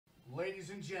Ladies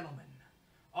and gentlemen,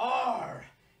 are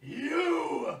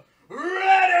you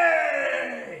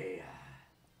ready?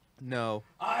 No.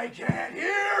 I can't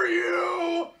hear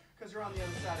you because you're on the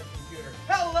other side of the computer.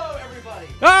 Hello, everybody.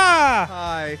 Ah!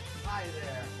 Hi. Hi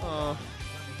there. Oh.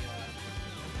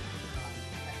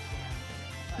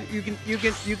 You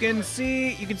can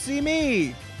see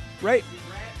me. Right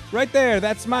there.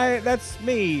 That's me.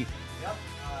 Yep.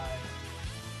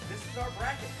 This is our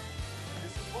bracket.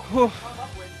 This is what we come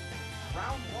up with.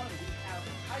 Round one, we have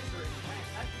FighterZ and Grant.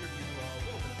 I can give you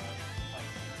a little bit of a fight.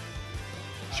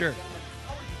 Sure. Gentlemen,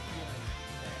 how are you feeling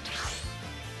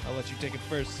today? I'll let you take it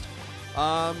first.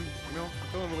 I'm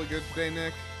feeling really good today,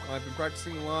 Nick. I've been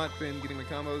practicing a lot, been getting the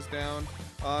combos down,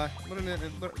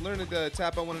 learning to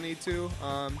tap on when I need to.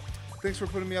 Thanks for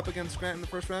putting me up against Grant in the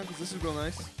first round, because this is real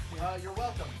nice. You're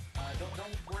welcome. Don't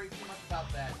worry too much about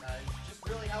that. It's just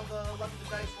really how the luck of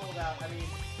the dice rolled out. I mean,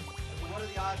 what are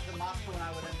the odds that Moscow and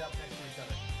I would end up next to each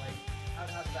other? Like, how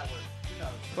does that work? Who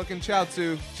knows? Fucking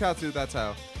Chaozu, that's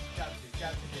how.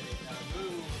 Chaozu did it.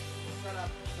 Blue set up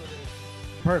so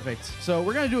that Perfect. So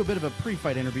we're going to do a bit of a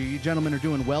pre-fight interview. You gentlemen are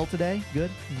doing well today.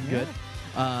 Good? Good.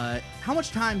 How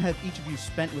much time have each of you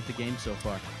spent with the game so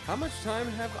far? How much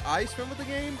time have I spent with the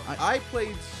game? I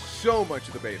played so much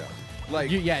of the beta.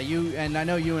 Like, you and I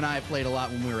know you and I played a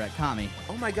lot when we were at Kami.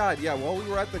 oh my god, yeah, while we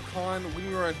were at the con, when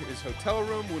we were at his hotel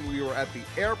room, when we were at the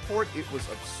airport, it was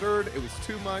absurd. It was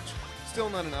too much. Still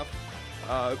not enough.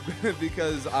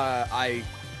 Because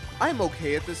I'm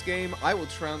okay at this game. I will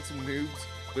trounce some noobs,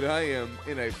 but I am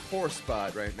in a poor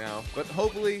spot right now. But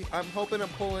hopefully, I'm pulling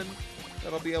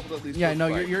that I'll be able to at least. Yeah, no,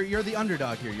 you're the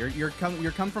underdog here. You're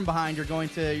come from behind. You're gonna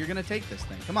take this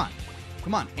thing.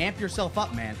 Come on, amp yourself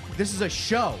up, man. This is a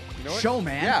show. You know what? Show,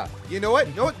 man. Yeah. You know what?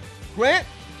 Grant,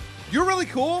 you're really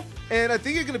cool, and I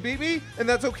think you're gonna beat me, and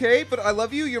that's okay. But I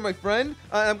love you. You're my friend.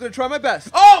 I'm gonna try my best.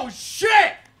 Oh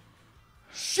shit!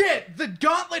 Shit! The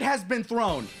gauntlet has been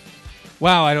thrown.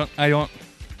 Wow, I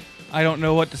don't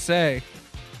know what to say,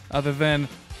 other than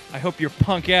I hope your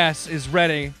punk ass is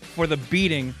ready for the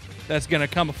beating that's gonna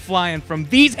come flying from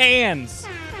these hands,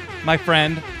 my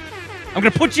friend. I'm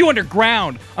gonna put you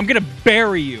underground. I'm gonna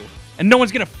bury you, and no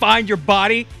one's gonna find your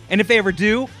body. And if they ever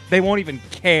do, they won't even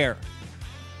care.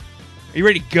 Are you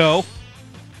ready to go?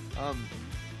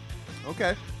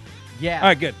 Okay. Yeah. All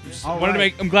right, good.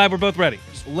 I'm glad we're both ready.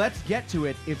 Let's get to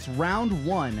it. It's round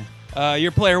one.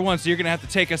 You're player one, so you're gonna have to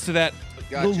take us to that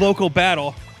Gotcha. local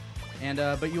battle. And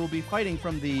but you will be fighting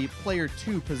from the player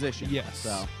 2 position. Yes.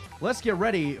 So let's get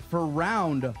ready for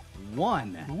round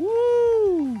one.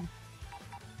 Woo!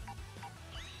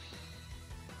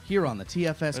 Here on the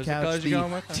TFS Those the couch, colors the you're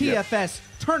going with? TFS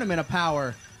Tournament of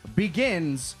Power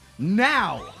begins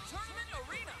now.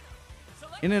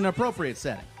 In an appropriate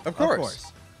setting. Of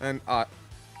course. And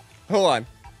hold on.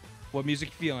 What music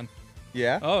you feeling?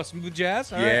 Yeah. Oh, smooth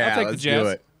jazz? All right, Yeah, I'll take let's the jazz. do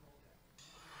it.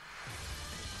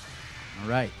 All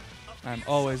right. I'm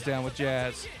always down with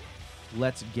jazz.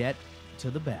 Let's get to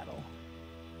the battle.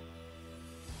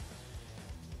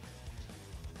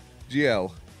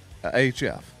 GL.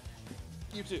 HF.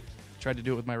 You too. Tried to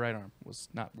do it with my right arm. Was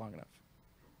not long enough.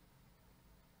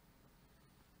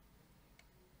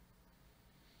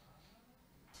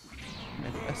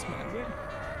 That's my win.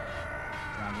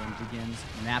 Round one begins.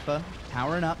 Nappa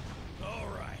powering up. All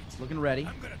right. Looking ready.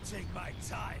 I'm gonna take my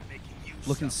time making you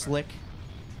Looking suffer. slick.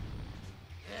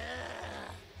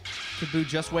 Kid Buu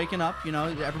just waking up. You know,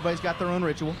 everybody's got their own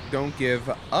ritual. Don't give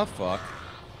a fuck.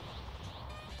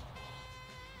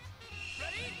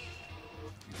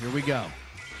 Here we go.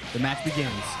 The match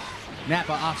begins.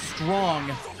 Nappa off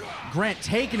strong. Grant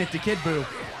taking it to Kid Buu.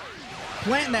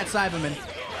 Planting that Cyberman.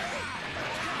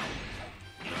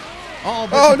 Oh,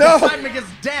 but no! the Cyberman gets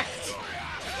decked.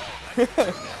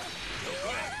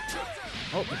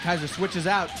 Oh, the Kaiser switches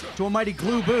out to a mighty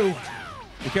Glue Buu.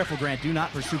 Be careful, Grant. Do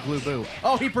not pursue Glue Buu.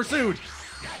 Oh, he pursued.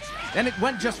 And it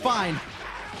went just fine.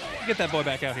 Get that boy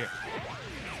back out here.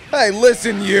 Hey,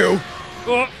 listen, you.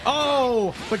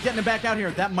 Oh, but getting him back out here,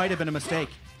 that might have been a mistake.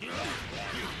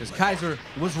 Because Kaiser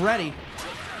was ready.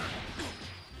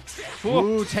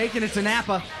 Ooh, taking it to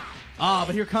Nappa. Ah,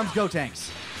 but here comes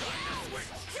Gotenks.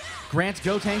 Grant's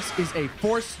Gotenks is a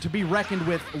force to be reckoned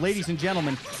with, ladies and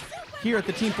gentlemen. Here at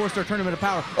the Team 4-Star Tournament of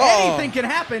Power. Oh. Anything can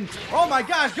happen. Oh my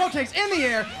gosh, Gotenks in the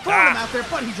air, throwing him out there,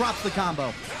 but he drops the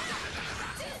combo.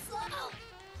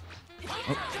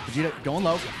 Oh, Vegeta going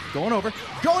low, going over,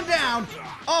 going down.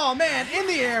 Oh man, in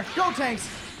the air, Gotenks.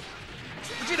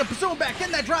 Vegeta pursuing back,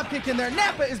 getting that drop kick in there.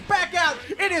 Nappa is back out.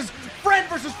 It is friend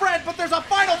versus friend, but there's a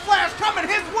final flash coming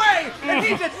his way, and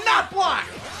he did not block.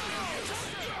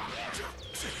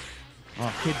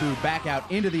 Oh, Kid Buu back out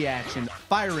into the action,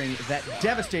 firing that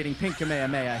devastating pink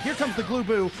Kamehameha. Here comes the Glue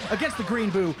Buu against the Green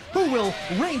Buu. Who will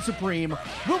reign supreme?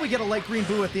 Will we get a light green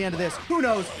Buu at the end of this? Who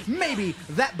knows? Maybe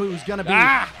that Boo's gonna be...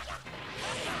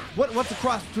 What's the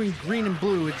cross between green and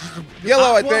blue? It's just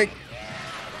Yellow, aqua? I think.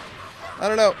 I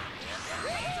don't know.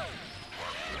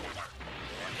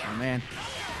 Oh, man.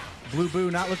 Blue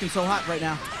Buu not looking so hot right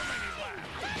now.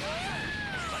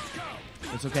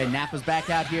 It's okay. Nappa's back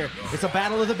out here. It's a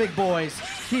battle of the big boys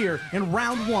here in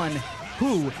round 1.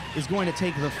 Who is going to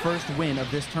take the first win of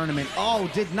this tournament?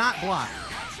 Oh, did not block.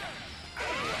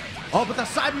 Oh, but the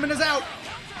Cyberman is out.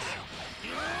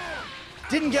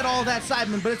 Didn't get all that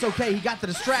Cyberman, but it's okay. He got the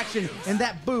distraction, and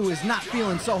that Buu is not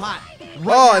feeling so hot.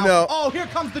 Right now. No. Oh, here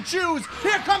comes the choose.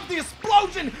 Here comes the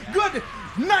explosion. Good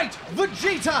night,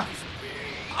 Vegeta.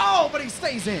 Oh, but he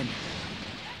stays in.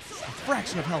 A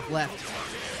fraction of health left.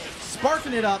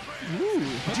 Sparking it up. Ooh,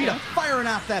 Vegeta firing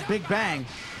out that big bang.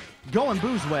 Going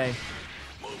Buu's way.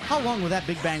 How long will that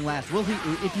big bang last? Will he,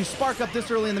 if you spark up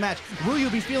this early in the match, will you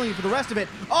be feeling it for the rest of it?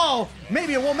 Oh,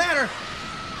 maybe it won't matter.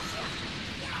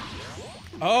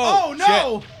 Oh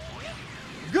no!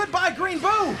 Shit. Goodbye, Green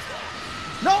Buu.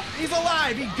 Nope, he's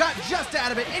alive. He got just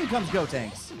out of it. In comes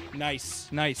Gotenks. Nice,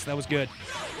 nice. That was good.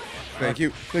 Thank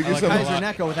you. Thank you like so much. Kaiser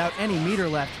Neko without any meter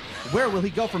left. Where will he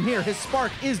go from here? His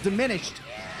spark is diminished.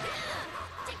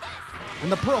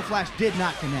 And the Pearl Flash did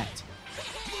not connect.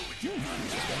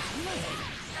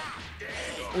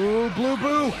 Ooh, Blue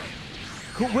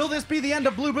Buu. Will this be the end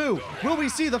of Blue Buu? Will we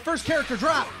see the first character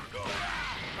drop?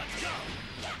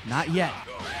 Not yet.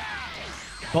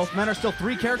 Both men are still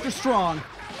 3 characters strong.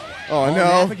 Oh, no.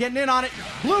 Nappa getting in on it.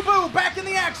 Blue Buu back in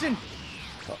the action.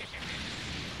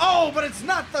 Oh, but it's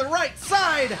not the right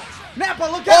side. Nappa,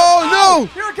 look out. Oh, no.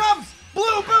 Here it comes. Blue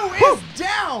Buu is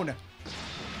down.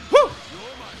 Woo.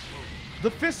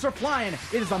 The fists are flying.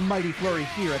 It is a mighty flurry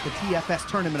here at the TFS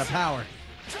Tournament of Power.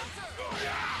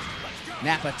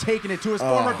 Nappa taking it to his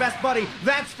former best buddy.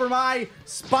 That's for my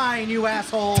spine, you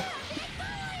asshole.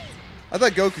 I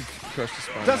thought Goku crushed his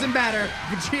spine. Doesn't matter.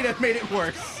 Vegeta made it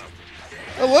worse.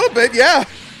 A little bit, yeah.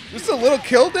 Just a little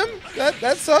killed him.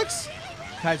 That sucks.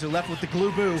 Kaiser left with the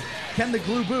Glue Buu. Can the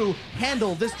Glue Buu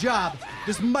handle this job,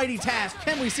 this mighty task?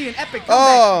 Can we see an epic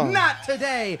comeback? Not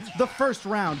today. The first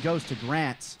round goes to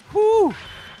Grant. Whew.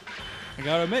 I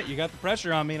gotta admit, you got the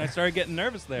pressure on me, and I started getting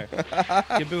nervous there.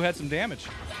 Kid Buu had some damage.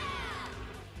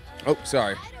 Oh,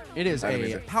 sorry. It is I didn't a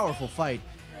mean to. powerful fight.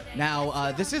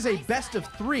 Now, this is a best of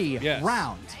 3 Yes.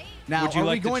 round. Now, Would you are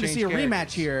like we going to change see a rematch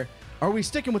characters? here? Are we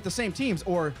sticking with the same teams,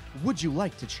 or would you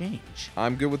like to change?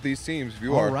 I'm good with these teams if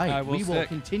you All are. right, I will we will stick.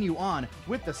 continue on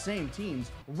with the same teams.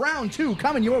 Round 2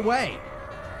 coming your way.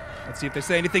 Let's see if they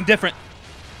say anything different.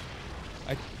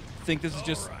 I think this is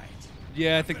just...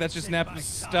 Yeah, I think that's just Nappa's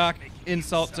stock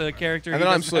insult to a character. And He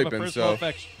then I'm doesn't have a sleeping, personal so-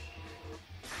 affection.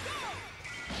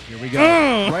 Here we go.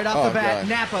 Right off Oh, the bat, God.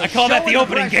 Nappa. I call that the showing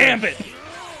opening aggression. gambit.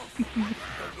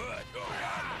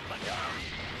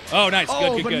 Oh, nice.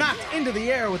 Oh, Good, but good. knocked into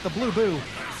the air with the Blue Buu.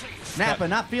 Nappa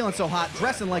not feeling so hot,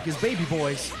 dressing like his baby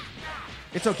boys.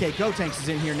 It's okay, Gotenks is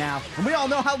in here now. And we all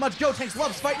know how much Gotenks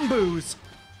loves fighting Boos.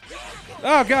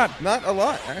 Oh, God. Not a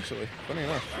lot, actually. Funny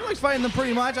enough. He likes fighting them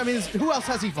pretty much. I mean, who else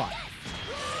has he fought?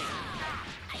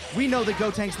 We know that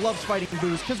Gotenks loves fighting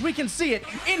Boos because we can see it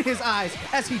in his eyes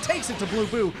as he takes it to Blue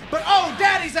Buu. But oh,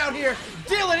 Daddy's out here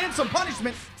dealing in some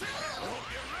punishment.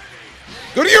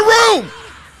 Go to your room!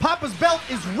 Papa's belt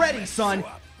is ready, son.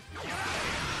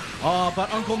 Oh,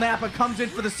 but Uncle Nappa comes in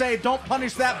for the save. Don't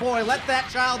punish that boy. Let that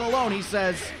child alone, he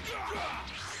says.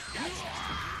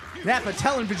 Nappa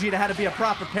telling Vegeta how to be a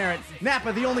proper parent.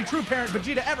 Nappa, the only true parent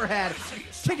Vegeta ever had,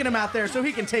 kicking him out there so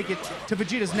he can take it to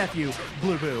Vegeta's nephew,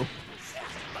 Blue Buu.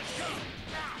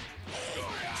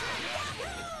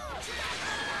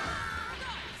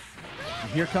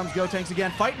 And here comes Gotenks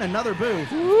again, fighting another Buu.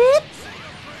 Whoop.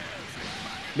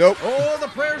 Nope. Oh, the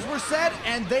prayers were said,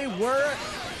 and they were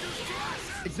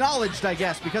acknowledged, I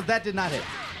guess, because that did not hit.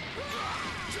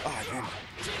 Oh, damn.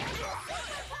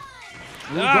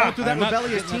 We're going through that I'm not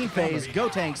rebellious getting teen that combo. phase.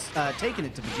 Gotenks taking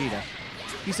it to Vegeta.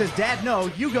 He says, Dad,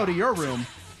 no, you go to your room.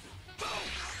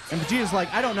 And Vegeta's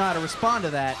like, I don't know how to respond to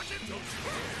that.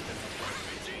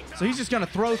 So he's just going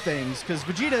to throw things, because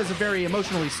Vegeta is a very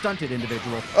emotionally stunted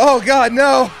individual. Oh, God,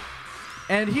 no.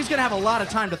 And he's going to have a lot of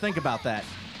time to think about that.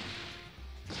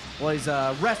 Well, he's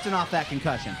resting off that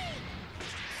concussion.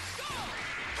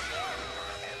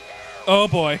 Oh,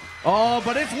 boy. Oh,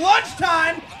 but it's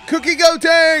lunchtime! Cookie Go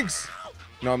Tanks!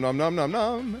 Nom, nom, nom, nom,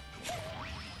 nom.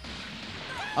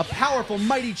 A powerful,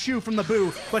 mighty chew from the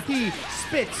Buu, but he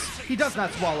spits. He does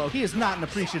not swallow. He is not an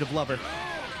appreciative lover.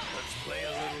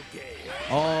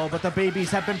 Oh, but the babies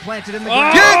have been planted in the Oh!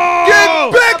 ground.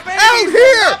 Get The back babies out will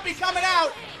here! not be coming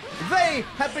out. They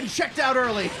have been checked out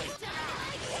early.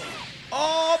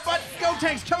 Oh, but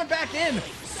Gotank's coming back in.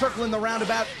 Circling the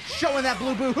roundabout, showing that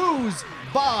Blue Boo who's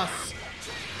boss.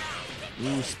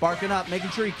 Ooh, sparking up, making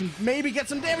sure he can maybe get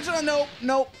some damage. Oh,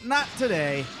 nope, not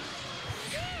today.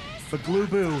 But Glue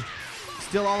Boo,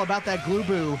 still all about that Glue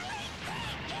Boo.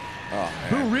 Oh,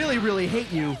 Boo man. really, really hate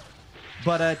you.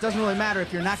 But it doesn't really matter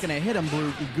if you're not going to hit him,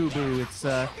 Goo Boo. It's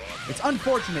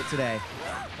unfortunate today.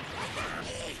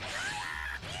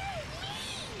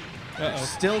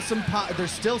 Uh-oh. There's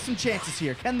still some chances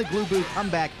here. Can the Glue Boo come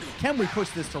back? Can we push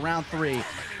this to round 3?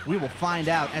 We will find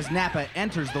out as Nappa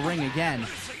enters the ring again.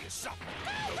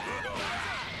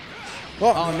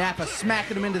 Oh, Nappa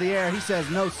smacking him into the air. He says,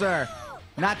 no, sir.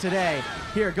 Not today.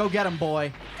 Here, go get him,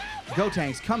 boy.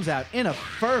 Gotanks comes out in a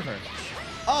fervor.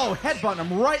 Oh, headbutting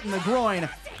him right in the groin.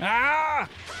 Ah!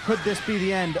 Could this be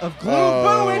the end of Glue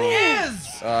Boo? It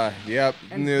is! Yep,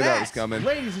 And knew that was coming.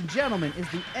 ladies and gentlemen, is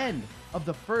the end of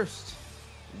the first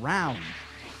round.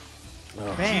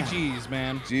 Bam. GG's,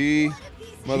 man. G,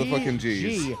 motherfucking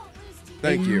G's. GG.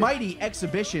 Thank a you. mighty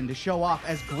exhibition to show off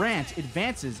as Grant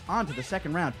advances onto the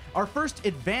second round. Our first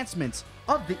advancements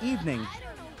of the evening.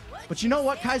 But you know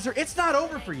what, Kaiser? It's not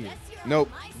over for you. Nope.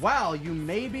 While you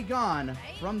may be gone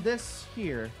from this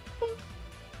here,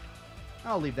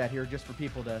 I'll leave that here just for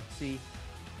people to see.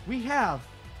 We have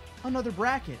another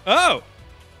bracket. Oh!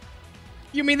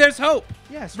 You mean there's hope?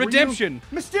 Yes. where you Redemption.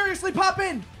 mysteriously pop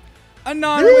in. A There might be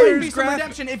non-winner's some graphic.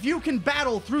 redemption if you can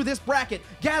battle through this bracket,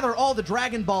 gather all the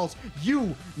Dragon Balls.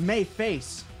 You may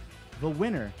face the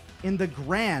winner in the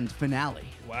grand finale.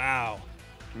 Wow.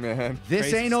 Man. This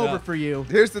Crazy ain't over stuff. for you.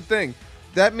 Here's the thing.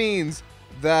 That means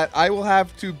that I will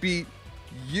have to beat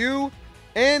you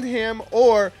and him,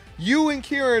 or you and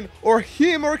Kieran, or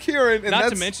him or Kieran. And Not to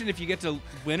that's, mention if you get to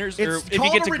winners, or It's if you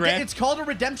called, get a to grand, it's called a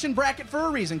redemption bracket for a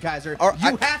reason, Kaiser. Or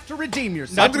You I- have to redeem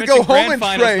yourself. not I'm to gonna mention go home grand and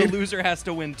finals, train. the loser has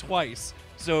to win twice.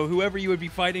 So whoever you would be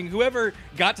fighting, whoever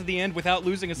got to the end without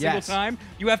losing a single Yes. time,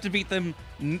 you have to beat them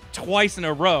twice in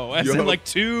a row, as in Yup. like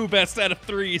 2 best out of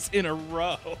 3s in a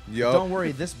row. Yup. Don't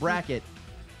worry, this bracket,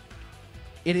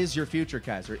 it is your future,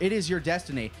 Kaiser. It is your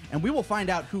destiny. And we will find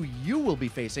out who you will be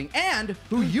facing and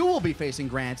who you will be facing,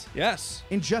 Grant, Yes.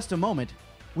 in just a moment.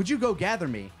 Would you go gather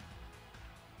me,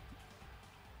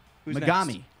 Who's Megami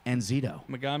next? and Zito?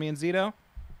 Megami and Zito.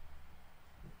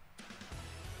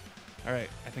 All right,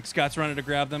 I think Scott's running to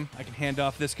grab them. I can hand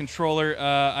off this controller.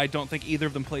 I don't think either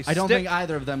of them play I don't stick. think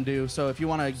either of them do. So if you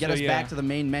want to get So, us yeah. back to the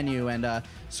main menu and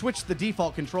switch the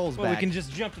default controls Well, back. we can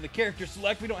just jump to the character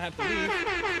select. We don't have to leave.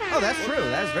 Oh, that's true.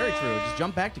 That is very true. Just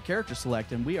jump back to character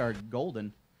select and we are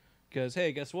golden. Because,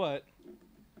 hey, guess what?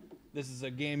 This is a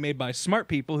game made by smart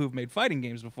people who've made fighting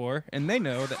games before, and they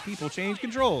know that people change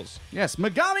controls. Yes,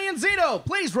 Megami and Zito,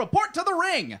 please report to the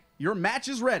ring. Your match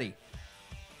is ready.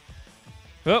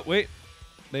 Oh, wait.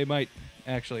 They might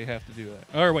actually have to do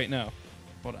that. Or wait, no.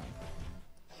 Hold on.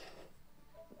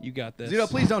 You got this. Zito,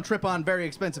 please don't trip on very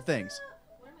expensive things.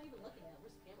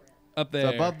 Up It's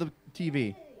there. above the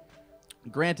TV.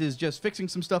 Grant is just fixing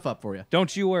some stuff up for you.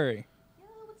 Don't you worry.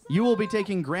 You will be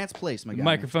taking Grant's place, The Megami.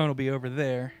 microphone will be over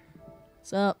there.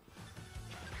 What's up?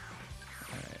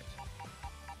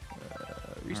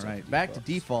 All right, back to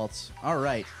defaults. All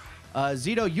right.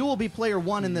 Zito, you will be player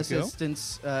 1 in this There you go.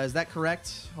 instance. Is that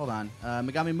correct? Hold on.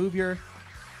 Megami, move your...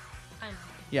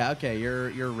 Yeah, okay,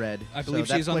 you're red. I So believe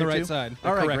that's she's on the player right 2. side, the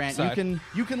All right, correct Grant, side.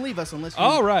 you can leave us unless you...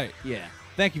 All right. Yeah.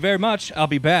 Thank you very much. I'll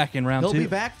be back in round He'll 2. be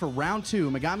back for round 2.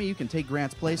 Megami, you can take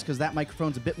Grant's place because that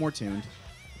microphone's a bit more tuned.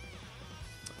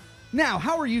 Now,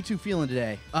 how are you two feeling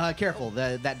today? Careful,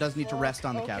 that does need to rest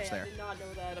on the couch I there. did not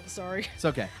know that. I'm sorry. It's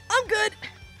okay. I'm good.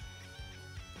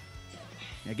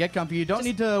 Yeah, get comfy. You don't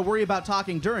need to worry about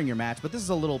talking during your match, but this is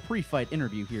a little pre-fight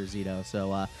interview here, Zito.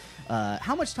 So,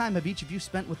 how much time have each of you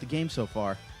spent with the game so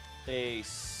far?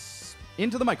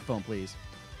 Into the microphone, please.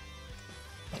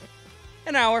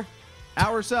 An hour.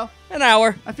 Hour or so? An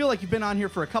hour. I feel like you've been on here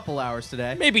for a couple hours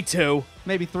today. Maybe 2.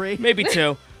 Maybe 3. Maybe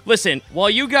 2. Listen, while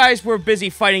you guys were busy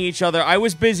fighting each other, I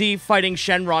was busy fighting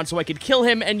Shenron so I could kill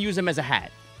him and use him as a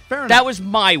hat. Fair enough. That was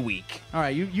my week. All right,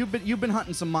 you've been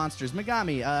hunting some monsters.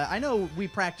 Megami, I know we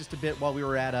practiced a bit while we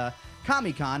were at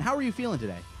Comic-Con. How are you feeling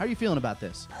today? How are you feeling about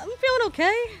this? I'm feeling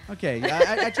okay. Okay,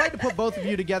 I tried to put both of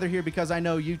you together here because I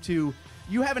know you two,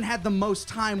 you haven't had the most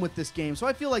time with this game, so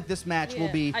I feel like this match will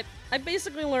be... I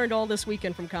basically learned all this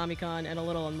weekend from Comic-Con and a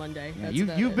little on Monday. Yeah, That's you've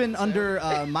about been it, so.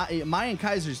 under my and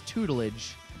Kaiser's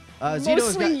tutelage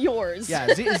Mostly yours. Yeah,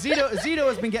 Zito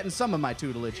has been getting some of my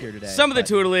tutelage here today. Some of the but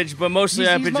tutelage, but mostly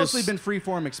He's I've been mostly just... been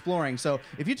freeform exploring, so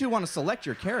if you two want to select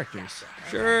your characters.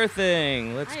 Sure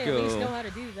thing. Let's I at least know go. how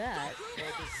to do that.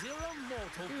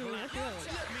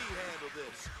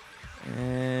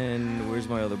 And where's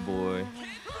my other boy?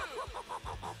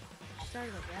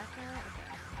 Started with that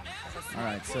guy? All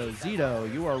right, so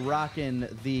Zito, you are rocking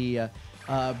the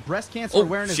breast cancer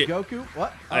awareness shit. Goku.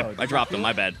 What? I did you dropped feel him, it?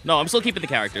 my bad. No, I'm still keeping the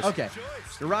characters. Okay,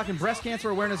 you're rocking breast cancer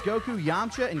awareness Goku,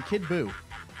 Yamcha, and Kid Buu.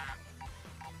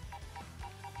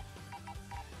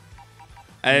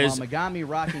 As While Megami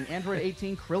rocking Android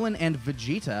 18, Krillin, and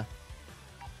Vegeta.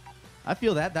 I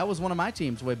feel that was one of my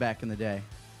teams way back in the day.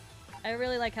 I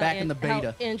really like how, Back in the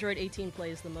beta. how Android 18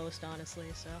 plays the most, honestly.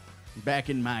 So, Back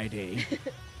in my day.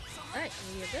 all right,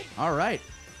 you're good. All right,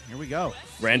 here we go.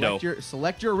 Rando.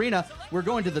 Select your arena. We're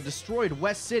going to the destroyed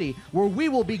West City, where we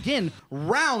will begin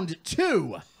round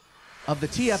 2 of the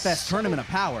TFS Tournament of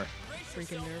Power.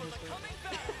 Freaking nervous.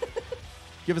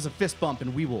 Give us a fist bump,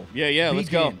 and we will. Yeah, let's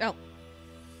go. begin. Oh,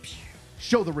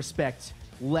 Show the respect.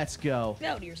 Let's go.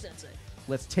 now to your sensei.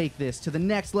 Let's take this to the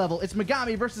next level. It's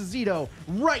Megami versus Zito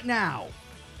right now.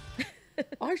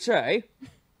 I say.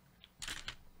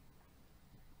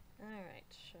 All right,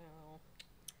 so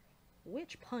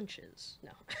which punches?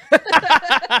 No.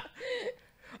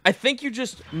 I think you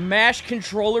just mash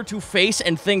controller to face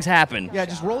and things happen. Yeah,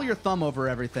 just roll your thumb over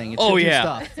everything. It Oh, should do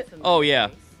yeah. stuff. Oh, yeah.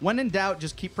 When in doubt,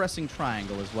 just keep pressing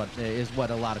triangle is what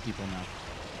a lot of people know.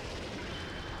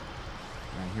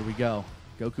 All right, here we go.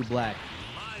 Goku Black,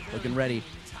 looking ready.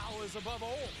 Towers above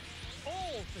all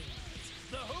things,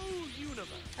 the whole universe.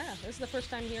 Ah, this is the first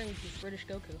time hearing British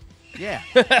Goku. Yeah.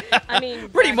 I mean,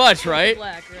 Pretty much, right?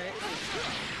 Black, right?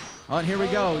 Oh, and here we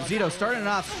go. Zito starting it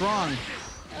off strong.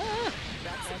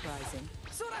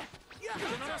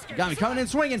 Megami coming in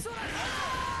swinging.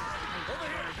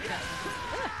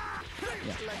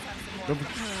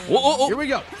 Whoa. Here we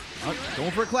go. Oh,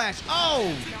 going for a clash.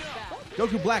 Oh!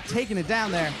 Goku Black taking it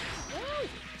down there.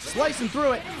 Slicing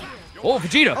through it. Oh,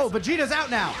 Vegeta. Oh, Vegeta's out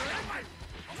now.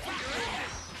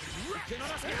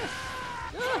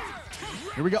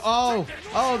 Here we go.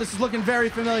 Oh, this is looking very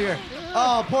familiar.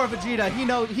 Oh, poor Vegeta.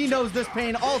 He knows this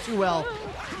pain all too well.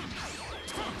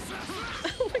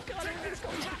 Oh my god, everything's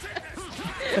going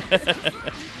too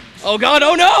fast. Oh, God.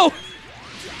 Oh, no.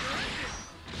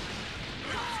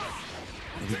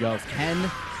 Here we go. Can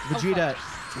Vegeta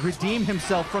redeem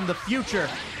himself from the future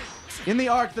in the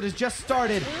arc that has just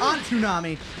started on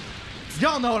Toonami?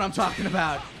 Y'all know what I'm talking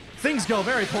about. Things go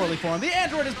very poorly for him. The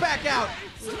android is back out.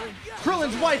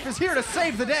 Krillin's wife is here to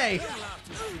save the day.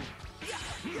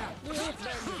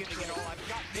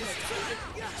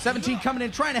 17 coming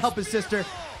in, trying to help his sister.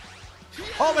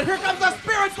 Oh, but here comes the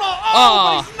spirit ball.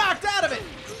 Oh, but he's knocked out of it.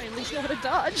 I at least know how to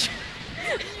dodge.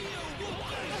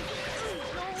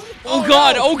 Oh,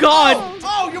 God. no. Oh, God.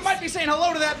 Oh, you might be saying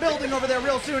hello to that building over there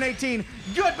real soon, 18.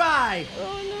 Goodbye.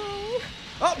 Oh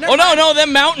no. Oh, never Oh, no, mind. no.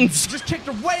 Them mountains. Just kicked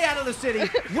her way out of the city.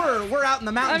 We're out in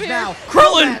the mountains I'm here. now.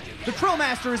 Krillin! The Krill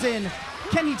Master is in.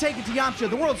 Can he take it to Yamcha,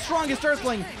 the world's strongest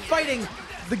Earthling, fighting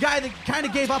the guy that kind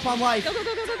of gave up on life? Go.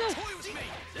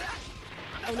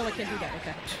 Oh no, I can't do that.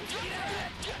 Okay.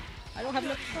 I don't have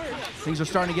enough charge. Things are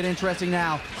starting to get interesting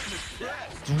now.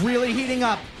 It's really heating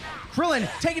up. Krillin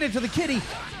taking it to the kitty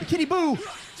Boo.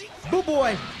 Boo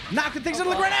Boy knocking things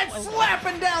into the ground and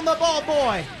slapping down the ball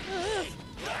boy.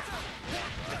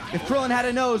 If Krillin had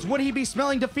a nose, would he be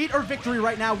smelling defeat or victory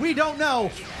right now? We don't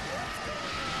know.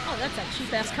 Oh, that's that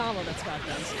cheap ass combo that Scott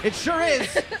does. It sure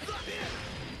is.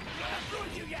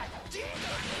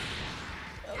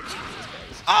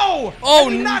 Oh! Oh,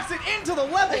 And he knocks it into the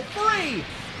level 3.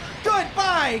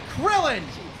 Goodbye, Krillin.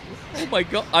 Oh, my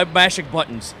God. I'm mashing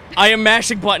buttons. I am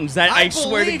mashing buttons. That I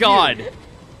swear to believe God. you.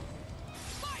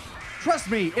 Trust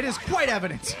me, it is quite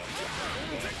evident.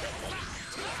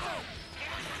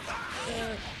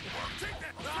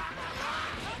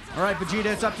 All right, Vegeta,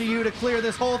 it's up to you to clear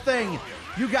this whole thing.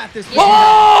 You got this, Vegeta.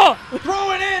 Oh!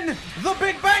 Throwing in the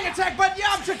Big Bang attack, but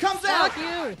Yamcha comes out. Fuck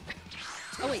you.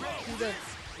 Oh wait, he's a.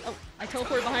 Oh, I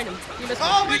teleported behind him. He missed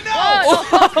Oh, me. but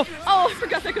no! Oh, I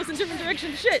forgot that goes in different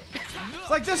directions. Shit. It's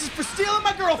like this is for stealing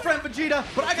my girlfriend, Vegeta,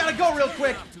 but I gotta go real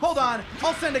quick. Hold on,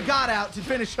 I'll send a god out to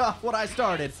finish off what I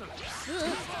started.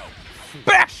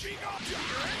 Bash!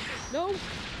 No.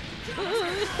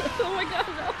 Oh my god,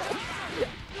 no.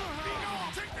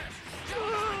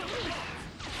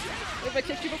 Have I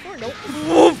kicked you before? Nope.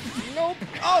 Nope.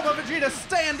 Oh, but Vegeta's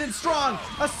standing strong.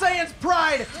 A Saiyan's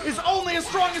pride is only as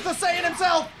strong as the Saiyan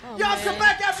himself. Oh, Yamcha man.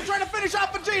 back after trying to finish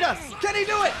off Vegeta. Can he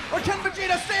do it? Or can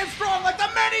Vegeta stand strong like the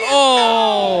many?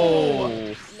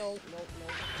 Oh! No.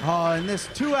 Oh, this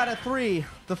 2 out of 3.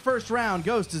 The first round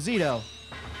goes to Zito.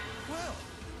 Well,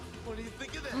 what do you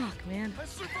think of that? Fuck, man. I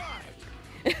survived.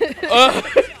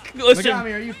 Listen,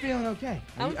 Megami, are you feeling okay?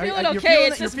 I'm Are you- feeling you're okay,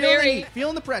 it's you're just feeling very-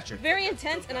 feeling the pressure. Very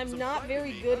intense, and I'm not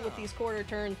very good with these quarter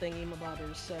turn thingy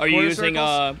mabobbers. So. are you Quarter using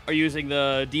circles? are you using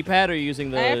the D-pad or are you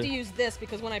using the? I have to use this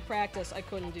because when I practice, I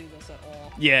couldn't do this at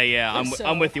all. Yeah,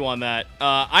 I'm with you on that.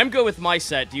 I'm good with my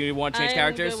set. Do you want to change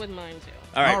characters? I'm good with mine too.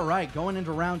 All right. All right, going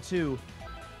into round 2.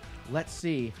 Let's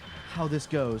see how this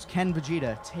goes. Can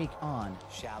Vegeta take on?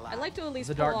 I'd like to at least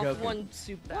The pull Dark off Goku. one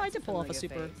super. Well, I did pull off a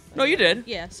super. No, you did.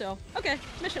 Yeah, so okay,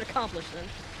 mission accomplished then.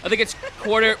 I think it's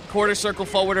quarter circle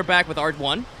forward or back with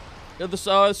R1.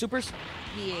 The supers.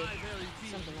 Yeah,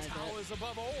 something like that. Towers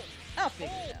above all. I'll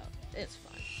figure it out. It's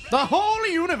fine. The whole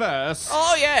universe.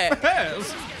 Oh yeah.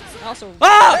 Yes. Also,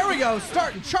 Ah! There we go.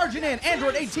 Starting, charging in.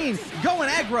 Android 18 going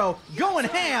aggro, going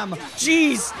ham.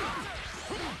 Jeez.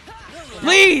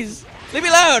 Please leave me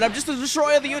alone. I'm just the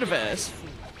destroyer of the universe.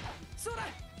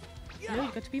 no,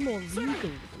 you got to be more legal than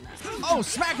that. Oh,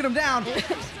 smacking him down.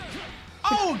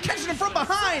 Oh, catching him from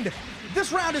behind.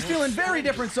 This round is feeling very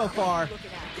different so far.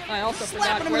 I also Slapping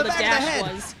forgot him where in the the back of the dash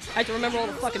head. was. I had to remember all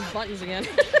the fucking buttons again.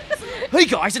 Hey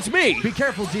guys, it's me. Be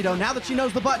careful, Zito. Now that she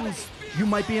knows the buttons, you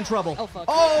might be in trouble. Oh, fuck.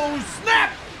 Oh,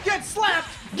 snap! Get slapped!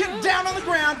 Get down on the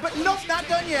ground, but nope, not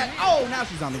done yet. Oh, now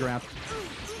she's on the ground.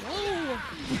 Oh,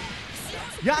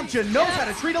 Yamcha knows how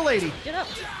to treat a lady. get up.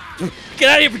 Get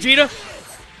out of here, Vegeta.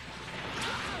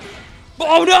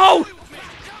 Oh no!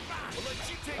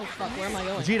 Oh fuck, where am I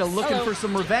going? Vegeta looking Hello. for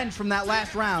some revenge from that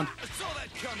last round.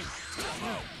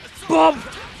 Bob.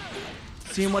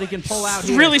 Seeing what he can pull out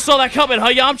here. Really saw that coming, huh,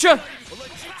 Yamcha?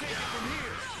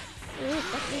 Oh,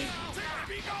 fuck me.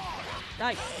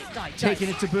 Die, die, Taking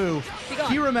it to Boo. Be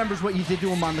gone. He remembers what you did to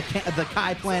him on the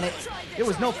Kai planet. It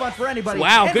was no fun for anybody.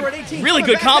 Wow, good- Android 18 really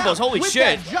coming good back combos, out holy with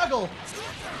shit. that juggle.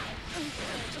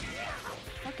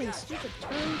 Fucking stupid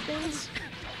turn things.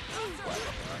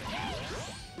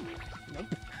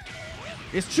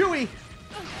 It's Chewie.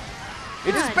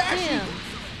 It is God Bashy. damn.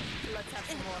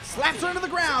 Slaps her into the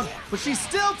ground, but she's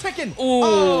still ticking. Ooh.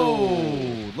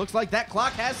 Oh, looks like that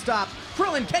clock has stopped.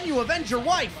 Krillin, can you avenge your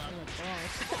wife?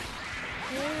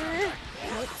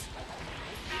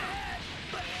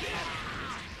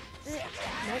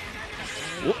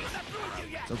 Nope.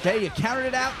 It's okay, you counted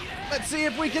it out. Let's see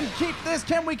if we can keep this.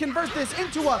 Can we convert this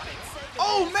into a...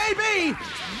 Oh, maybe!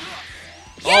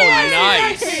 Oh,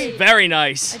 nice. Yay! Very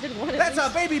nice. I did one of That's these. a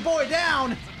baby boy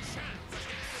down.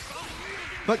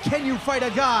 But can you fight a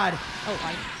god? Oh,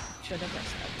 I should have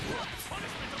messed up.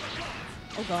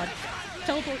 Oh god.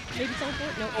 Teleport. Maybe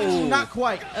teleport? No. Ooh. Not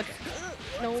quite. Okay.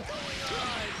 No.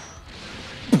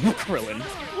 Krillin.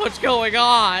 What's going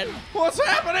on? What's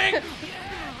happening?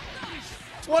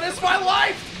 What is my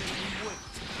life?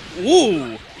 Ooh.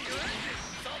 No.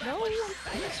 I'm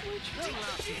gonna switch.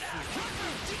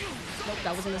 Nope,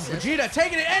 that was an assist. Vegeta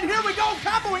taking it, and here we go,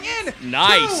 comboing in.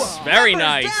 Nice. Two Very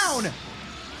peppers nice. Down.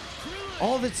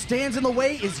 All that stands in the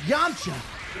way is Yamcha.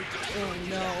 Oh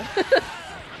no.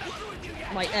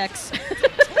 My ex.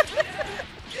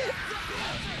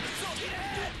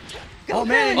 Oh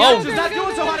man, Oh. Yamcha's not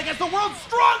doing so hot against the world's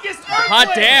strongest Earthling.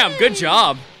 Hot damn. Good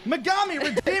job. Megami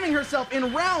redeeming herself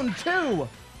in round 2.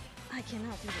 I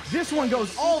cannot do this. This one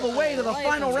goes all the way to the Life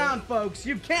final of me. round, folks.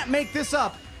 You can't make this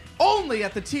up. Only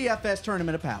at the TFS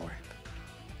Tournament of Power.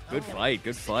 Good fight.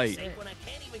 Good fight. When I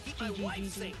can't even keep my wife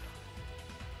safe.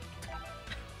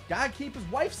 Gotta keep his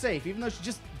wife safe, even though she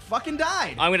just fucking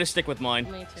died. I'm gonna stick with mine.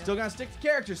 Me too. Still gonna stick to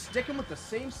characters, sticking with the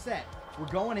same set. We're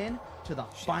going in to the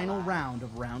final round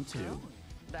of round 2.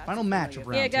 Final match of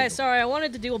round 2. Yeah, guys, sorry. I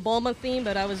wanted to do a Bulma theme,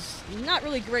 but I was not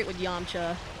really great with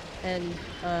Yamcha. And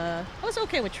I was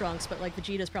okay with Trunks, but like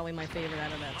Vegeta's probably my favorite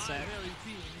out of that set.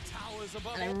 Towers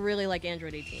above And I all. really like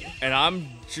Android 18. And I'm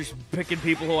just picking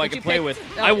people who I Who'd can you play pick? with.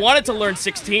 Oh. I wanted to learn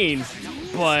 16,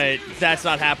 but that's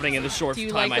not happening in the short Do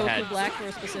you time like I Goku had. Black for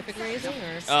a specific reason,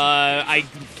 or?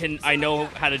 I know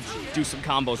how to do some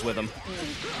combos with him.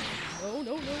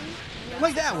 No.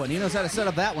 Like that one. He knows how to set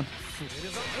up that one.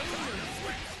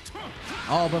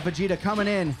 Oh, but Vegeta coming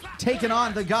in, taking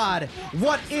on the god.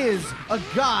 What is a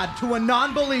god to a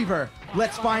non-believer?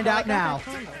 Let's find out now.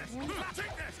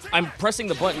 I'm pressing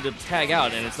the button to tag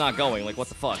out and it's not going. Like, what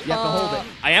the fuck? You have to hold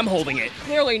it. I am holding it.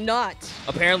 Clearly not.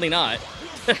 Apparently not.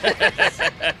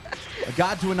 A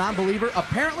god to a non-believer?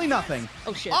 Apparently nothing.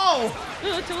 Oh shit. Oh,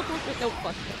 Teleport. No,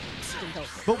 fuck. Didn't help.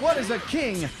 but what is a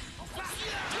king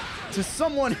to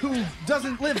someone who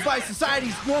doesn't live by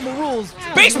society's normal rules?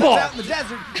 Baseball! Lives out in the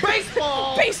desert.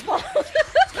 Baseball! Baseball.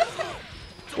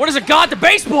 What is a god to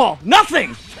baseball?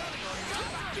 Nothing!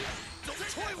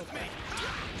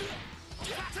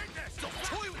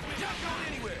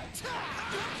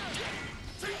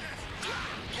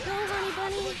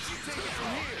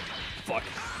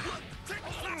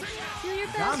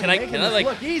 Megami Can I making this like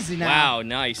look easy now. Wow,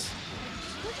 nice.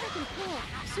 Look, I can pull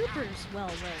off supers well,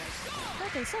 though. I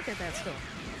fucking suck at that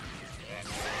stuff.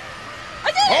 I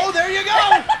did it! Oh, there you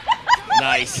go!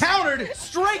 Nice. Countered,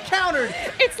 straight countered.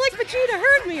 It's like Vegeta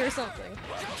heard me or something.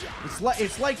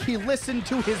 It's like he listened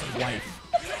to his wife.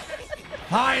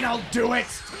 Fine, I'll do it.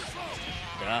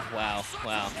 Wow,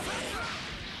 wow.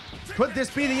 Could this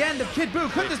be the end of Kid Buu?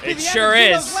 Could this be It the sure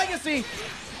end of is. Zito's legacy?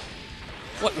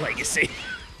 What legacy?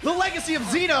 The legacy of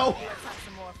Zito.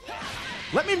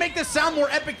 Let me make this sound more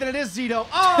epic than it is, Zito.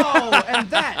 Oh, and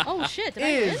that Oh shit, did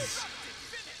I win? is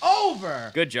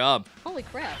over. Good job. Holy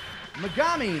crap.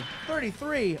 Megami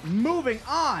 33 moving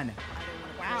on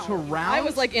to round I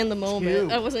was like in the moment.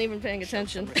 2. I wasn't even paying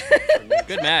attention.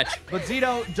 Good match. But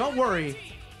Zito, don't worry.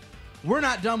 We're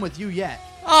not done with you yet.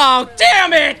 Oh,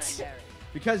 damn it!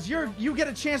 Because you get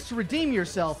a chance to redeem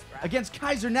yourself against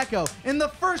Kaiser Neko in the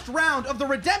first round of the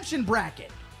redemption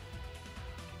bracket.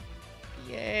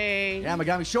 Yay. Yeah,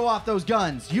 Megami, show off those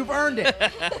guns. You've earned it.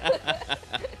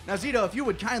 Now, Zito, if you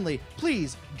would kindly,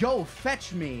 please go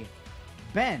fetch me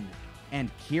Ben and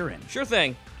Kieran. Sure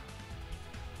thing.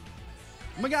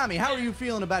 Megami, how are you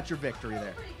feeling about your victory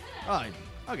there? Oh,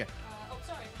 okay.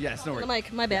 Yes, no The worries.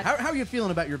 mic, my bad. How are you feeling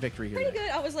about your victory here? Pretty today?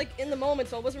 good. I was like in the moment,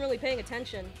 so I wasn't really paying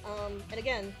attention. And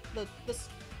again,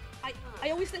 I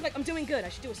always think like I'm doing good. I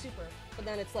should do a super, but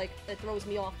then it's like it throws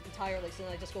me off entirely. So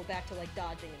then I just go back to like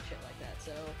dodging and shit like that.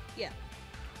 So yeah,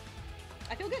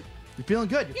 I feel good. You're feeling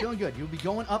good. You're Yeah. feeling good. You'll be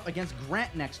going up against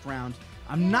Grant next round.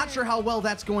 I'm not sure how well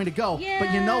that's going to go,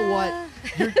 but you know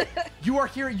what? You are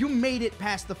here. You made it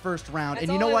past the first round, That's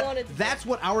and you know all I what? wanted to That's do.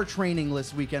 what our training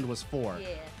this weekend was for. Yeah.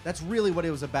 That's really what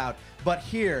it was about. But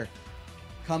here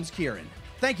comes Kieran.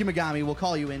 Thank you, Megami. We'll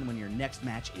call you in when your next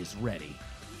match is ready.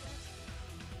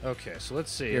 Okay, so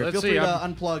let's see. Here, let's feel see. free to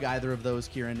I'm- unplug either of those,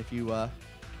 Kieran, if you. It's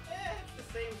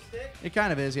the same stick. It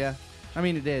kind of is, yeah. I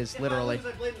mean, it is literally. If I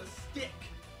lose, I blame the stick.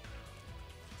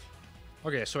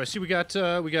 Okay, so I see we got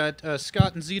Scott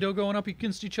and Zito going up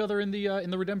against each other in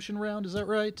the redemption round. Is that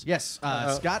right? Yes,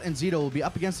 Scott and Zito will be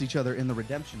up against each other in the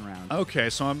redemption round.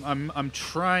 Okay, so I'm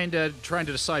trying to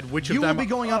decide which You of will them. be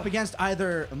going up against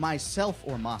either myself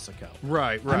or Masako.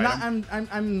 Right.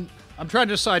 I'm trying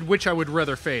to decide which I would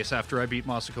rather face after I beat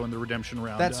Masako in the redemption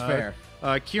round. That's fair.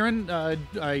 Kieran,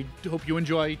 I hope you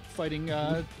enjoy fighting.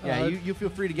 Yeah, you feel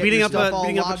free to get beating your up stuff a all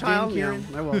beating up a logged child. in, Kieran.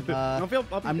 Yeah, I will. I'll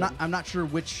be I'm good. not sure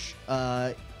which.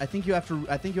 I think you have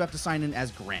to sign in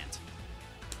as Grant,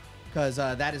 because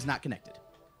that is not connected.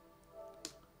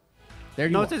 There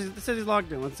you No, are. it says he's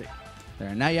logged in. Let's see.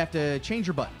 There. Now you have to change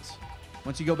your buttons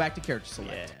once you go back to character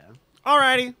select.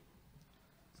 Alrighty. So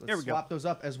let's There we go. swap those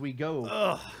up as we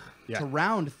go Yeah. to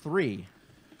round 3.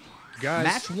 Guys,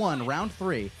 Match 1, round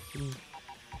 3.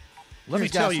 let me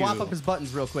He's gotta tell you. swap up his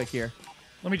buttons real quick here.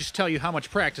 Let me just tell you how much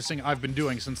practicing I've been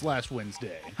doing since last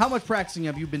Wednesday. How much practicing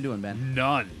have you been doing, Ben?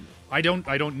 None. I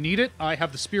don't need it. I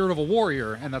have the spirit of a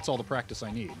warrior, and that's all the practice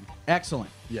I need. Excellent.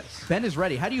 Yes. Ben is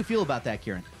ready. How do you feel about that,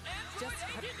 Kieran?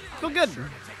 Feel good.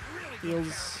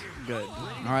 Feels good.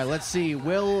 All right, let's see.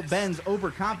 Will Ben's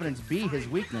overconfidence be his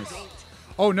weakness?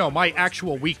 Oh no, my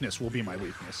actual weakness will be my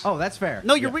weakness. Oh, that's fair.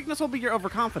 No, your weakness will be your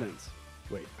overconfidence.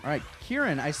 Wait. All right,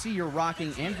 Kieran, I see you're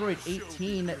rocking Android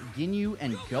 18, Ginyu,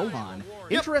 and Gohan.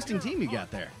 Interesting team you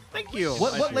got there. Thank you.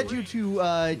 What led you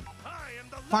to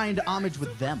find homage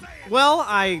with them? Well,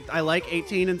 I like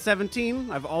 18 and 17.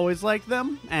 I've always liked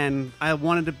them, and I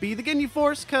wanted to be the Ginyu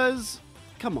Force because,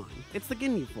 come on, it's the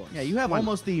Ginyu Force. Yeah, you have Why not?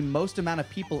 almost the most amount of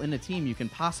people in a team you can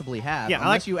possibly have. Yeah, I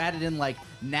unless like- you added in like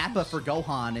Nappa for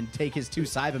Gohan and take his 2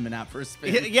 Cybermen out for a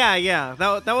spin. Yeah.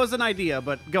 That was an idea,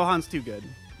 but Gohan's too good.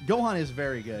 Gohan is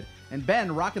very good. And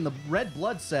Ben rocking the red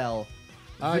blood cell,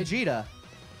 Vegeta,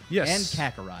 Yes.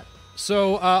 and Kakarot.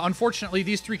 So unfortunately,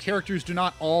 these 3 characters do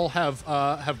not all have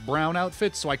brown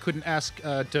outfits, so I couldn't ask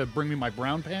to bring me my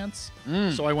brown pants.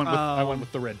 So I went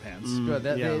with the red pants.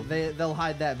 Good. Yeah. They'll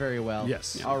hide that very well.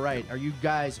 Yes. All right. Are you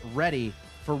guys ready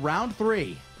for round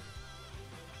 3?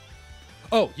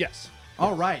 Oh yes.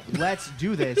 All right. Let's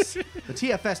do this. The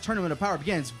TFS Tournament of Power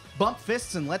begins. Bump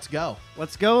fists and let's go.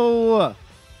 Let's go.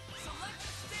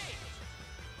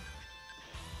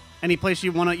 Any place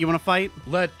you wanna fight?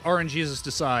 Let RNGesus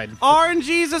decide.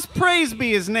 RNGesus, praise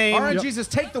be his name. RNGesus,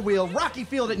 take the wheel. Rocky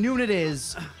Field at noon it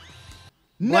is.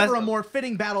 Never a more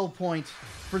fitting battle point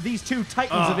for these 2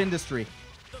 titans of industry.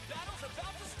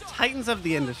 Titans of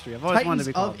the industry. I've always wanted Titans to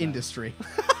be called of that. industry.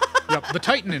 Yep, the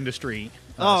Titan industry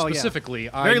Oh, yeah. specifically.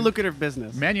 Very I lucrative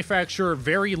business. manufacture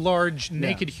very large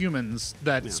naked humans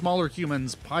that smaller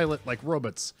humans pilot like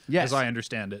robots, Yes. as I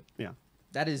understand it. Yeah.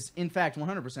 That is, in fact,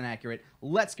 100% accurate.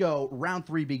 Let's go. Round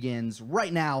 3 begins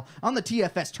right now on the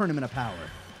TFS Tournament of Power.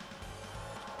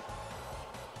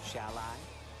 Shall I?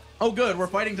 Oh, good. We're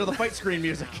fighting to the fight screen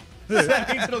music. That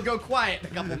means it'll go quiet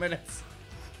in a couple minutes.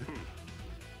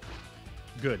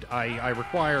 Good. I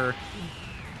require...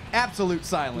 Absolute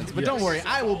silence. But don't Yes. worry,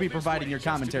 I will be providing your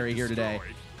commentary here today.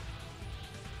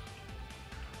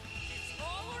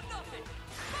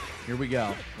 Here we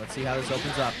go. Let's see how this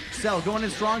opens up. Cell going in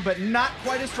strong, but not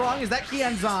quite as strong as that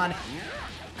Kienzan.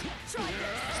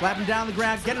 Slapping down the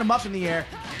ground, getting him up in the air,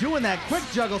 doing that quick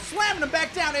juggle, slamming him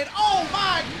back down, and oh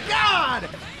my god!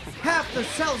 Half the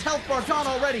Cell's health bar gone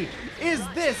already. Is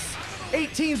this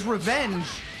 18's revenge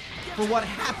for what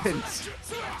happened?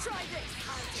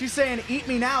 She's saying, eat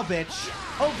me now, bitch.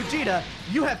 Oh, Vegeta,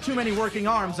 you have too many working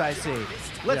arms, I see.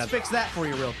 Let's fix that for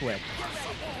you real quick.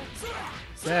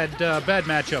 Bad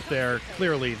matchup there.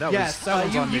 Clearly, that was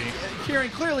on me. Kieran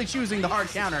clearly choosing the hard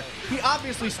counter. He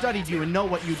obviously studied you and knew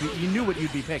what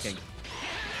you'd be picking.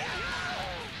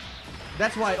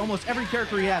 That's why almost every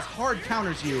character he has hard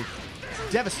counters you,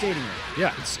 devastatingly.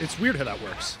 Yeah, it's weird how that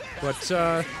works.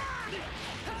 But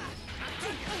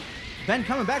Ben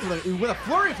coming back with a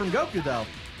flurry from Goku, though.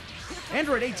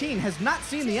 Android 18 has not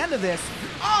seen the end of this.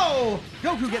 Oh!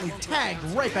 Goku getting tagged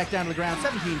right back down to the ground.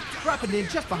 17 dropping in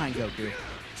just behind Goku.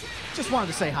 Just wanted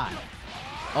to say hi.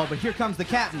 Oh, but here comes the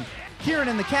captain. Kieran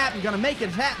and the captain gonna make it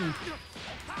happen.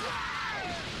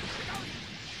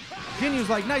 Ginyu's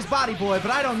like, nice body, boy,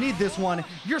 but I don't need this one.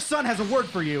 Your son has a word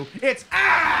for you. It's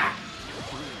ah!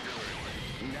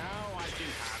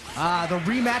 Ah, the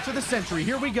rematch of the century.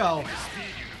 Here we go.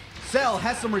 Cell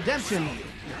has some redemption.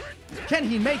 Can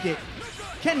he make it?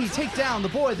 Can he take down the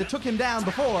boy that took him down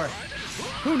before?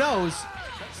 Who knows?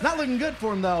 It's not looking good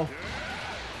for him, though.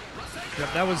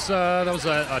 Yep, that was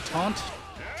a taunt.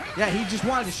 Yeah, he just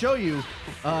wanted to show you.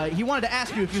 He wanted to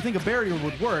ask you if you think a barrier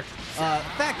would work.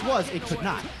 Fact was, it could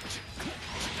not.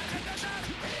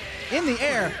 In the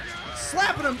air,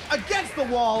 slapping him against the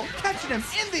wall, catching him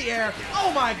in the air.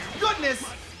 Oh my goodness!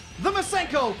 The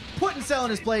Masenko putting Cell in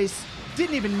his place.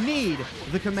 Didn't even need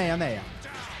the Kamehameha.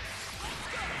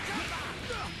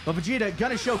 But Vegeta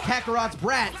gonna show Kakarot's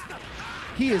brat.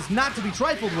 He is not to be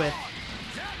trifled with.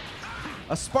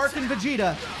 A Spartan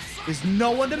Vegeta is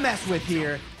no one to mess with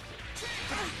here.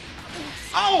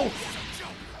 Oh!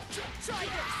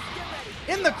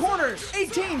 In the corner,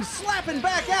 18 slapping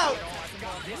back out.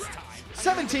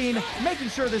 17 making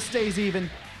sure this stays even.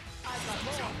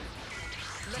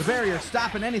 The barrier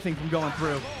stopping anything from going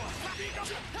through.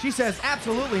 She says,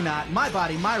 absolutely not. My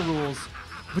body, my rules.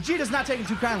 Vegeta's not taking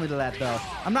too kindly to that, though.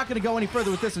 I'm not going to go any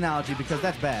further with this analogy because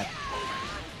that's bad.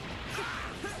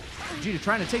 Vegeta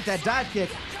trying to take that dive kick.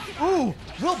 Ooh,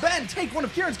 will Ben take one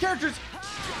of Kieran's characters?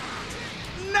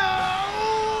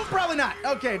 No, probably not.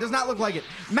 Okay, does not look like it.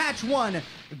 Match 1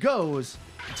 goes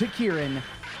to Kieran.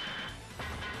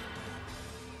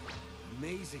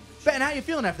 Amazing. Ben, how you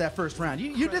feeling after that first round?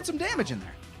 You did some damage in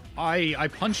there. I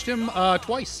punched him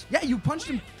twice. Yeah, you punched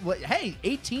him. Well, hey,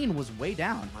 18 was way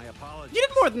down. My apologies. You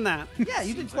did more than that. Yeah,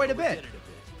 you did quite a bit.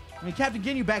 I mean, Captain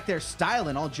Ginyu back there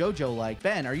styling all JoJo-like.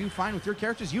 Ben, are you fine with your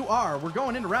characters? You are. We're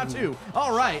going into round 2.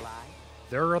 All right.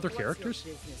 There are other characters?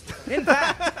 In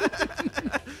fact.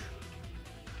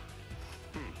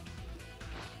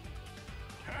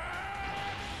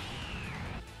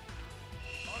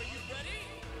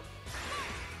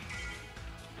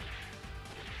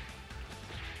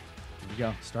 Here we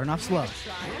go. Starting off slow.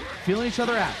 Feeling each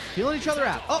other out. Feeling each other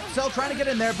out. Oh, Cell trying to get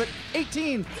in there, but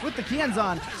 18 with the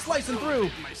Kienzan slicing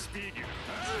through.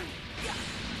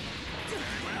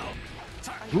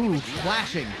 Ooh,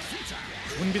 flashing.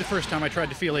 Wouldn't be the first time I tried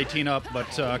to feel 18 up, but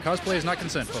cosplay is not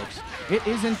consent, folks. It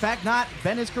is, in fact, not.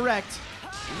 Ben is correct.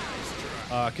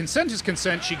 Consent is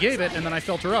consent. She gave it, and then I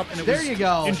felt her up, and it There was you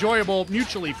go. enjoyable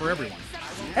mutually for everyone.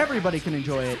 Everybody can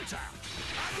enjoy it.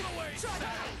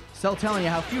 Cell telling you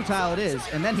how futile it is,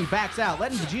 and then he backs out,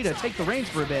 letting Vegeta take the reins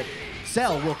for a bit.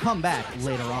 Cell will come back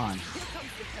later on.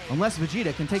 Unless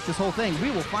Vegeta can take this whole thing, we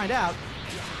will find out.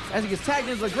 As he gets tagged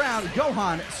into the ground,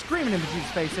 Gohan screaming in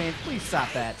Vegeta's face, saying, please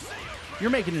stop that. You're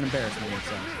making an embarrassment of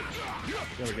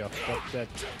yourself. There we go. Yep,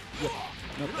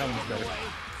 nope, that one's better.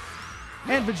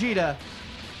 And Vegeta,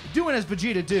 doing as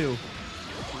Vegeta do,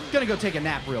 gonna go take a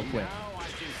nap real quick.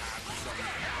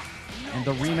 And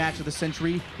the rematch of the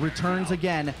century returns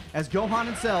again as Gohan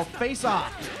and Cell face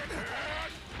off.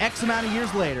 X amount of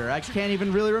years later. I can't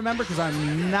even really remember because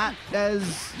I'm not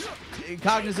as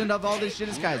cognizant of all this shit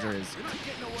as Kaiser is.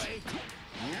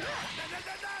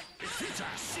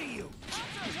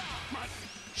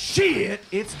 Shit,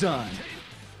 it's done.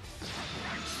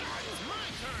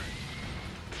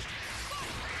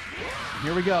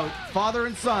 Here we go. Father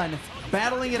and son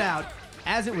battling it out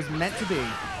as it was meant to be.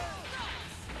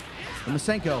 And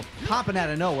Masenko popping out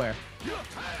of nowhere.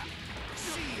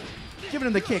 Giving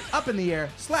him the kick up in the air,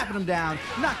 slapping him down.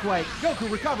 Not quite.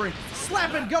 Goku recovering,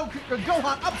 slapping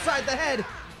Gohan upside the head.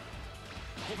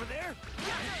 Over there.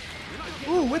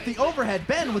 Ooh, with the overhead.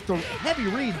 Ben with the heavy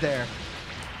read there.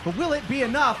 But will it be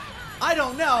enough? I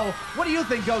don't know. What do you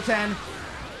think, Goten?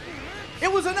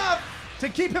 It was enough to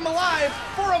keep him alive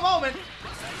for a moment.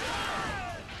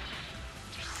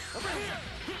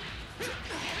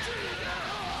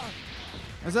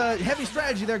 There's a heavy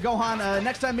strategy there, Gohan.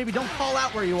 Next time, maybe don't call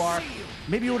out where you are.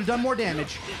 Maybe you would have done more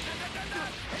damage.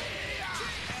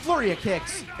 Flurry of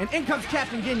kicks, and in comes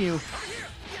Captain Ginyu.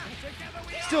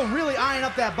 Still really eyeing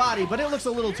up that body, but it looks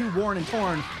a little too worn and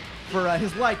torn for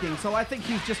his liking, so I think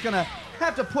he's just going to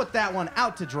have to put that one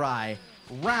out to dry.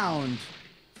 Round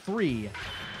 3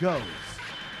 goes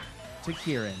to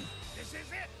Kieran.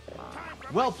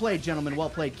 Well played, gentlemen. Well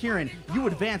played. Kieran, you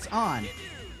advance on.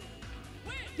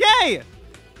 Yay!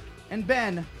 And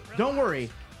Ben, don't worry.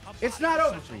 It's not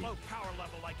over for you.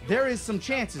 There is some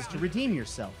chances to redeem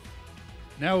yourself.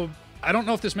 Now, I don't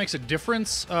know if this makes a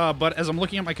difference, but as I'm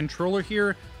looking at my controller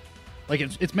here, like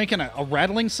it's making a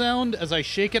rattling sound as I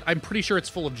shake it. I'm pretty sure it's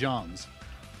full of Johns.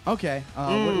 Okay.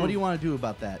 What do you want to do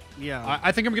about that? Yeah.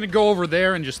 I think I'm going to go over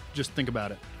there and just think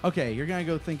about it. Okay, you're going to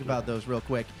go think about those real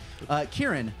quick.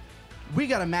 Kieran, we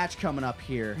got a match coming up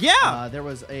here. Yeah. There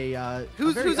was a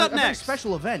Who's up a very next?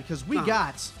 special event because we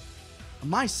got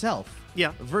myself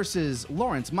versus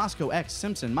Lawrence Moscow X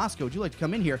Simpson. Moscow, would you like to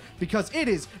come in here? Because it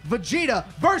is Vegeta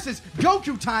versus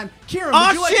Goku time. Kieran,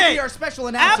 would you like to be our special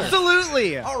announcer?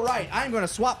 Absolutely. All right, I'm going to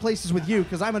swap places with you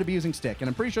because I'm going to be using stick, and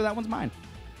I'm pretty sure that one's mine.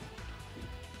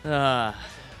 Oh,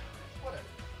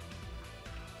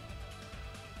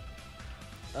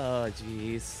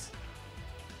 jeez.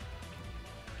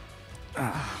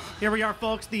 Here we are,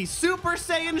 folks. The Super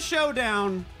Saiyan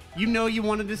Showdown you know you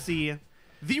wanted to see.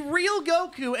 The real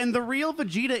Goku and the real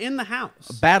Vegeta in the house.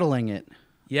 Battling it.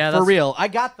 Yeah, For real. I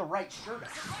got the right shirt on.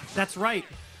 That's right.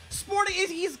 Sporty,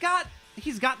 he's got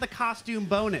the costume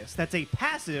bonus. That's a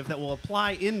passive that will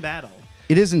apply in battle.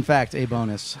 It is, in fact, a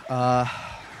bonus.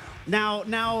 Now,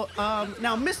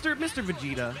 Mr.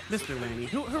 Vegeta, Mr. Lanny,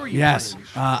 who are you Yes, playing?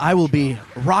 I will be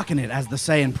rocking it as the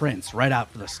Saiyan Prince right out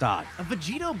for the start. A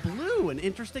Vegito Blue, an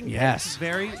interesting Yes.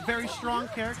 very, very strong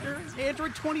character.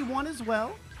 Android 21 as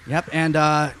well. Yep, and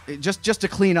just to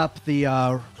clean up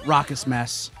the raucous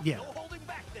mess, Yeah.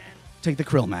 take the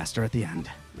Krill Master at the end.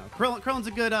 No, Krillin's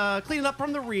a good cleaning up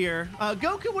from the rear.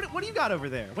 Goku, what do you got over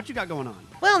there? What you got going on?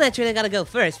 Well, naturally, I gotta go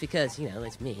first because, you know,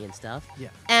 it's me and stuff. Yeah.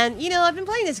 And, you know, I've been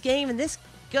playing this game, and this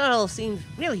girl seems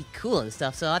really cool and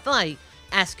stuff, so I thought I'd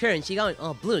ask her, and she got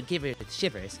all blue to give her the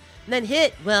shivers. And then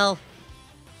Hit, well,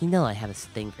 you know I have a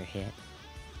thing for Hit.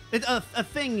 It's a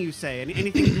thing, you say.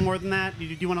 Anything more than that? Do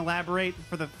you want to elaborate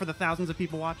for the thousands of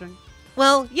people watching?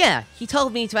 Well, yeah, he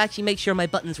told me to actually make sure my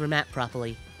buttons were mapped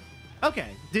properly. Okay.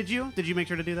 Did you make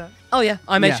sure to do that? Oh, yeah,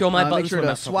 I made sure my make buttons sure were to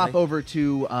mapped swap properly. over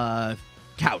to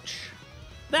couch.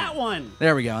 That one.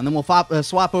 There we go. And then we'll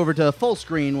swap over to full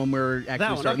screen when we're actually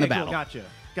That one. starting Okay, the battle. cool.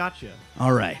 Gotcha.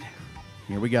 All right.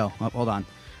 Here we go. Oh, hold on.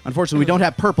 Unfortunately, we don't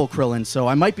have purple Krillin, so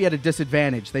I might be at a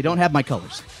disadvantage. They don't have my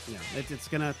colors. Yeah, it's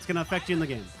gonna affect you in the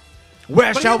game.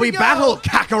 Where But shall here we we go. battle,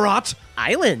 Kakarot?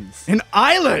 Islands. In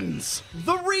islands!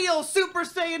 The real Super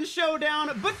Saiyan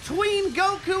Showdown between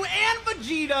Goku and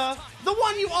Vegeta, the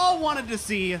one you all wanted to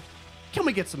see. Can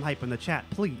we get some hype in the chat,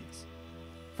 please,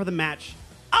 for the match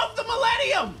of the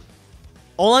Millennium?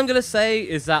 All I'm gonna say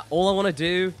is that all I want to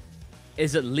do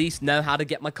is at least know how to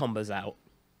get my combos out.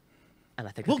 And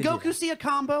I think Will I can do Goku that. see a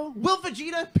combo? Will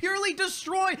Vegeta purely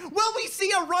destroy? Will we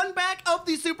see a run back of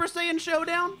the Super Saiyan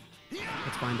Showdown?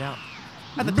 Let's find out.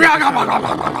 At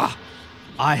the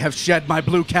I have shed my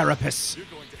blue carapace. You're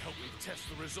going to help me test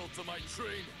the results of my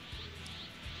training.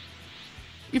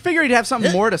 You figure he'd have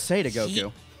something more to say to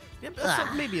Goku.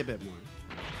 Maybe a bit more.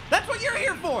 That's what you're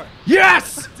here for.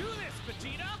 Yes! Do this,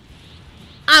 Vegeta.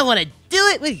 I want to do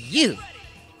it with you.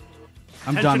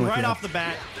 I'm Tension done with right you. off the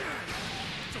bat.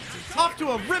 Off to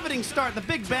a riveting start. The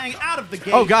Big Bang out of the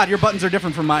gate. Oh, God, your buttons are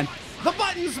different from mine. The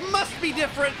buttons must be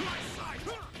different.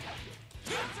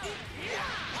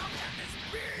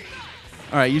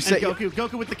 All right, you And say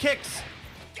Goku with the kicks,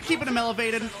 keeping him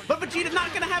elevated, but Vegeta not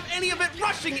going to have any of it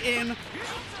rushing in,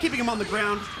 keeping him on the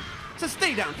ground. So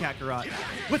stay down, Kakarot,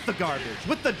 with the garbage,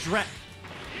 with the dreck,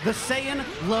 the Saiyan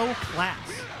low class.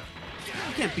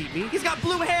 You can't beat me. He's got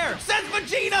blue hair, says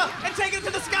Vegeta, and taking it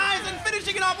to the skies and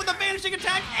finishing it off with a vanishing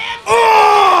attack and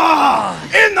Oh!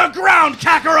 In the ground,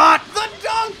 Kakarot! the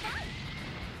dunk.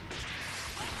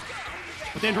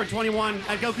 With Android 21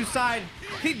 at Goku's side,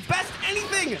 he best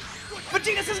anything.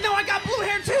 Vegeta says, no, I got blue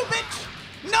hair too, bitch.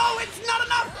 No, it's not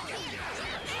enough.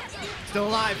 Still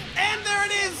alive. And there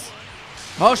it is.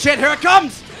 Oh shit, here it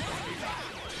comes!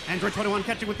 Android 21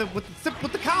 catching with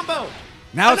the combo.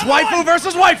 Now it's Another waifu one.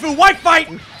 versus waifu, white fight!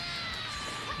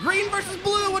 Green versus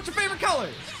blue, what's your favorite color?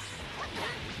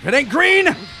 If it ain't green,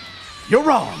 you're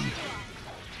wrong.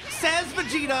 Says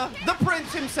Vegeta, the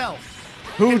prince himself.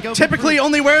 Who And Goku typically proves-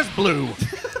 only wears blue.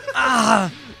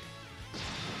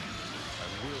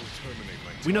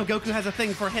 We know Goku has a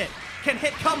thing for Hit. Can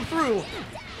Hit come through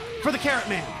for the Carrot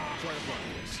Man?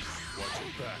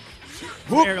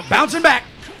 Whoop, bouncing back.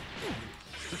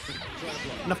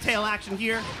 Enough tail action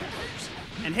here.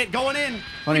 And Hit going in.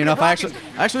 Funny Keeping enough, it I rocking.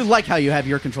 actually like how you have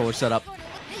your controller set up.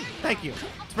 Thank you.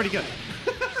 It's pretty good.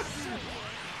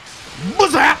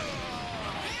 Buzzap!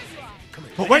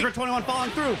 But wait, Android 21 falling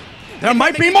through. there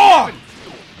might be Make it more! happen.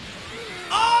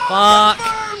 Oh, Fuck.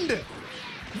 confirmed!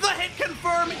 The Hit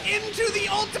confirm into the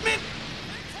ultimate.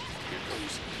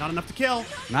 Not enough to kill.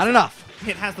 Not enough.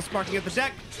 Hit has the sparking of the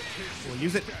deck. We'll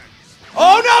use it.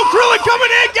 Oh no, Krillin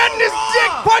coming in, getting his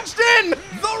dick punched in!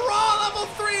 The raw level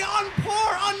 3 on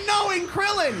poor unknowing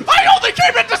Krillin. I only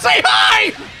came in to say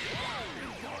hi!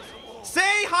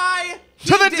 Say hi.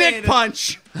 To the He dick did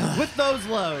punch. with those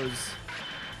lows.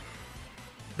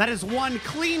 That is one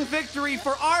clean victory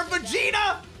for our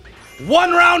Vegeta.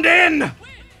 1 round in!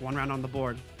 1 round on the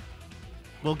board.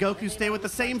 Will Goku stay with the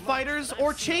same fighters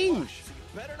or change?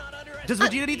 Does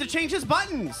Vegeta need to change his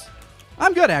buttons?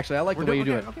 I'm good, actually. I like We're the way you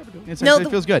doing- do it. okay, we're doing- It's No,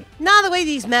 actually feels good. Nah, the way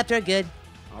these maps are good.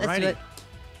 Let's do Alrighty. it.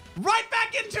 Right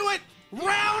back into it.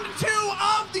 Round 2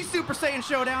 of the Super Saiyan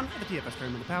Showdown. The TFS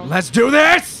Tournament of Power. Let's do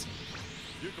this!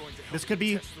 This could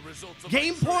be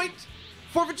game point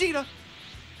for Vegeta.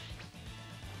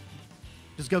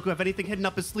 Does Goku have anything hidden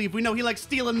up his sleeve? We know he likes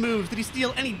stealing moves. Did he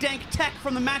steal any dank tech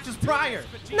from the matches prior?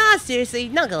 Nah, seriously,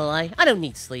 not gonna lie. I don't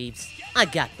need sleeves. I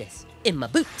got this. In my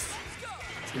boots.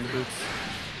 In the boots.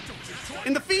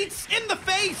 In the feet, in the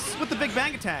face with the Big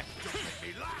Bang attack.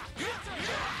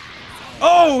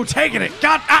 Oh, taking it.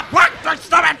 Got what?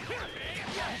 Stop it!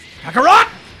 Kakarot!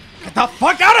 Get the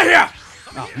fuck out of here!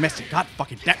 Oh, missed it. God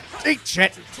fucking damn. Eat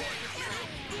shit.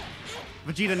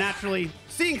 Vegeta naturally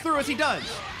seeing through as he does.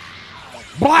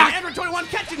 And Black! Android 21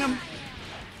 catching him.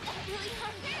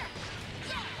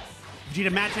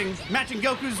 Vegeta matching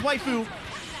Goku's waifu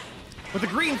with the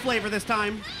green flavor this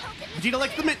time. Vegeta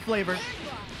likes the mint flavor.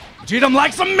 Vegeta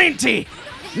likes some minty.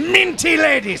 Minty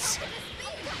ladies.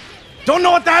 Don't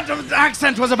know what that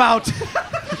accent was about.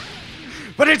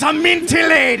 But it's a minty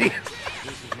lady.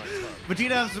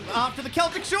 Vegeta's off to the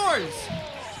Celtic shores.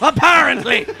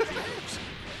 Apparently.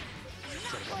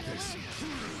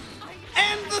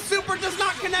 And the super does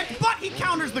not connect, but he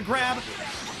counters the grab.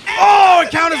 And Oh,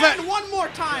 it counters again, that. one more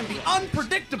time, the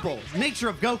unpredictable nature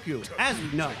of Goku, as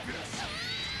we know.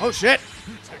 Oh, shit.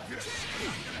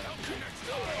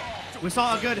 We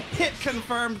saw a good hit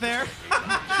confirmed there.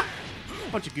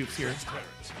 Bunch of goofs here.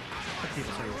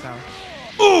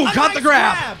 Ooh, A caught the nice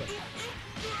grab.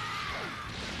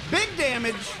 Big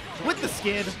damage with the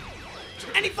skid.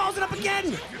 And he follows it up again.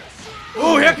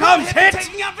 Ooh, here comes hit.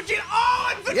 Taking out Vegeta.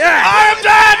 Oh, and Vegeta Yeah,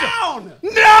 I am is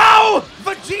dead. No!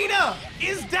 Vegeta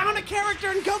is down a character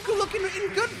and Goku looking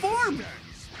in good form.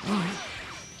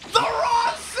 The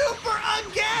Raw Super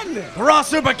again! Raw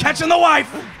Super catching the wife.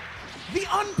 The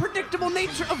unpredictable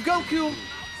nature of Goku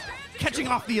catching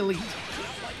off the elite.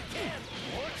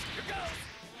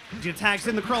 Vegeta tags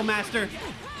in the Krill Master.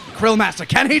 Krill Master,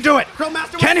 can he do it? Krill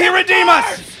Master with Can he 7 redeem bars!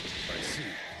 us?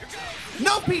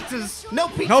 No pizzas. No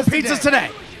pizzas. No pizzas today.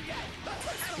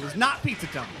 It was not pizza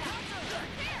time.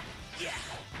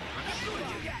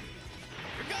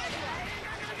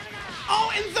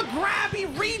 Oh, and the grab, he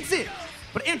reads it.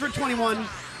 But Android 21 is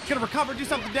going to recover, do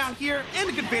something down here, and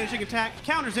a good vanishing attack.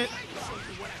 Counters it.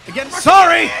 Again, rushing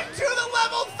Sorry. into the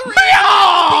level 3.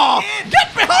 Oh,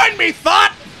 get behind me,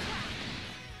 Thought.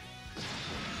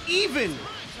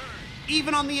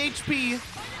 Even on the HP,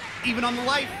 even on the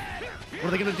life. What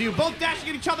are they going to do? Both dashing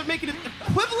at each other, making it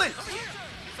equivalent.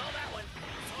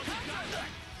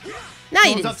 Now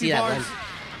you Goes didn't up see 2 that bars.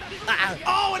 one.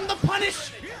 Oh, and the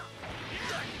punish!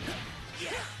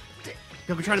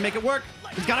 Goku trying to make it work.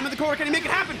 He's got him in the corner. Can he make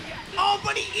it happen? Oh,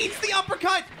 but he eats the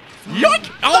uppercut. Yoink!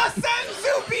 The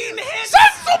Senzu Bean hits!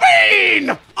 Senzu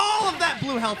Bean! All of that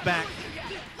blue health back.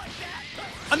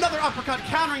 Another uppercut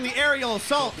countering the aerial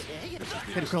assault.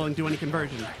 Can Krillin do any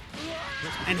conversion?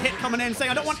 And Hit coming in saying,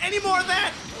 I don't want any more of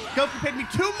that. Goku paid me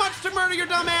too much to murder your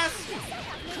dumb ass.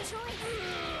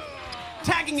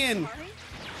 Tagging in.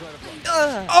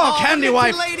 Oh, Candy the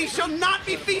Wife. lady shall not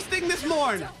be feasting this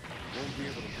morn.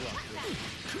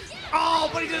 Oh,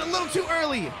 but he did it a little too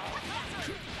early.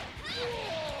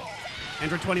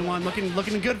 Android 21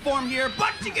 looking in good form here,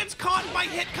 but she gets caught by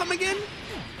hit coming in.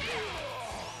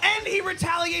 And he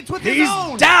retaliates with his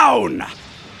own. He's down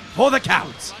for the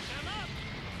count.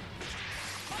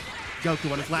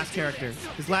 Goku on his last character,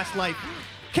 his last life.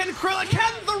 Can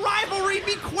the rivalry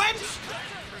be quenched?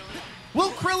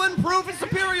 Will Krillin prove his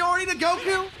superiority to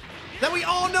Goku that we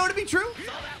all know to be true?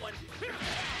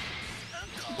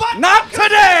 But Not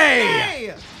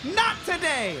today! Not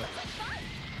today!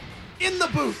 In the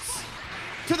boots.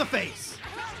 To the face.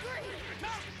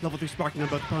 Level 3 sparking on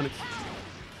both opponents.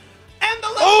 And the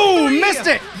level 3! Missed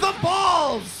it! The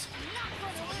balls!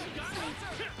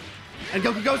 And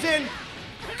Goku goes in.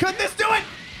 Could this do it?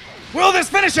 Will this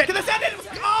finish it? Can this end it?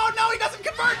 Oh no, he doesn't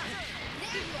convert!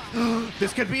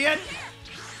 This could be it.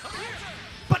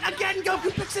 But again,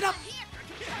 Goku picks it up.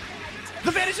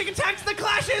 The vanishing attacks, the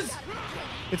clashes.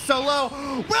 It's so low.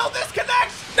 Will this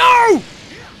connect? No!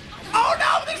 Oh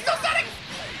no, they're still setting.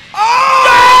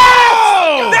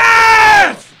 Oh!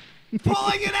 Yes!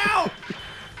 Pulling it out.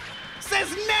 Says,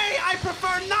 nay, I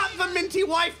prefer not the minty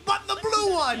wife, but the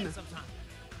blue one.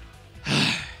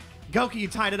 Goku, you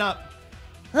tied it up.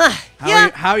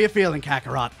 How are you feeling,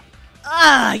 Kakarot?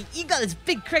 You got this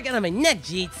big cricket on my neck,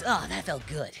 Jeets. Oh, that felt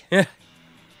good. And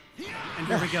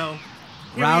here we go.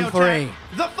 Round 3. Chat.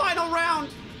 The final round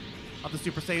of the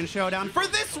Super Saiyan Showdown. For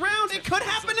this round, it could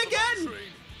happen again.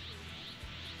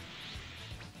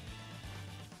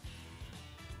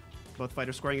 Both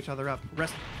fighters squaring each other up,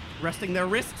 resting their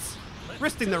wrists,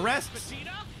 wristing their rests.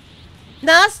 No,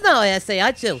 that's not what I say.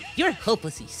 I do. You're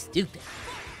hopelessly stupid.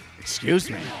 Excuse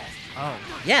me. Oh.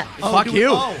 Yeah. Fuck you.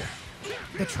 Oh.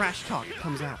 The trash talk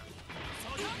comes out.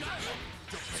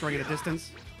 Throwing at a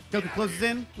distance. Goku closes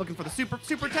in, looking for the super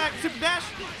attack, super dash,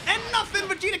 and nothing.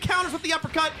 Vegeta counters with the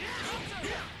uppercut.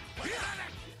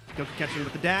 Goku catching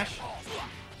with the dash.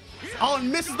 Oh,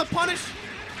 and misses the punish.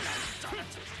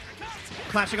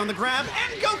 Clashing on the grab,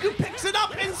 and Goku picks it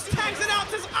up and tags it out.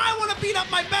 Says, I want to beat up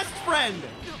my best friend.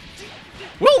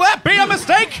 Will that be a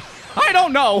mistake? I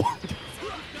don't know.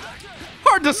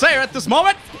 Hard to say at this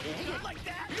moment.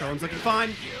 Krillin's looking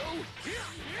fine.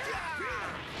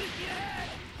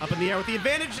 Up in the air with the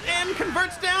advantage and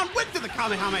converts down with the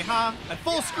Kamehameha. At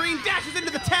full screen, dashes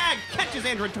into the tag, catches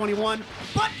Android 21,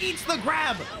 but eats the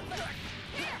grab.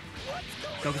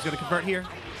 Goku's gonna convert here.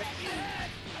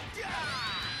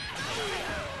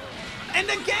 And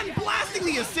again, blasting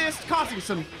the assist, causing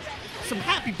some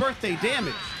happy birthday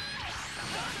damage.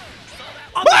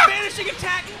 On the vanishing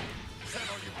attack.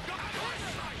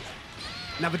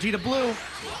 Now Vegeta Blue,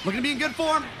 looking to be in good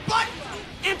form, but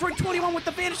Android 21 with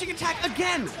the vanishing attack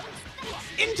again.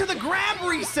 Into the grab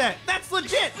reset. That's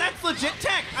legit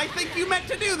tech. I think you meant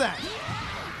to do that.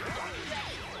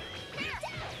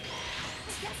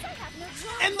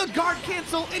 And the guard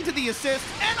cancel into the assist,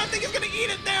 and I think he's gonna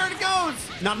eat it. There it goes.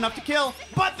 Not enough to kill,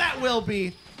 but that will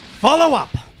be. Follow up.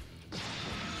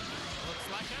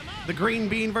 The green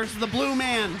bean versus the blue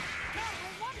man.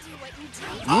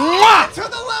 Mwah! To the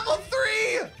level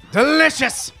 3!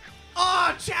 Delicious.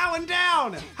 Oh, chowing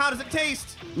down. How does it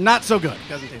taste? Not so good.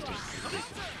 Doesn't taste good.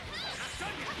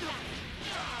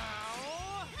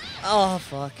 Oh,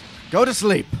 fuck. Go to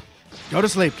sleep. Go to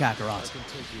sleep, Kakarot.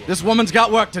 This woman's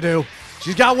got work to do.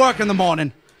 She's got work in the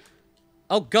morning.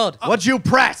 Oh, God. What'd you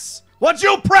press? What'd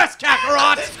you press,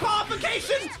 Kakarot?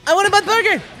 Disqualification! I want a butt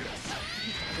burger!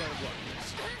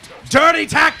 Dirty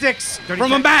tactics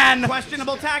from a man.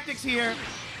 Questionable tactics here.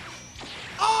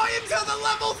 Oh, into the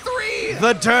level 3!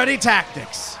 The dirty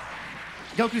tactics.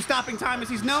 Goku stopping time as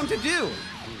he's known to do.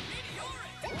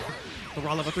 The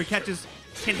raw level 3 catches.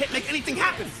 Can hit make anything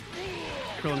happen?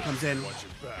 Krillin comes in.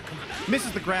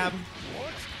 Misses the grab.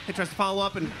 Hit tries to follow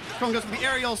up, and Krillin goes for the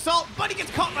aerial assault, but he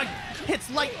gets caught by hits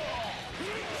light.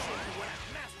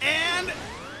 And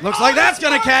looks like that's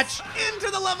gonna catch. Into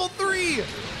the level 3.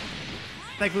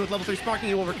 Thankfully, with level 3 sparking,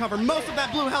 he will recover most of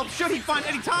that blue health should he find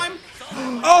any time.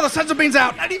 Oh, the senzu bean's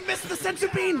out. And he missed the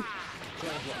senzu bean.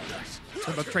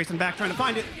 They're both tracing back, trying to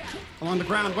find it. Along the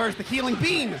ground, where's the healing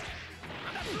bean?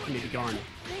 He may be gone.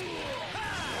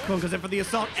 Krillin goes in for the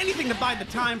assault. Anything to bide the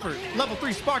time for level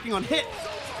 3 sparking on hit.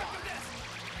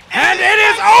 And it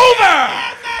is over!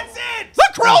 And that's it! The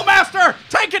Krill Master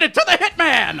taking it to the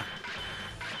Hitman!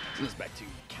 This back to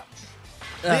your couch.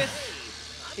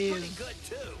 This is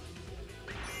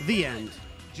the end.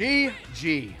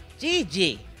 GG.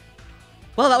 GG.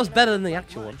 Well, that was better than the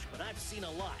actual one.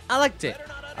 I liked it.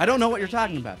 I don't know what you're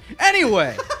talking about.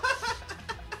 Anyway.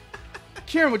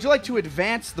 Kieran, would you like to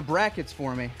advance the brackets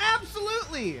for me?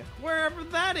 Absolutely. Wherever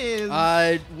that is.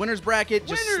 Winner's bracket.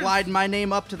 Just Winners. slide my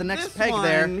name up to the next This peg one.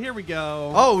 there. Here we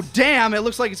go. Oh, damn. It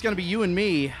looks like it's going to be you and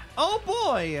me. Oh,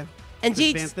 boy. And Let's Jeeks,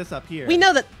 advance this up here. we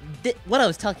know that what I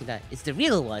was talking about is the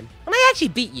real one. And I actually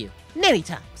beat you many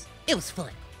times. It was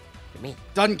fun for me.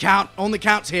 Doesn't count. Only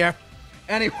counts here.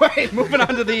 Anyway, moving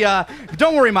on to the...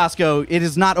 don't worry, Moscow. It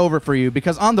is not over for you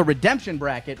because on the redemption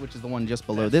bracket, which is the one just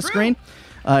below this screen,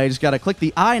 you just got to click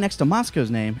the I next to Moscow's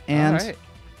name. And All right.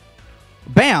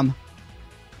 bam.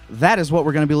 That is what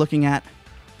we're going to be looking at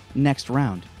next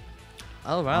round.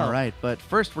 Oh, wow. All right, but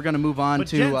first we're going to move on But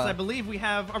to... gents, I believe we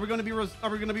have. Are we going to be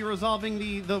resolving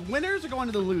the winners or going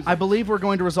to the losers? I believe we're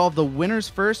going to resolve the winners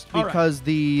first All right. because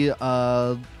the...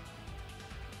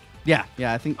 yeah,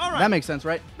 I think All right. that makes sense,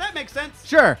 right? That makes sense.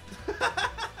 Sure.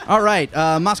 All right,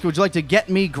 Moscow, would you like to get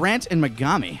me Grant and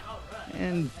Megami?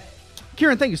 And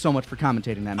Kieran, thank you so much for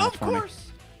commentating that match Of for me. course.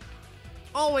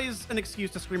 Always an excuse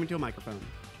to scream into a microphone.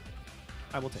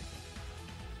 I will take it.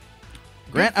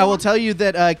 Grant, I will tell you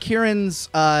that Kieran's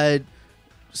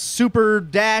super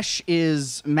dash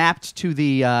is mapped to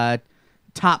the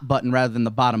top button rather than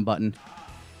the bottom button.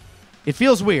 It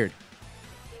feels weird.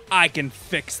 I can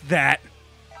fix that.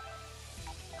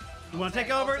 You want to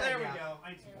take over? There we go.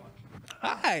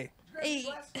 Hi. Hey.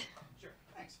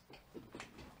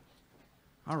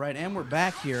 All right, and we're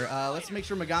back here. Let's make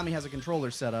sure Megami has a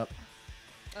controller set up.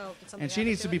 Oh, did somebody And she add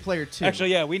needs it to to be it? player 2.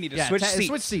 Actually, yeah, we need to switch seats.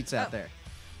 Switch seats out there.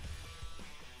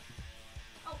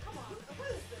 Oh, come on. What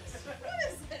is this?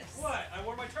 What is this? What? I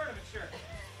wore my tournament shirt.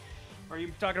 Or are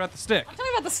you talking about the stick? I'm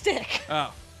talking about the stick.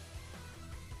 Oh.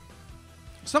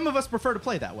 Some of us prefer to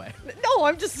play that way. No,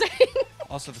 I'm just saying.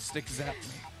 Also, the stick is out.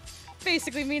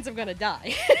 Basically means I'm gonna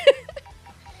die.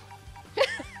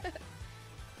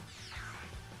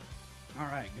 All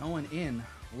right, going in.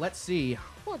 Let's see.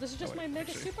 Well, this is just my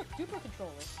Mega Super Duper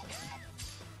controller.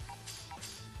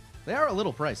 They are a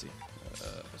little pricey.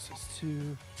 This is 2.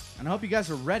 And I hope you guys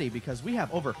are ready because we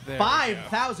have over There we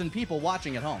 5,000 people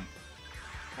watching at home.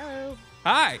 Hello.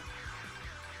 Hi.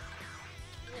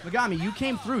 Megami, you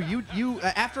came through. You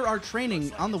after our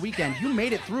training on the weekend, you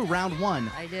made it through round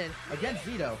 1 I did. against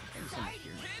Zito.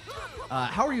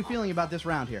 How are you feeling about this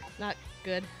round here? Not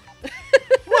good.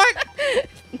 What?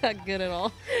 Not good at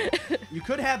all. You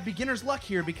could have beginner's luck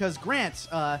here because Grant,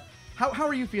 how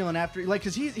are you feeling after? Like,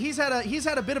 cause he's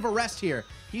had a bit of a rest here.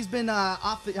 He's been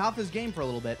off his game for a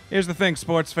little bit. Here's the thing,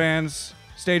 sports fans.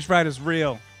 Stage fright is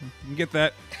real. You can get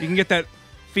that. You can get that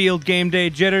field game day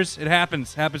jitters. It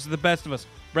happens. Happens to the best of us.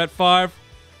 Brett Favre,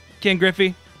 Ken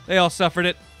Griffey, they all suffered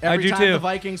it. Every I do time too. the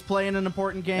Vikings play in an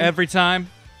important game. Every time.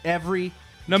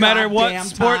 No matter what goddamn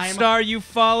sports time. star you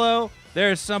follow, there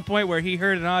is some point where he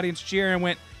heard an audience cheer and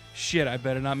went, "Shit, I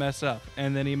better not mess up."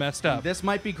 And then he messed up. This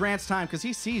might be Grant's time because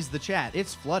he sees the chat.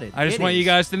 It's flooded. I just It want you is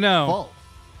guys to know, full.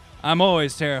 I'm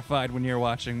always terrified when you're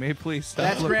watching me. Please stop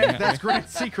That's looking Grant. at That's me.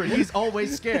 Grant's secret. He's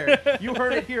always scared. You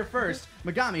heard it here first.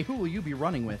 Megami, who will you be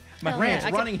running with? My Grant's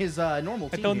hand. running his normal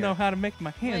I team. don't here. know how to make my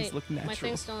hands Wait, look my natural.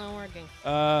 thing's still not working.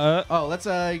 Oh, let's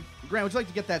Grant. Would you like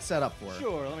to get that set up for?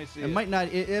 Sure, let me see. It might not.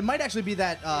 It might actually be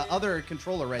that other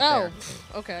controller right Oh, there.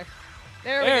 okay.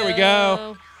 There we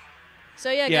go. So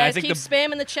yeah, Yeah, I guys, think keep the-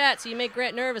 spamming the chat so you make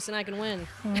Grant nervous and I can win.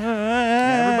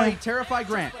 Yeah, everybody, terrify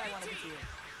Grant.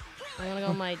 I'm gonna go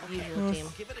with my usual team.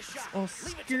 Oh,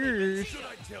 scared.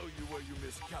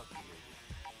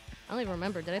 I don't even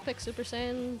remember. Did I pick Super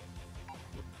Saiyan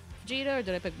Vegeta or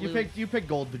did I pick Blue? You picked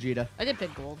Gold Vegeta. I did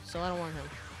pick Gold, so I don't want him.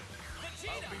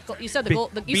 You said the Be-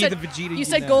 gold. be You said the Vegeta you you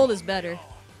said know. Gold is better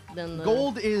than the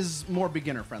Gold is more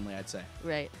beginner friendly, I'd say.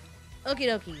 Right. Okie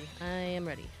dokie. I am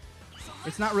ready.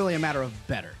 It's not really a matter of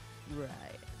better. Right.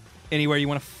 Anywhere you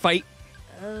want to fight,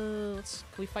 Can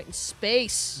we fight in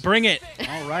space? bring it.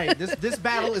 All right, this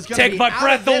battle is going to Take be my out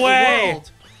breath of this away.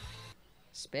 world.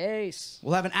 Space.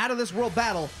 We'll have an out of this world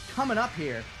battle coming up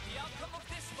here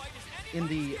in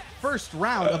the first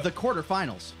round of the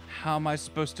quarterfinals. How am I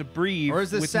supposed to breathe? Or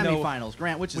is this with semifinals?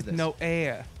 Grant, which is with this? no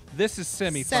air. This is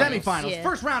semifinals. Semifinals. Yeah.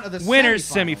 First round of the Winners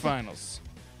semifinals. semifinals.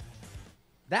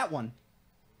 That one.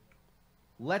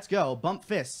 Let's go. Bump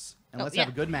fists. And Oh, let's yeah.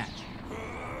 have a good match.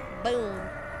 Boom.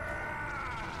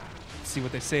 Let's see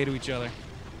what they say to each other.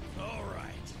 All right.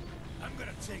 I'm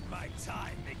gonna take my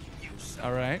time making use of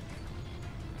All right.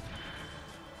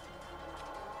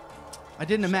 I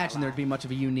didn't imagine there'd be much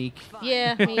of a unique.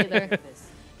 Yeah, me either.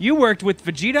 You worked with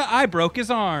Vegeta. I broke his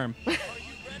arm.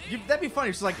 That'd be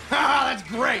funny. She's like, "Ha, that's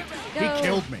great. Go. He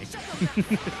killed me."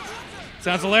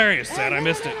 Sounds hilarious, Sad. I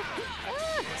missed it.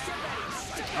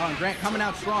 Oh, and Grant coming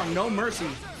out strong. No mercy.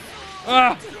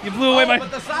 Ah, you blew away Oh,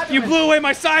 but the Cyberman- you blew away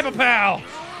my Cyber Pal.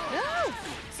 No.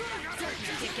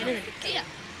 Get in it.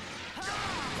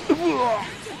 Yeah.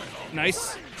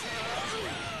 Nice.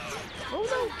 Oh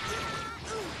no.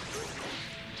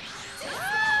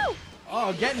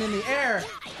 Oh, getting in the air.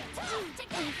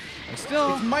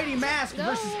 Still. It's Mighty Mask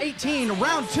versus 18.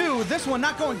 Round 2. This one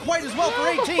not going quite as well for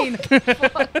 18.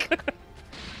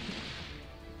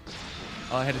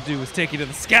 All I had to do was take you to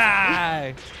the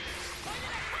sky.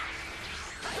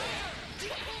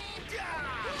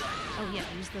 Oh yeah,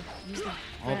 use the.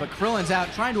 Oh, but Krillin's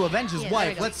out trying to avenge his Yeah, there wife.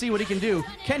 we go. Let's see what he can do.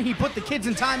 Can he put the kids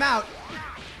in timeout?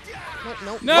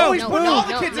 No. Oh, he's putting all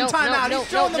the kids in timeout. He's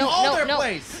showing them all their no,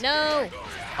 place. No.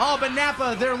 Oh, but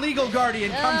Nappa, their legal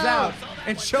guardian, comes No. out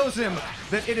and shows him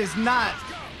that it is not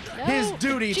his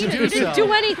duty to Gina, do you so. didn't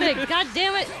do anything. God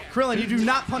damn it. Krillin, you do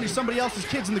not punish somebody else's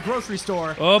kids in the grocery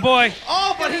store. Oh boy.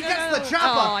 Oh, but he gets the Oh,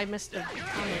 chopper. I missed it.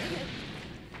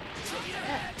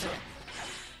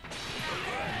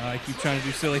 I keep trying to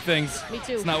do silly things. Me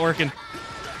too. It's not working.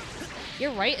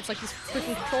 You're right. It's like these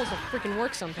freaking controls don't freaking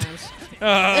work sometimes.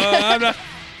 I'm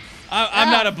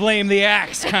not a blame the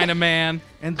axe kind of man.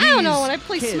 And I don't know. these When I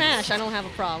play kids Smash, I don't have a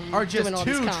problem are just doing all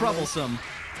these too combos. troublesome.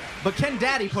 But can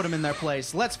Daddy put him in their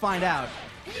place? Let's find out.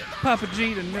 Papa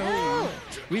Vegeta, no.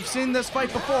 We've seen this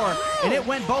fight before, and it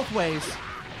went both ways.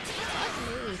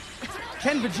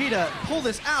 Can Vegeta pull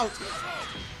this out?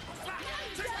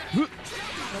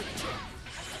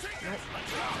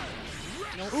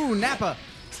 Ooh, Nappa,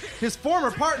 his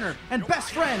former partner and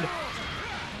best friend.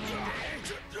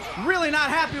 Really not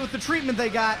happy with the treatment they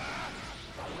got.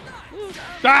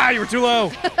 Ah, you were too low.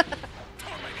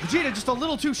 Vegeta just a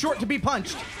little too short to be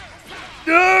punched.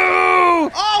 No!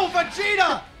 Oh,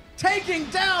 Vegeta taking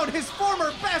down his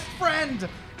former best friend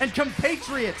and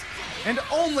compatriot and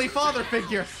only father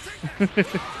figure.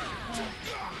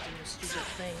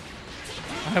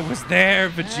 I was there,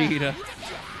 Vegeta.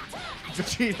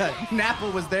 Vegeta, Nappa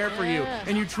was there for you,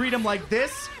 and you treat him like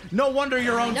this? No wonder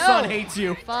your own No. son hates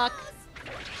you. Fuck.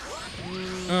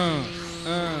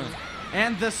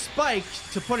 And the spike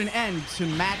to put an end to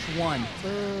match 1.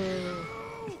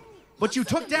 But you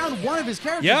took down one of his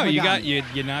characters. Yeah, you Megami.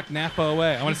 you knocked Nappa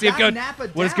away. I want to see You if got Nappa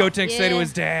what does down. Gotenks say to Yeah.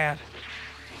 his dad,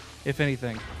 if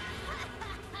anything.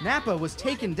 Nappa was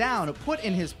taken down, put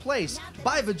in his place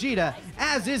by Vegeta,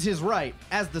 as is his right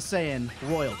as the Saiyan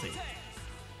royalty.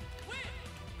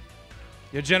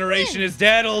 Your generation is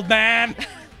dead, old man.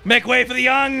 Make way for the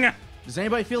young. Does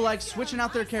anybody feel like switching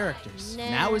out their characters? Nah.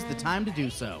 Now is the time to do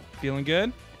so. Feeling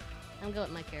good? I'm going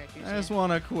with my characters. I just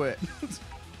want to quit. Do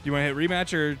you want to hit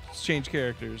rematch or change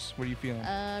characters? What are you feeling?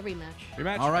 Rematch.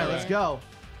 Rematch? All right, let's go.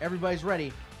 Everybody's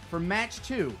ready for match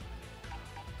 2.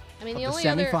 I mean, Of the the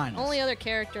only semifinals. other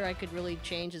character I could really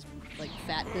change is like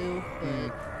Fat Boo,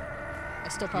 but I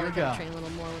still probably Here we gotta go. train a little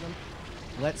more with him.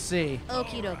 Let's see.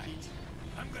 Okie dokie.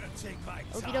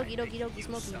 Okie dokie dokie dokie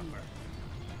smoky.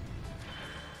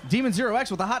 Demon Zero X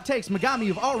with the hot takes. Megami,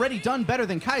 you've already done better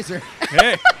than Kaiser.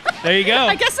 Hey, there you go.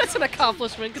 I guess that's an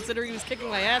accomplishment considering he was kicking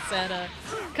my ass at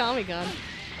Kamigun.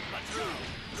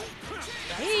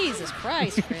 Jesus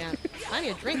Christ, man. I need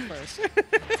a drink first.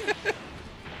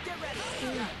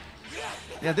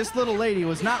 Yeah, this little lady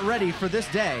was not ready for this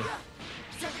day.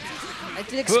 I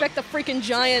didn't expect the freaking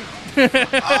giant Oh,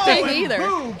 thing and either.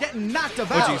 Boo getting knocked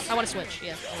about. I want to switch.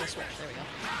 Yeah, I want to switch. There we go.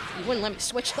 You wouldn't let me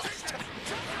switch last time.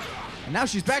 And now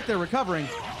she's back there recovering.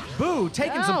 Boo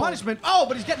taking some No. punishment. Oh,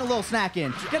 but he's getting a little snack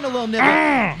in. Getting a little nibble.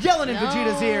 Yelling in No,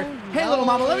 Vegeta's ear. Hey, no. little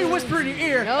mama, let me whisper in your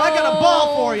ear. No, I got a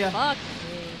ball for you. Fuck me.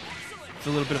 It's a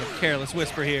little bit of a careless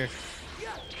whisper here.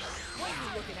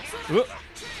 Whoop.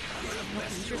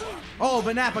 Oh,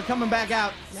 but Nappa coming back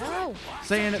out. No.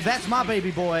 Saying, that's my baby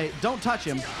boy. Don't touch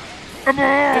him.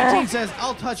 18 says,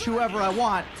 I'll touch whoever I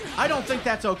want. I don't think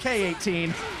that's okay,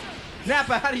 18.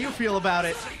 Nappa, how do you feel about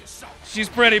it? She's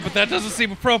pretty, but that doesn't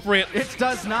seem appropriate. It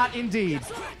does not indeed.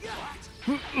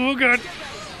 Oh, God.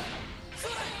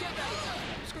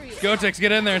 Gotenks,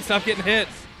 get in there and stop getting hit.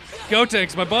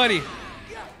 Gotenks, my buddy.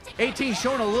 18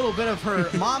 showing a little bit of her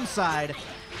mom's side.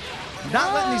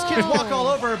 Not letting these kids walk all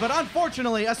over her, but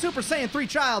unfortunately, a Super Saiyan 3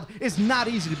 child is not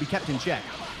easy to be kept in check.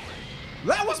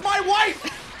 That was my wife!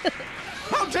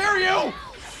 How dare you!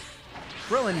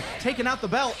 Krillin taking out the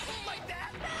belt.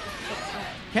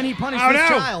 Can he punish this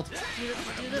child?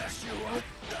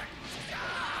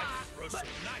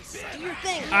 Do your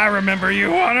thing. I remember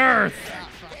you on Earth.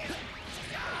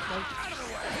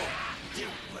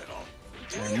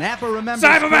 And Nappa remembers.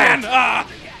 Cyberman! Ah!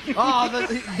 Oh,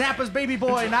 Nappa's baby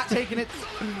boy not taking it.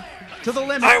 to the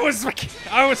limit. I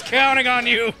was counting on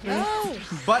you. No.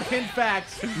 But in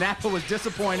fact, Nappa was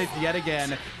disappointed yet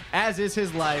again, as is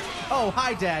his life. Oh,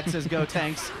 hi, Dad, says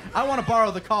Gotenks. I want to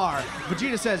borrow the car.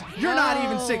 Vegeta says, you're not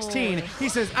even 16. He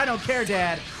says, I don't care,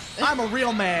 Dad. I'm a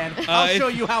real man. I'll show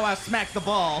you how I smack the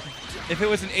ball. If it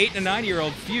was an 8 and a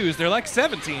 9-year-old fuse, they're like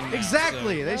 17 now,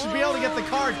 Exactly. so. They should be able to get the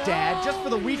car, Dad, just for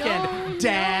the weekend,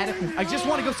 Dad. I just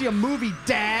want to go see a movie,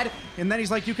 Dad. And then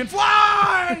he's like, you can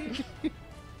fly!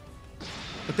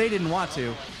 But they didn't want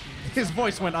to. His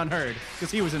voice went unheard because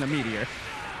he was in a meteor.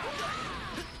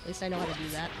 At least I know how to do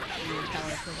that. Weird how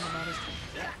I feel about it.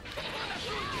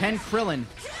 Can Krillin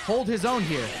hold his own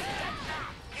here?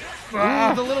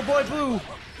 Ooh, the little boy blue.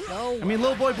 No. I mean,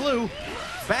 little boy blue.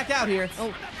 Back out here.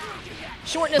 Oh.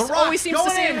 Shortness The Rock always seems to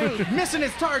going save in, me. missing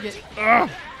his target. Go,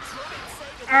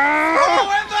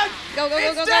 go, go,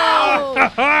 It's go,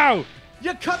 down! go!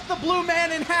 You cut the blue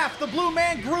man in half. The blue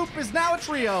man group is now a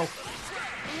trio.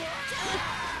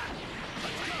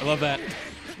 I love that.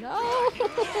 No.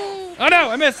 Oh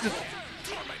no, I missed it.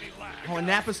 Oh, and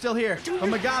Nappa's still here. But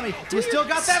Megami, you still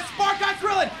got that spark on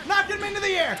Krillin. Knocking him into the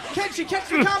air. Can she catch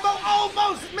the combo?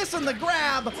 Almost missing the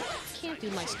grab. Can't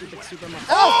do my stupid super move.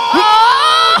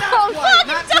 Oh! Not quite. Fuck,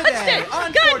 Not you touched today. it! God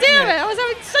Unfortunate. damn it! I was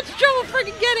having such trouble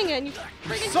freaking getting it, and you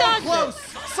freaking So dodged close,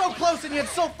 it. so close, and yet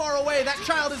so far away. That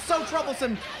child is so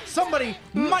troublesome. Somebody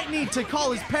might need to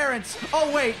call his parents.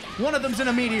 Oh wait, one of them's in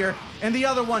a meteor, and the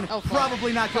other one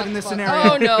probably not good in this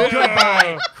scenario. Oh, no.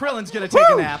 Goodbye. Krillin's gonna take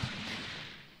a nap.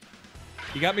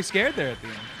 You got me scared there at the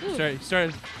end.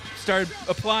 Started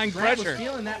applying Grant was pressure.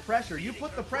 feeling that pressure. You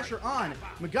put the pressure on.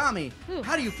 Megami,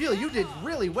 how do you feel? You did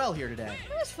really well here today.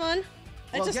 It was fun.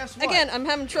 Well, I just, guess what? again, I'm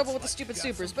having trouble with the stupid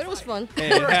supers, but it was fun. Hey,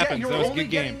 it happens. You're That was a only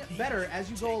good game. getting better as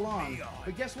you go along.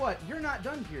 But guess what? You're not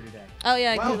done here today. Oh,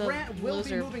 yeah, I While do the Grant will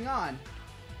loser. be moving on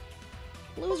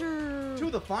Loser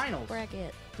to the finals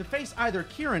bracket. to face either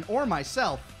Kieran or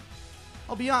myself.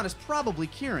 I'll be honest, probably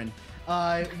Kieran.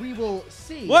 We will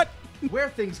see where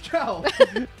things go.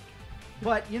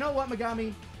 But you know what,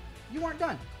 Megami? You aren't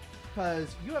done.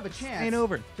 Because you have a chance Ain't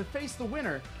over. to face the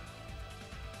winner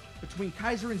between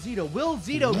Kaiser and Zito. Will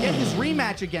Zito get his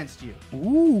rematch against you?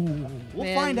 Ooh. We'll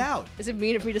Man, find out. Is it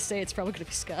mean of me to say it's probably going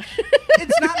to be Scott?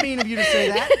 It's not mean of you to say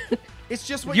that. It's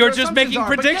just what You're your just assumptions making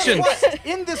are. But guess predictions. what?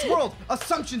 In this world,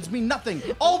 assumptions mean nothing.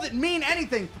 All that mean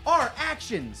anything are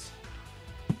actions.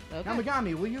 Okay. Now,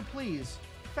 Megami, will you please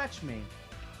fetch me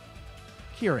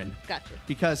Kieran? Gotcha.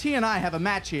 Because he and I have a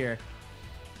match here.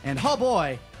 And oh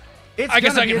boy, it's I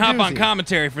guess gonna I be can a hop on doozy.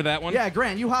 commentary for that one. Yeah,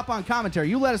 Grant, you hop on commentary.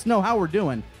 You let us know how we're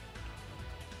doing.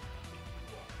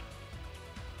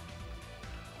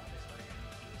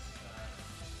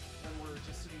 When we're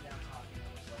just sitting down talking, it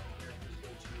looks like the characters go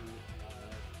to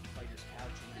Fighter's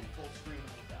couch and then full screen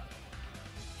like that.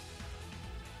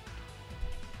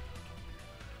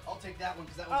 I'll take that one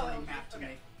because that one's already mapped to me.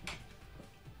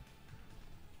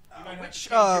 You might have to Which,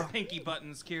 change your pinky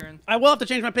buttons, Kieran. I will have to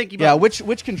change my pinky Yeah, button.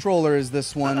 which controller is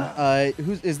this one?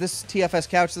 Who's is this TFS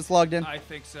couch that's logged in? I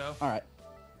think so. All right.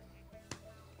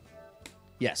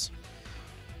 Yes.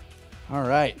 All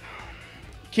right.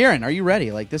 Kieran, are you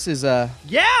ready? Like this is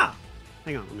Yeah!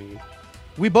 Hang on, let me...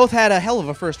 we both had a hell of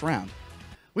a first round.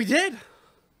 We did?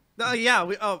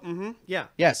 Yeah, yeah.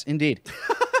 Yes, indeed.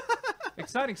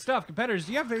 Exciting stuff. Competitors,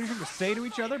 do you have anything to say to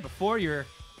each other before your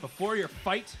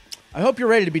fight? I hope you're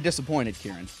ready to be disappointed,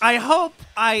 Kieran. I hope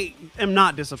I am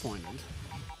not disappointed.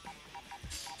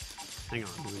 Hang on,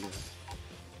 let me do this.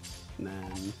 And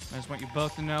then... I just want you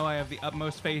both to know I have the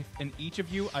utmost faith in each of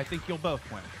you. I think you'll both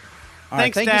win. All right,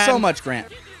 Thanks, thank Dad. you so much,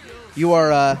 Grant. You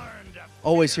are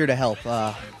always here to help.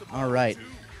 All right,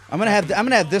 I'm gonna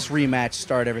have this rematch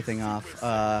start everything off.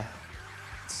 Let's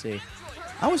see.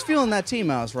 I was feeling that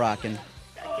team I was rocking.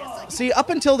 See, up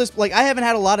until this, like I haven't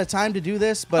had a lot of time to do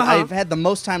this, but I've had the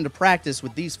most time to practice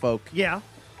with these folk. Yeah.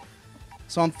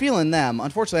 So I'm feeling them.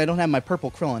 Unfortunately, I don't have my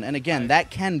purple Krillin, and again,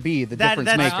 that can be the difference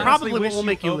that's maker. probably Honestly, what will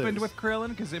make you opened lose. with Krillin,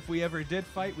 because if we ever did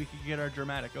fight, we could get our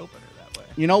dramatic opener that way.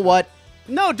 You know what?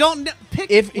 No, don't pick.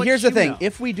 If what here's the you thing, know.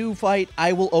 if we do fight,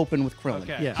 I will open with Krillin.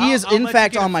 Okay. Yeah. He is I'll in let you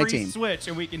fact get a on my free team. Switch,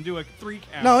 and we can do a 3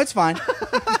 count. No, it's fine.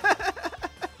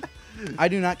 I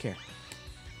do not care.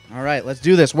 All right, let's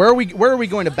do this. Where are we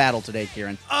going to battle today,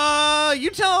 Kieran? You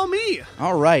tell me.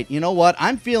 All right, you know what?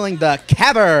 I'm feeling the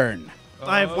cavern.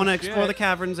 I want to explore shit. the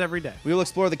caverns every day. We will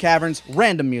explore the caverns.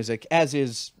 Random music, as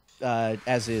is, you know,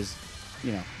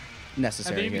 Have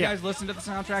necessary any of you here. guys listened to the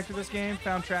soundtrack to this game?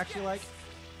 Found tracks you like?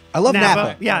 I love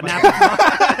Nappa. Yeah,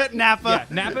 Nappa. Nappa.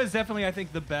 Yeah, Nappa is definitely, I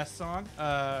think, the best song.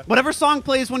 Whatever song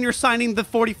plays when you're signing the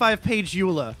 45-page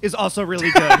EULA is also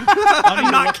really good.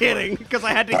 I'm not kidding, because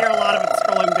I had to hear a lot of it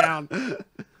scrolling down.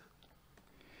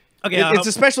 Okay, It's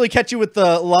especially catchy with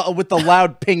the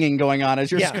loud pinging going on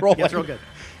as you're scrolling. Yeah, it's real good.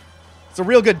 It's a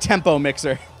real good tempo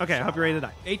mixer. Okay, I hope you're ready to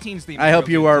die. 18's theme. I hope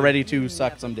you are ready to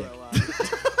suck some dick.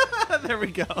 There we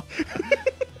go.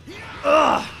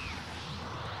 Ugh.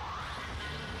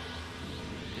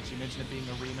 Did she mention it being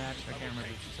a rematch? I can't remember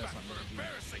if she said something.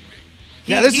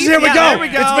 Yeah, here we go. There we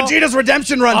go. It's Vegeta's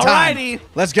redemption run time. Alrighty.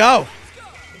 Let's go.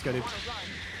 Let's go, dude.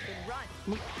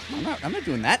 I'm not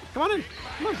doing that. Come on in.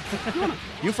 Come on.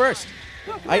 You first.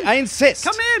 I insist.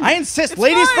 Come in. I insist. It's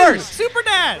Ladies fine. first. Super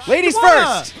Dash. Ladies Come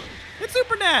on. first. It's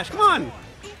Super Dash. Come on.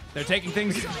 They're taking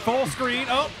things full screen.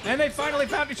 Oh, and they finally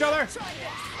found each other.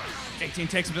 18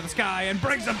 takes him to the sky and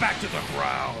brings him back to the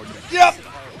ground. Yep.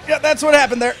 Yep, that's what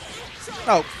happened there.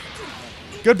 Oh.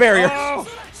 Good barrier. Oh.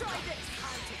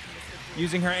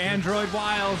 Using her android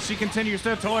wiles, she continues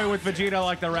to toy with Vegeta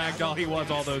like the ragdoll he was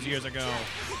all those years ago.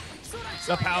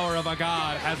 The power of a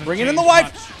god hasn't Bringing in changed the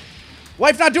wife. much.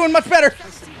 Wife not doing much better.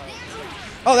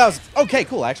 Oh, that was okay.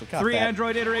 Cool. I actually caught 3 that.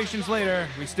 android iterations later,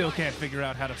 we still can't figure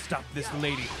out how to stop this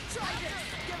lady.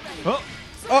 Oh,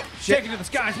 shit. taken to the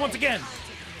skies once again.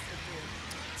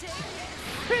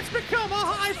 It's become a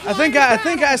high I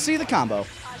think I see the combo.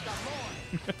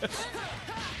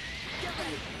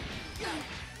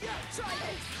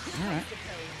 All right.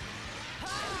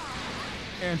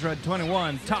 Android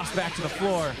 21 tossed back to the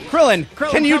floor. Krillin,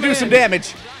 can you coming do some in.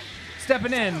 damage?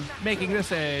 Stepping in, making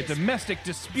this a domestic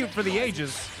dispute for the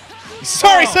ages.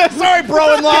 Sorry, sorry,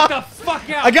 bro-in-law. Get the fuck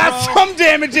out, I got bro. some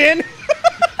damage in.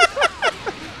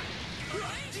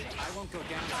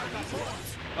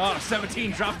 Oh,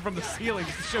 17 dropping from the ceiling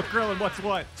just to show Krillin what's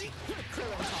what.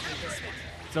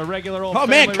 It's a regular old. Oh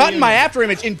man, family cutting my reunion. after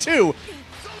image in 2.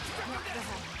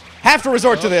 Have to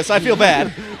resort to this. I feel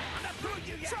bad.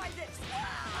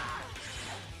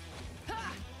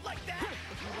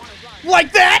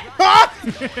 Like that? Huh?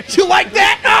 You like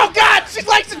that? Oh god, she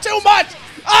likes it too much.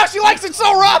 Oh, she likes it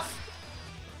so rough.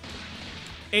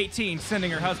 18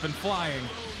 sending her husband flying.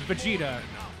 Vegeta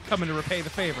coming to repay the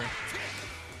favor.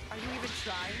 Are you even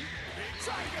trying?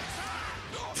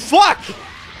 Fuck!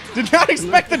 Did not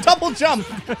expect the double jump.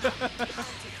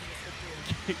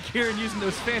 Kieran using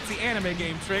those fancy anime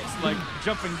game tricks like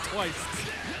jumping twice.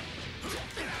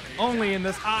 Only in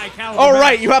this high caliber. Oh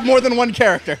right, you have more than one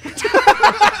character.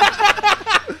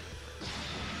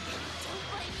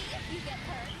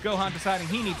 Gohan deciding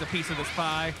he needs a piece of this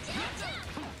pie.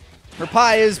 Her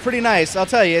pie is pretty nice, I'll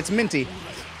tell you. It's minty.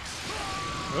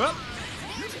 Whoop.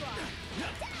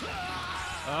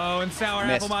 Oh, and Sour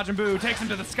Missed. Apple Majin Buu takes him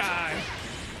to the sky.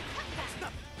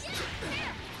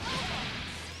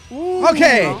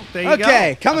 Okay, there you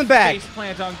okay, coming back. Face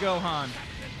plant on Gohan.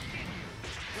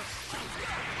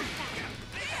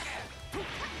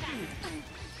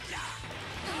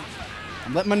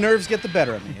 I'm letting my nerves get the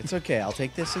better of me. It's okay. I'll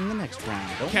take this in the next round.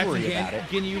 Don't Captain worry about it.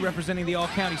 Ginyu representing the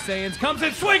All-County Saiyans comes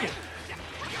in swinging,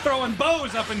 throwing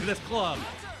bows up into this club.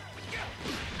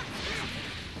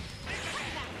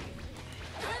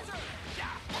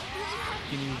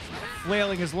 Ginyu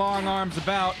flailing his long arms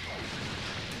about,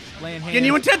 laying hands.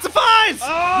 Ginyu intensifies!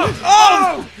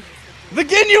 Oh! The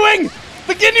Ginyuing!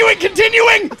 The Ginyuing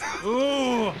continuing!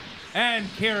 Ooh! And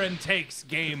Kieran takes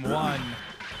game 1.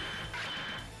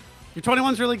 Your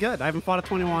 21's really good. I haven't fought a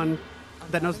 21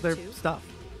 that knows their stuff.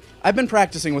 I've been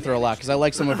practicing with her a lot because I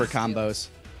like some of her combos.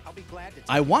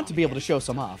 I want to be able to show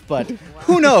some off, but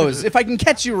who knows? If I can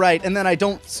catch you right and then I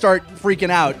don't start freaking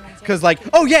out because like,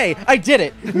 oh yay, I did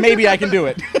it. Maybe I can do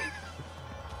it.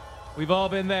 We've all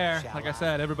been there. Like I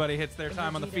said, everybody hits their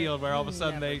time on the field where all of a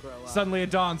sudden suddenly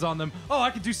it dawns on them, oh,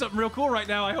 I can do something real cool right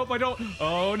now. I hope I don't.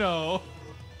 Oh no.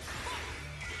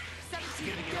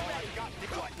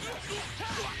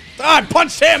 Ah, I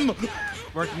punched him!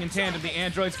 Working in tandem, the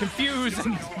androids confuse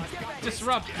and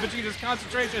disrupt Vegeta's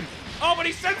concentration. Oh, but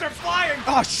he sends her flying!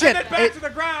 Oh, shit. And then back to the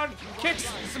ground, kicks,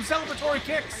 some celebratory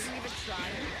kicks.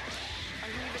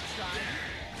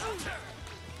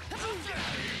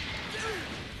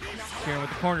 Kieran with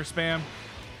the corner spam.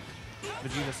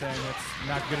 Vegeta saying that's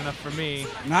not good enough for me.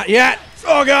 Not yet.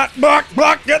 Oh god,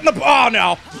 block, get in the paw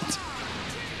now.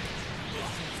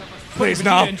 Please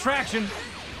no. Vegeta in traction.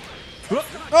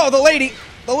 Oh, the lady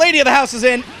of the house is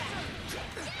in.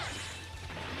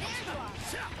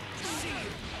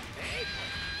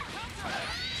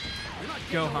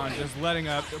 Gohan just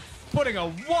putting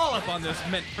a wallop on this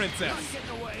mint princess.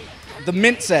 The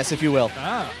mint cess, if you will.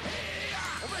 Ah.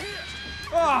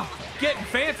 Oh, getting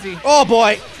fancy. Oh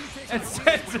boy. And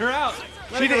sends her out.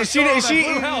 She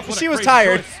was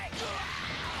tired.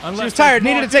 She was tired,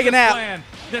 needed to take a nap.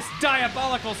 This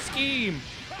diabolical scheme.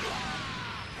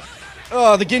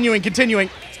 Oh, the Ginyuing continuing.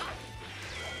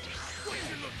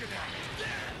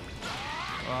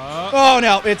 Oh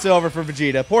no, it's over for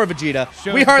Vegeta. Poor Vegeta.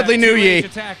 Shows We hardly that knew two-range ye.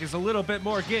 attack is a little bit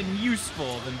more getting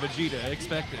useful than Vegeta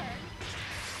expected.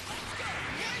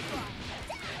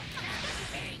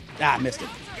 Ah, missed it.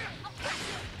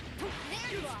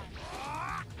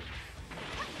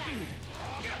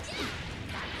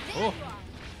 Oh.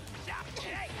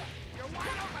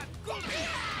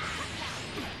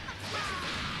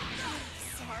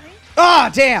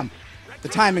 Ah, damn! The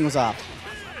timing was off.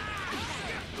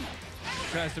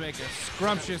 Tries to make a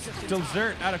scrumptious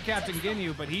dessert out of Captain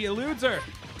Ginyu, but he eludes her.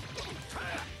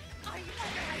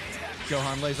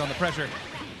 Gohan lays on the pressure.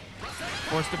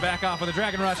 Forced to back off with a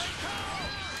Dragon Rush.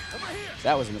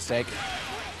 That was a mistake.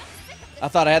 I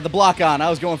thought I had the block on. I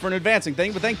was going for an advancing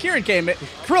thing, but then Krillin came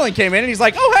in, and he's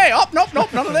like, oh, hey, oh, nope,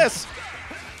 nope, none of this.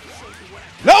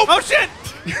 Nope! Oh, shit!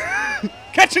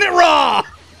 Catching it raw!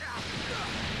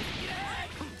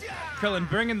 Krillin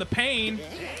bringing the pain.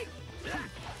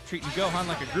 Treating Gohan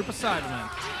like a group of Cybermen.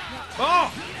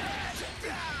 Oh!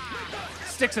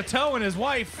 Sticks a toe in his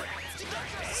wife.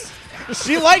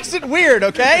 She likes it weird,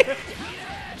 okay?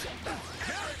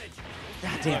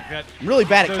 God damn. I'm really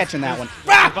bad at catching that one.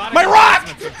 Ah! My rock!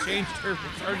 Have changed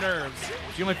her nerves.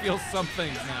 She only feels some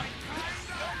things now.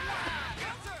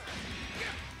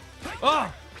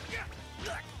 Oh!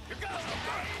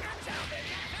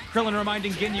 Krillin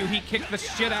reminding Ginyu he kicked the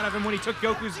shit out of him when he took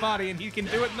Goku's body, and he can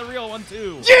do it in the real one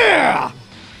too. Yeah!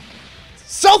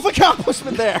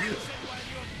 Self-accomplishment there.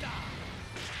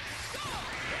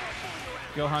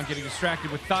 Gohan getting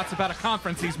distracted with thoughts about a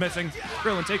conference he's missing.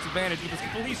 Krillin takes advantage with his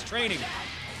police training.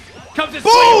 Comes in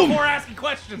swinging before asking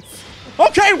questions.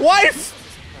 Okay,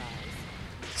 wife!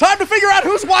 Time to figure out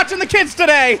who's watching the kids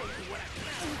today.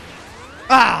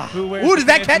 Ah! Ooh, did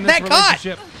that cat that caught?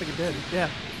 I think it did. Yeah.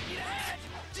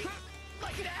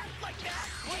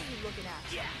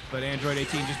 But Android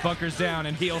 18 just bunkers down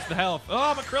and heals the health.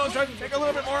 Oh, but Krillin tries to take a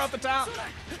little bit more off the top.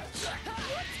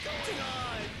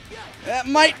 That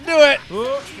might do it.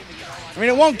 Ooh. I mean,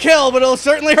 it won't kill, but it'll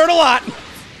certainly hurt a lot.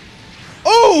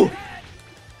 Ooh!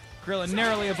 Krillin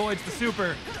narrowly avoids the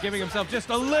super, giving himself just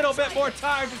a little bit more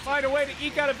time to find a way to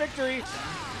eke out a victory.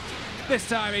 This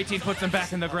time, 18 puts him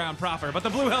back in the ground proper, but the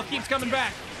blue health keeps coming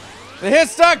back. The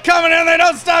hits start coming and they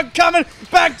don't stop coming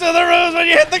back to the rooms when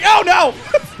you hit the... Oh, no!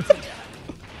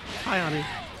 Hi, honey.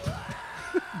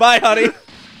 Bye, honey.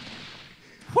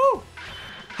 Whew.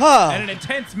 Huh. And an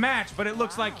intense match, but it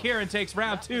looks like Kieran takes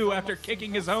round 2 after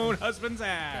kicking his own husband's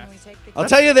ass. I'll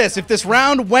tell you this, if this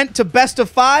round went to best of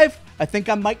 5, I think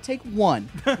I might take 1.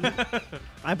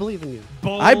 I believe in you.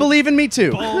 Bold, I believe in me,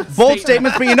 too. Bold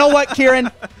statements, but you know what, Kieran?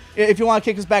 If you want to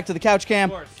kick us back to the couch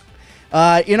cam.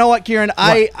 You know what, Kieran?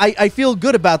 I feel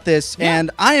good about this,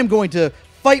 and I am going to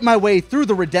fight my way through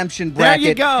the redemption bracket there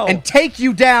you go. And take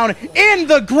you down in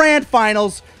the grand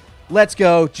finals. Let's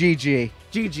go, GG.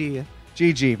 GG.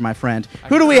 GG, my friend.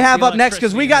 Who do we have up next?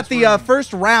 Because we got the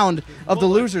first round of the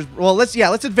losers. Well, let's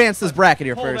advance this bracket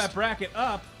here Pull first. that bracket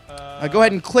up. Go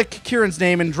ahead and click Kieran's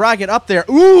name and drag it up there.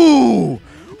 Ooh,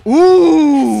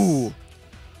 ooh.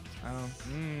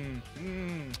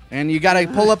 And you got to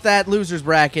pull up that losers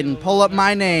bracket and pull up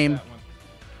my name.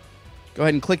 Go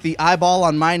ahead and click the eyeball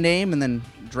on my name and then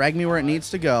drag me where it needs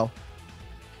to go.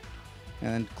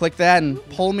 And then click that and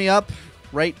pull me up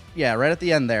right at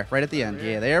the end there. Right at the end.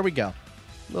 Yeah, there we go.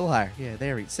 A little higher. Yeah,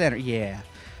 there we center. Yeah.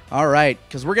 All right,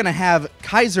 because we're going to have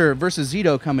Kaiser versus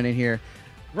Zito coming in here.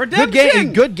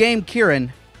 Redemption! Good game,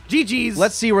 Kieran. GG's.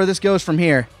 Let's see where this goes from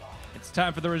here. It's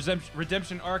time for the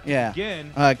redemption arc to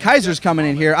begin. Kaiser's coming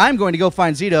in here. I'm going to go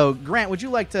find Zito. Grant, would you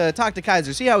like to talk to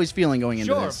Kaiser, see how he's feeling going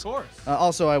into this? Sure, of course.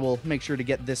 Also, I will make sure to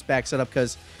get this back set up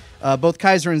because both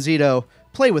Kaiser and Zito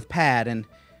play with pad, and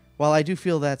while I do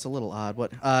feel that's a little odd,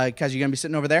 Kaiser, you going to be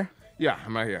sitting over there? Yeah,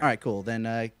 I'm right here. All right, cool.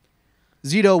 Then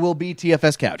Zito will be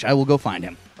TFS couch. I will go find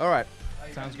him. All right.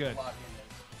 Sounds good.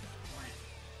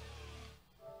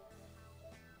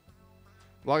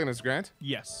 Logging as Grant?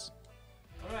 Yes.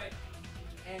 All right.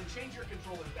 And change your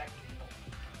controller back to default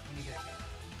when you get it.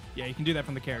 Yeah, you can do that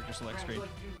from the character select screen. Would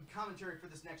you like to do commentary for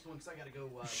this next one because I got to go.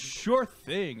 Sure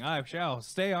thing. I shall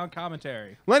stay on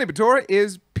commentary. Lenny Batora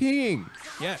is peeing.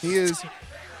 Yes. He is.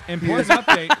 Important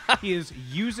update. He is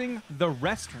using the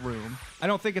rest room. I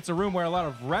don't think it's a room where a lot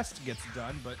of rest gets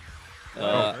done, but...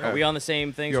 Are we on the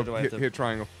same thing, or do I have to... Hit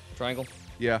triangle. Triangle?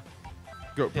 Yeah.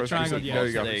 Go. Hit triangle, yeah. There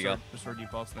you go. There you go. Restore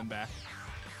defaults, then back.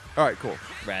 All right, cool.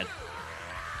 Rad.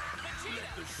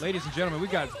 Ladies and gentlemen, we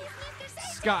got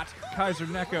Scott Kaiser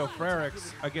Neko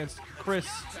Frerix against Chris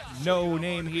No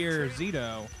Name Here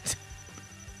Zito.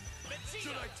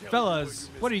 Fellas,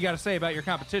 what do you got to say about your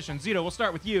competition? Zito, we'll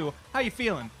start with you. How you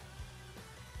feeling?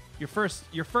 Your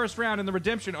first round in the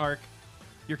redemption arc.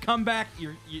 your comeback,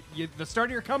 the start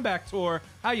of your comeback tour.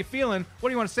 How you feeling? What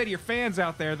do you want to say to your fans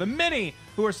out there? The many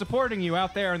who are supporting you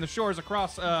out there in the shores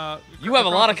across. You have a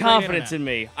lot of confidence in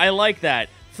me. I like that.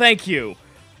 Thank you.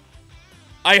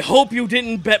 I hope you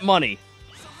didn't bet money.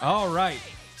 All right.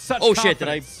 Such oh shit! Did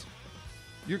I?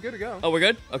 You're good to go. Oh, we're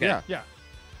good. Okay.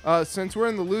 Yeah. Since we're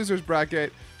in the losers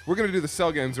bracket, we're gonna do the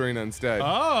Cell Games Arena instead. Oh,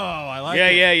 I like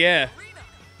it. Yeah. Yeah.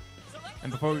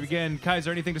 And before we begin,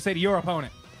 Kaiser, anything to say to your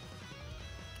opponent?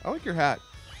 I like your hat.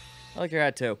 I like your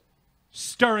hat too.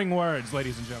 Stirring words,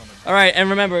 ladies and gentlemen. All right, and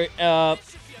remember,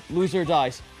 loser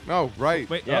dies. Oh, right.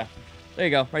 Wait, yeah. There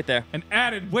you go, right there. An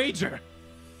added wager.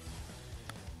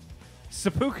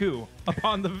 Seppuku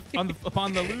upon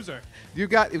the loser. You've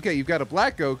got a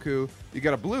black Goku, you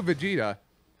got a blue Vegeta.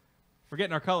 We're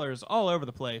getting our colors all over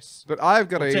the place. But I've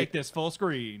got we'll take this full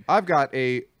screen. I've got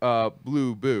a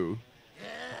blue Boo.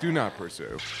 Do not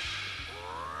pursue.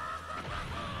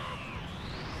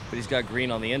 But he's got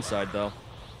green on the inside, though.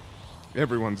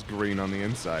 Everyone's green on the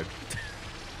inside.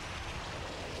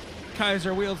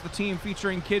 Kaiser wields the team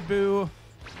featuring Kid Buu,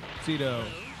 Zito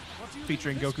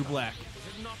featuring Goku Black.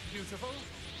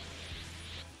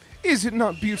 Is it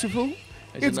not beautiful?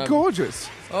 It's gorgeous.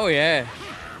 Oh, yeah.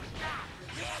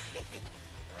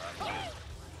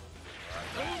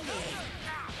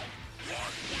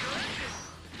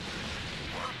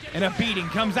 And a beating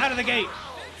comes out of the gate.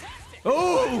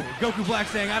 Oh, Goku Black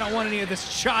saying, I don't want any of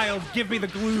this child. Give me the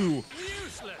glue.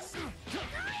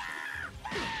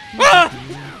 Ah!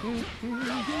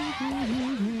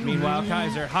 Meanwhile,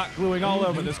 Kaiser hot gluing all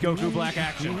over this Goku Black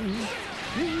action.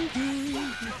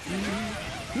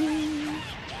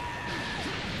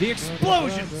 The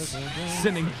explosions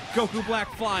sending Goku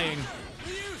Black flying.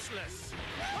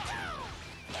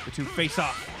 The two face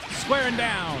off, squaring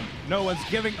down. No one's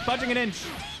budging an inch.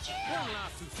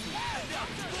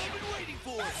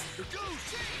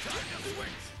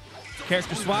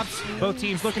 Character swaps, both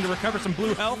teams looking to recover some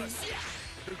blue health.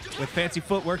 With fancy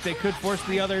footwork, they could force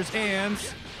the other's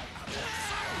hands.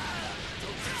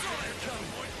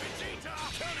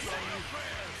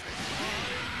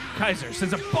 Kaiser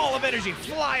sends a ball of energy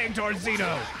flying towards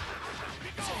Zito.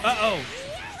 Uh-oh.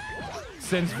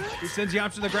 Sends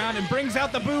Yamcha to the ground and brings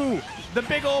out the Boo. The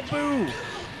big old Boo.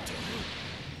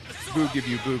 Boo give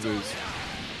you boo-boos.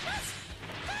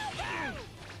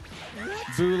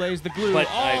 Boo lays the glue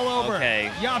all over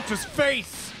Yamcha's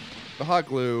face. The hot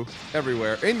glue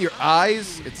everywhere. In your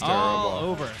eyes, it's terrible. All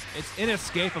over. It's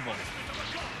inescapable.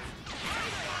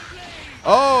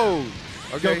 Oh!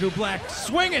 Okay. Goku Black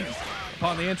swinging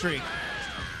upon the entry.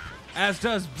 As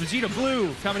does Vegeta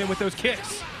Blue coming in with those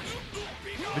kicks.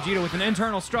 Vegeta with an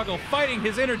internal struggle, fighting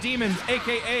his inner demons,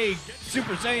 a.k.a.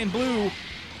 Super Saiyan Blue.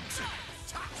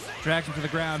 Drags him to the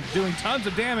ground, doing tons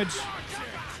of damage.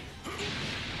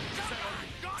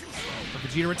 But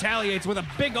Vegeta retaliates with a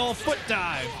big ol' foot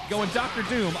dive, going Dr.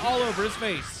 Doom all over his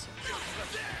face.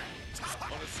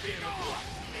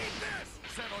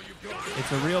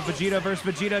 It's a real Vegeta versus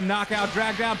Vegeta knockout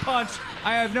drag down punch.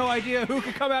 I have no idea who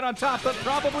could come out on top, but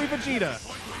probably Vegeta.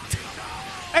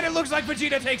 And it looks like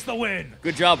Vegeta takes the win.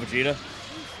 Good job, Vegeta.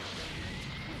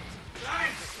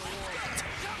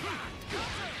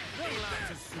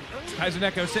 Kaiser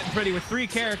Neko sitting pretty with 3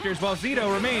 characters, while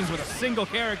Zito remains with a single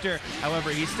character.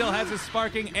 However, he still has his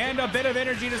sparking and a bit of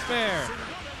energy to spare.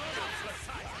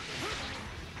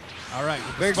 All right.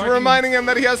 Thanks for reminding him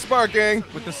that he has sparking.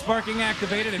 With the sparking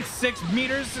activated and 6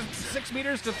 meters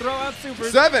to throw out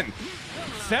supers. 7.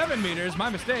 7 meters, my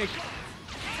mistake.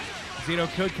 Zito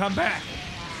could come back.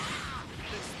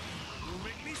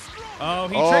 Oh,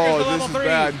 he triggers the level 3.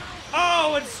 Bad.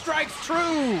 Oh, it strikes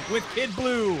true with Kid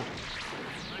Blue.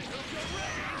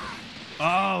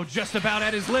 Oh, just about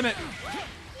at his limit.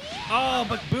 Oh,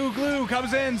 but Boo Glue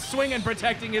comes in, swinging,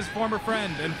 protecting his former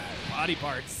friend and body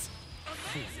parts.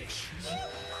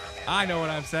 I know what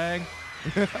I'm saying.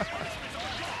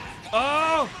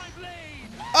 Oh!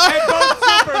 And both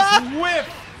supers whiff!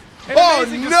 An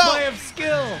amazing display of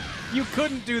skill. You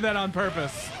couldn't do that on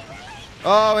purpose.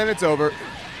 Oh, and it's over.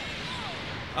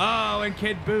 Oh, and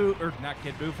Kid Boo, or not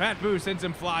Kid Boo, Fat Boo sends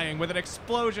him flying with an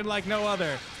explosion like no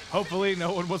other. Hopefully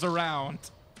no one was around.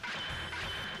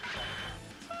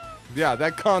 Yeah,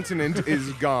 that continent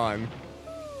is gone.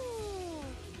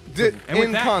 And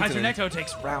with that, Kaiser Neko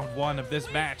takes round 1 of this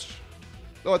match.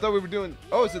 Oh, I thought we were doing...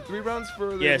 Oh, is it 3 rounds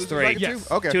for the... Yeah, it's 3. Yes.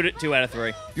 Okay. 2 out of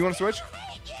 3. Do you want to switch?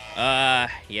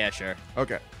 Yeah, sure.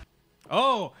 Okay.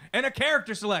 Oh, and a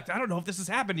character select. I don't know if this has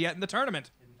happened yet in the tournament.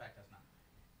 In fact, has not.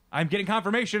 I'm getting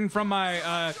confirmation from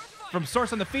my from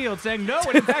source on the field saying no,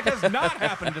 it in fact has not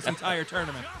happened this entire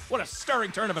tournament. What a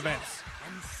stirring turn of events.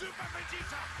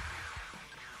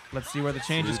 Let's see where the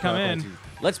changes come in.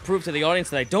 Let's prove to the audience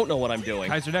that I don't know what I'm doing.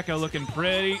 Kaiser Neko looking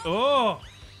pretty. Oh!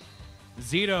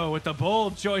 Zito with the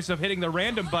bold choice of hitting the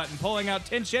random button, pulling out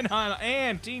Tin Shinhan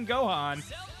and Team Gohan.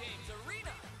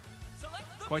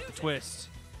 Quite the twist.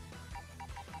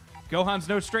 Gohan's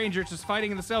no stranger to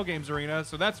fighting in the Cell Games arena,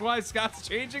 so that's why Scott's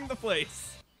changing the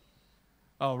place.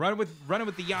 Oh, running with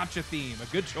the Yamcha theme. A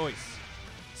good choice.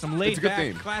 Some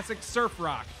laid-back, classic surf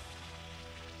rock.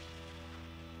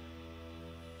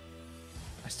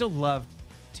 I still love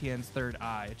Tien's third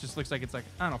eye. It just looks like it's like,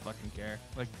 I don't fucking care.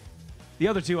 Like, the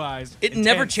other two eyes. It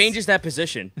never changes that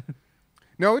position.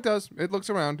 No, it does. It looks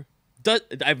around.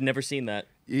 I've never seen that.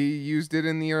 He used it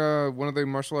in the one of the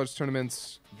martial arts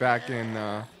tournaments back in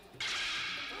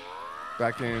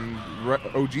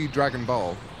OG Dragon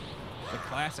Ball. The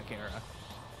classic era.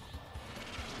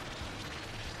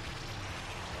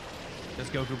 Does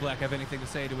Goku Black have anything to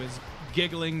say to his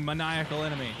giggling, maniacal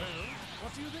enemy?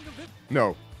 What do you think of it?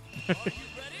 No.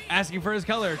 Asking for his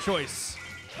color choice.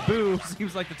 Boo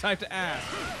seems like the type to ask.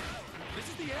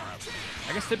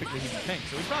 I guess typically he'd be pink,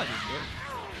 so he'd probably do it.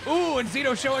 Ooh, and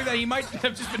Zito showing that he might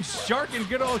have just been sharking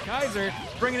good old Kaiser,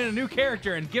 bringing in a new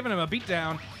character and giving him a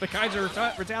beatdown. But Kaiser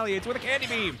retaliates with a candy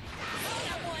beam.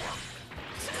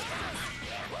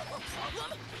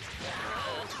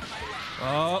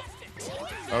 Oh.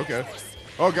 Okay.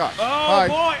 Oh, God. Oh, Hi.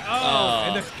 boy. Oh.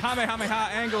 And the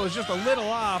Kamehameha angle is just a little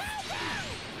off.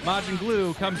 Majin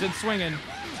Blue comes in swinging.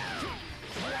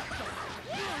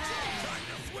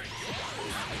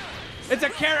 It's a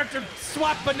character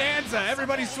swap bonanza.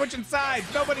 Everybody's switching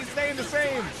sides. Nobody's staying the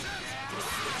same.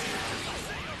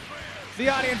 The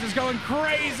audience is going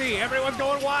crazy. Everyone's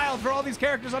going wild for all these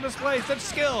characters on display. Such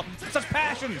skill, such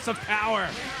passion, such power.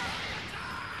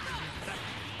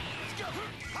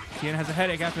 Tien has a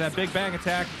headache after that big bang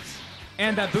attack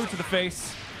and that boot to the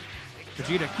face.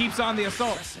 Vegeta keeps on the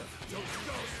assault.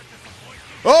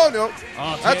 Oh, no.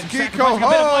 Oh, That's Tien Kiko. sacrificing a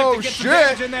bit of life Oh, to get some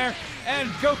damage shit. in there. And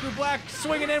Goku Black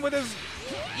swinging in with his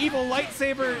evil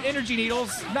lightsaber energy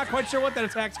needles. Not quite sure what that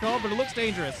attack's called, but it looks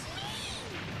dangerous.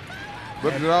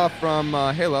 Ripped it off from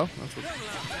Halo. That's what...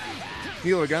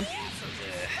 Halo again.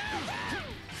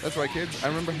 That's right, kids. I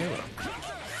remember Halo.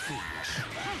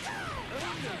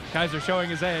 Kaiser showing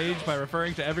his age by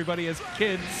referring to everybody as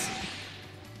kids.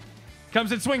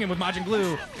 Comes in swinging with Majin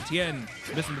Blue. Tien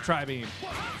missing the tri-beam.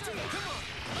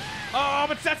 Oh,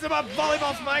 but sets him up.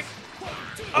 Volleyball spike.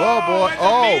 Oh, boy. And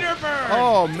the meter burn.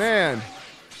 Oh, man.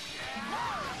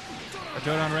 A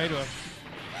Dodon Ray to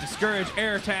discourage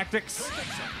air tactics.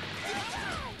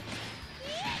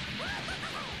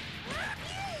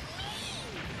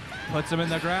 Puts him in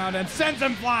the ground and sends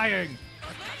him flying.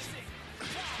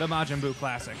 The Majin Buu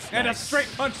classic. And a straight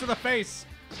punch to the face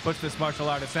puts this martial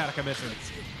artist out of commission.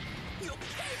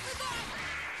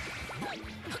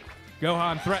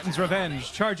 Gohan threatens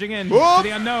revenge, charging in to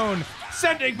the unknown,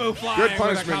 sending Buu flying Good with a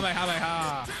punishment.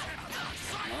 Kamehameha.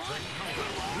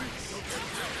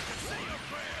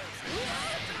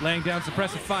 Laying down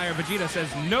suppressive fire, Vegeta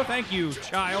says, "No thank you,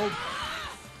 child."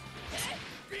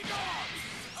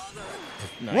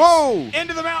 Nice. Whoa!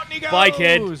 Into the mountain he goes! Bye,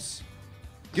 kid.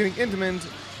 Getting intimate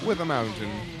with a mountain.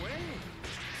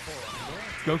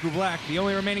 Goku Black, the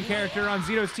only remaining character on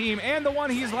Zito's team, and the one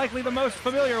he's likely the most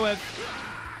familiar with.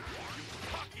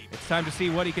 It's time to see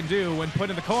what he can do when put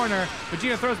in the corner.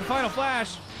 Vegeta throws the final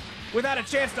flash without a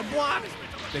chance to block.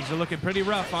 Things are looking pretty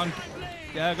rough on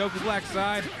Goku Black's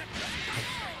side.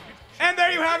 And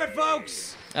there you have it,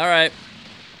 folks! All right.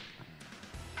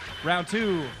 Round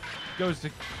 2 goes to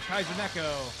Kaiser Neko.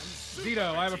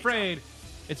 Zito, I'm afraid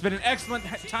it's been an excellent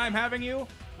time having you,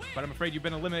 but I'm afraid you've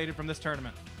been eliminated from this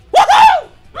tournament.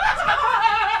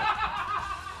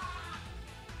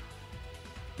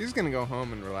 He's gonna go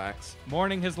home and relax.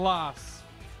 Mourning his loss.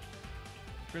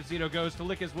 Chris Zito goes to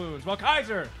lick his wounds, while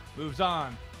Kaiser moves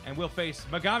on and will face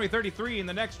Megami 33 in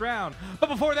the next round. But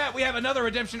before that, we have another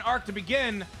redemption arc to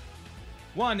begin.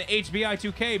 One HBI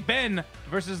 2K Ben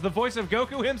versus the voice of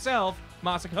Goku himself,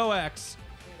 Masako X.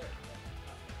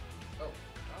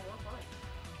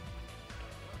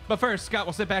 But first, Scott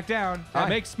will sit back down and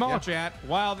make small chat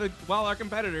while our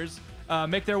competitors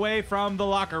make their way from the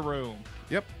locker room.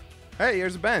 Yep. Hey,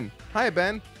 here's Ben. Hi,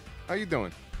 Ben. How you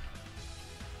doing?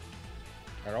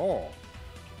 At all.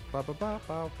 Ba ba ba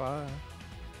ba ba.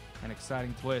 An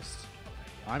exciting twist.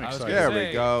 I'm I was excited. gonna There we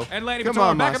say, go. And Lady Come Pator,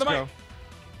 on, back of the Moscow. mic.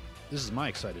 This is my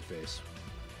excited face.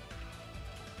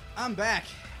 I'm back,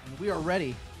 and we are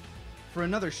ready for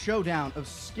another showdown of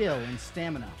skill and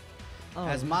stamina.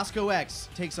 As Moscow X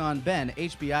takes on Ben,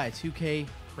 HBI 2K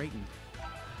Creighton.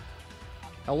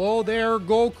 Hello there,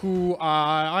 Goku.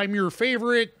 I'm your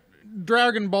favorite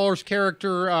Dragon Baller's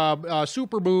character,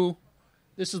 Super Boo.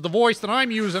 This is the voice that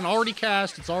I'm using. Already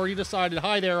cast. It's already decided.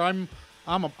 Hi there. I'm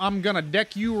gonna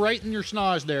deck you right in your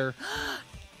snoz there.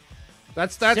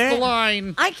 That's Sir, the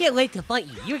line. I can't wait to fight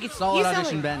you. Solid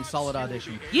audition, Ben. Solid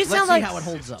audition. You Let's sound see like how it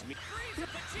holds up.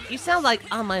 You sound like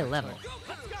on my level.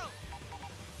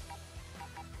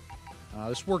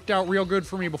 This worked out real good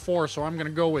for me before, so I'm gonna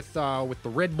go with the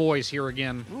Red Boys here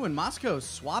again. Ooh, and Moscow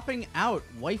swapping out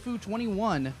Waifu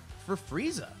 21 for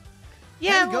Frieza.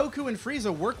 Yeah, Can Goku and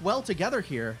Frieza work well together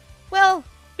here? Well,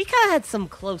 we kind of had some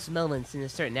close moments in a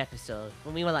certain episode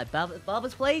when we were like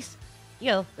Baba's place. You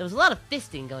know, there was a lot of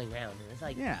fisting going around. It was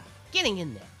like getting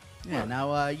in there. Yeah.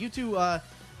 Now, you two,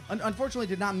 unfortunately,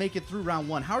 did not make it through round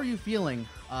one. How are you feeling?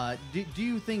 Do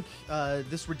you think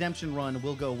this redemption run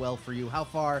will go well for you? How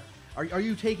far are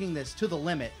you taking this to the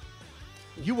limit?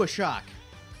 You a shock.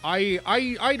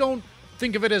 I don't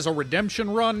think of it as a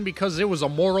redemption run because it was a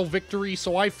moral victory.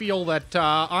 So I feel that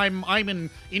I'm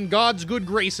in God's good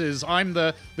graces. I'm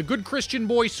the good Christian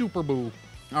boy, Super Boo.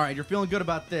 All right, you're feeling good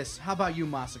about this. How about you,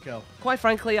 Masako? Quite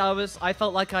frankly, I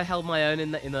felt like I held my own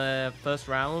in the first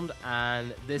round,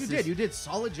 and You did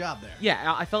solid job there.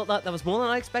 Yeah, I felt that was more than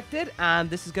I expected, and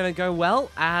this is going to go well,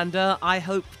 and I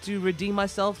hope to redeem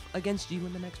myself against you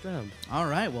in the next round. All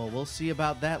right, well, we'll see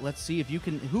about that. Let's see if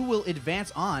who will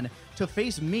advance on to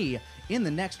face me in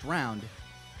the next round.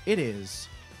 It is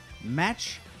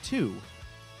match 2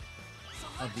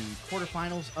 of the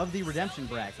quarterfinals of the redemption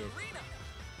bracket.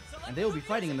 And they will be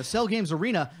fighting in the Cell Games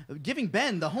Arena, giving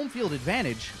Ben the home field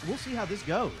advantage. We'll see how this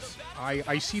goes.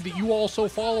 I see that you also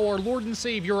follow our Lord and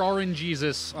Savior, RN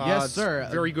Jesus. Yes, sir.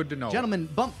 Very good to know. Gentlemen,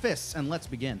 bump fists, and let's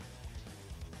begin.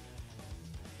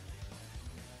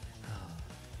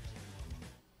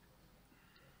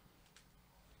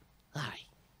 All right,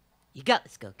 you got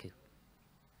this, Goku.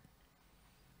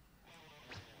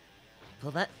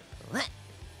 Pull that,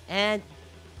 and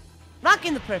rock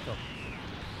in the purple.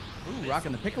 Ooh,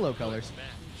 rocking the Piccolo colors.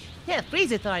 Yeah,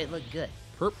 Frieza thought it looked good.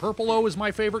 Purple-O is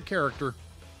my favorite character.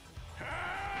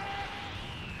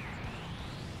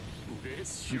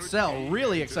 And Cell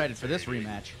really excited for this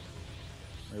rematch.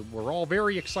 We're all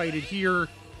very excited here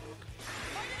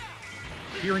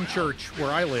in church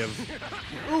where I live.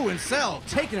 Ooh, and Cell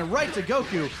taking it right to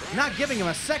Goku, not giving him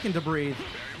a second to breathe.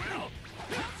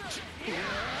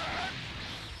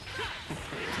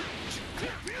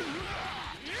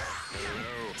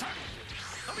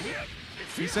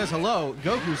 He says hello,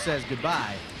 Goku says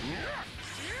goodbye.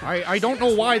 I don't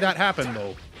know why that happened,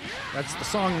 though. That's the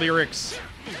song lyrics.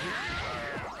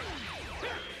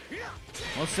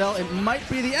 Well, Cell, it might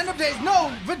be the end of days.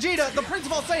 No, Vegeta, the Prince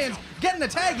of All Saiyans, getting the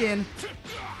tag in.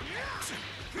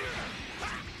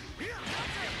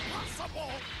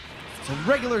 It's a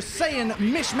regular Saiyan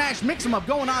mishmash mix-em-up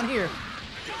going on here.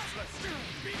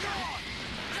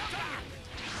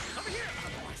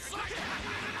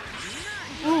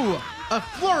 Ooh, a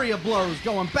flurry of blows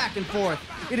going back and forth.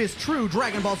 It is true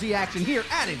Dragon Ball Z action here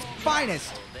at its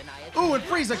finest. Ooh, and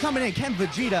Frieza coming in. Can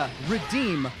Vegeta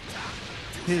redeem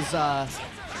his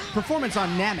performance on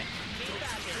Namek?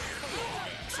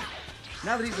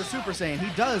 Now that he's a Super Saiyan,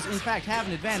 he does, in fact, have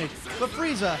an advantage. But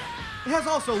Frieza has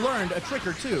also learned a trick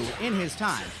or two in his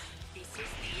time.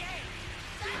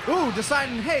 Ooh,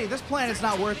 deciding, hey, this planet's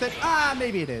not worth it. Ah,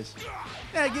 maybe it is.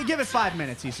 Yeah, give it 5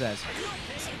 minutes, he says.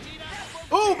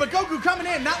 Ooh, but Goku coming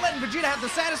in, not letting Vegeta have the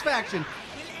satisfaction.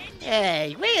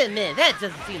 Hey, wait a minute. That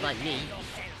doesn't seem like me.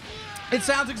 It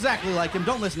sounds exactly like him.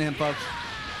 Don't listen to him, folks.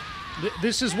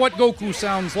 This is what Goku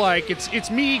sounds like.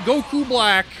 It's me, Goku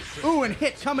Black. Ooh, and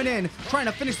Hit coming in, trying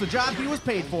to finish the job he was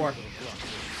paid for.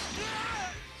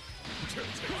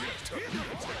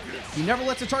 He never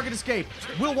lets a target escape.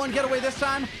 Will one get away this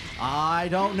time? I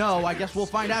don't know. I guess we'll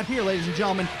find out here, ladies and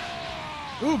gentlemen.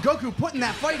 Ooh, Goku putting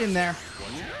that fight in there.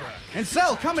 And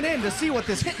Cell coming in to see what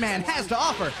this Hitman has to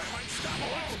offer.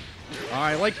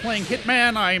 I like playing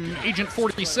Hitman. I'm Agent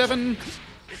 47.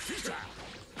 It's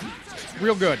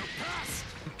real good.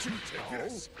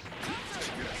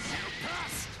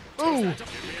 Ooh,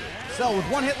 Cell with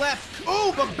one hit left.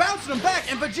 Ooh, but bouncing him back,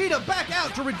 and Vegeta back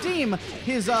out to redeem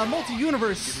his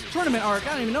multi-universe tournament arc.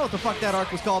 I don't even know what the fuck that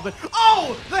arc was called, but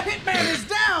oh, the Hitman is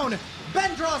down.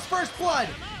 Ben draws first blood.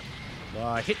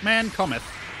 Hitman cometh.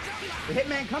 The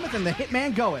Hitman cometh and the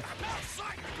Hitman goeth.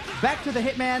 Back to the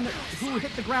Hitman who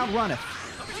hit the ground runneth.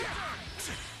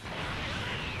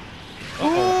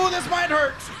 Ooh, this might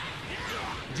hurt.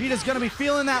 Vegeta's gonna be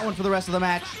feeling that one for the rest of the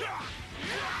match.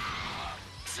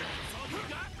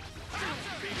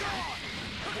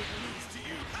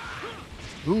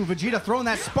 Ooh, Vegeta throwing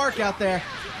that spark out there.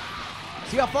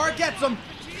 See how far it gets him.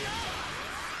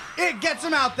 It gets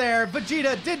him out there.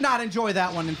 Vegeta did not enjoy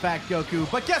that one, in fact, Goku.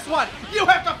 But guess what? You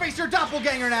have to face your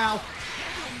doppelganger now.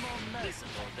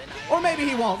 Or maybe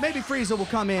he won't. Maybe Frieza will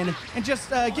come in and just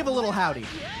give a little howdy.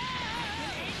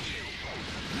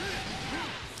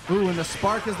 Ooh, and the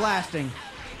spark is lasting.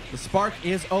 The spark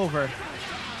is over.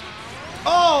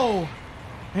 Oh!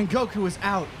 And Goku is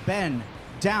out. Ben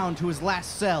down to his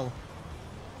last cell.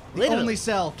 The only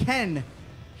cell. Can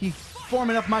he form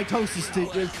enough mitosis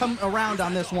to come around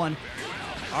on this one?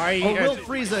 Or will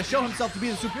Frieza show himself to be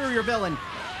the superior villain?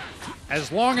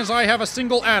 As long as I have a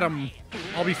single atom,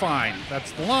 I'll be fine.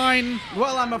 That's the line.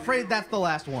 Well, I'm afraid that's the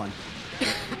last one.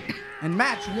 And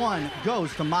match 1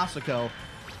 goes to Masako,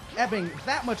 ebbing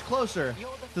that much closer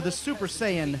to the Super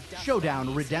Saiyan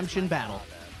Showdown Redemption Battle.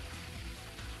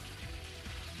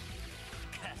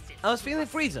 I was feeling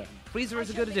Frieza. Frieza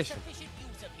is a good addition.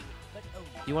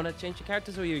 You want to change your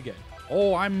characters, or are you good?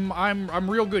 Oh, I'm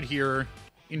real good here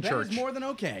in That church. is more than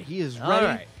okay. He is ready. All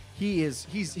right. He's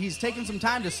taken some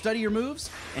time to study your moves,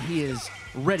 and he is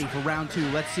ready for round 2.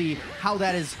 Let's see how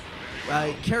that is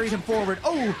carried him forward.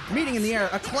 Oh, meeting in the air,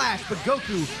 a clash, but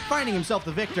Goku finding himself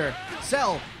the victor.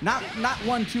 Cell, not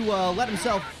one to let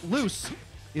himself loose,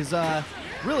 is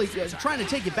really trying to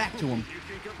take it back to him.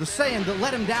 The Saiyan that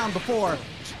let him down before.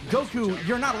 Goku,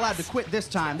 you're not allowed to quit this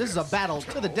time. This is a battle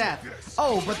to the death.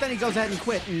 Oh, but then he goes ahead and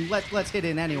quit, and let's hit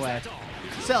in anyway.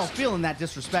 Cell feeling that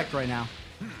disrespect right now.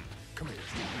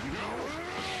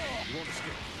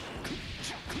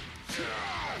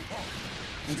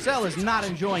 And Cell is not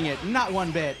enjoying it, not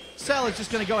one bit. Cell is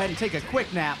just going to go ahead and take a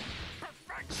quick nap.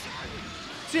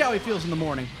 See how he feels in the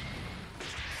morning.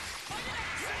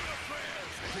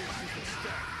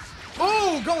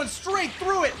 Ooh, going straight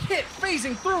through it. Hit,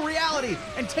 phasing through reality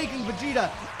and taking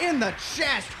Vegeta in the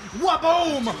chest.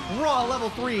 Wha-boom! Raw level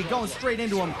 3 going straight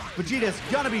into him. Vegeta's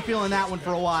going to be feeling that one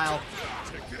for a while.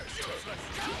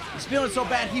 He's feeling so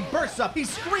bad, he bursts up, he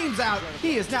screams out,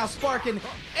 he is now sparking,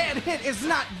 and Hit is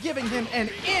not giving him an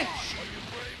inch.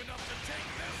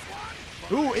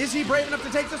 Ooh, is he brave enough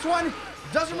to take this one?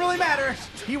 Doesn't really matter.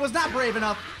 He was not brave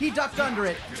enough. He ducked under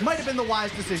it. Might have been the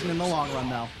wise decision in the long run,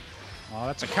 though. Oh,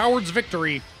 that's a coward's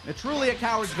victory. It's truly a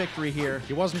coward's victory here.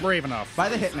 He wasn't brave enough. By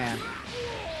the Hitman.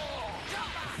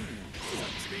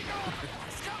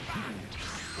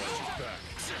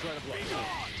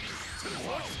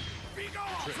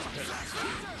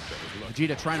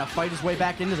 Vegeta trying to fight his way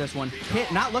back into this one.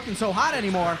 Hit not looking so hot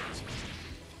anymore.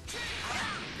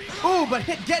 Ooh, but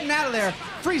Hit getting out of there.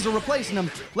 Frieza replacing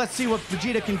him. Let's see what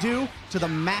Vegeta can do to the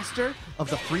master of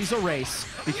the Frieza race,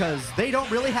 because they don't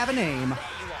really have a name.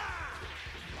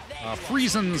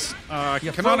 Friesen's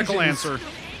canonical Frosians. answer.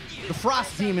 The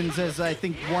Frost Demons, as I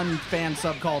think one fan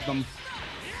sub called them.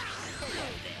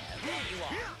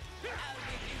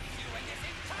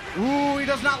 Ooh, he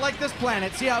does not like this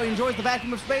planet. See how he enjoys the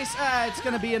vacuum of space? It's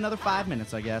going to be another 5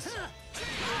 minutes, I guess.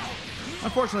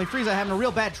 Unfortunately, Frieza having a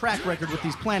real bad track record with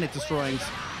these planet destroyings.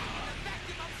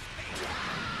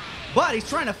 But he's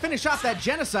trying to finish off that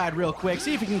genocide real quick.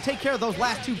 See if he can take care of those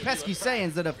last 2 pesky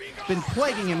Saiyans that have been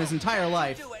plaguing him his entire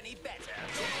life.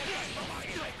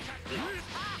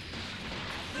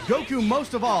 Goku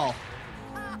most of all.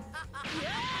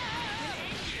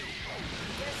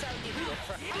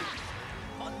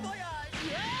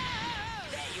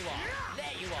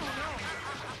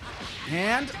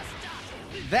 And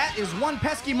that is one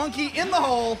pesky monkey in the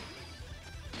hole.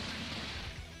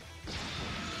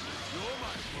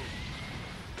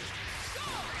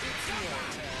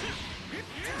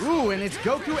 Ooh, and it's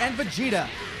Goku and Vegeta.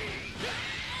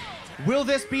 Will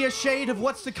this be a shade of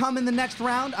what's to come in the next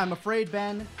round? I'm afraid,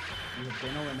 Ben, you have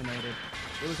been eliminated.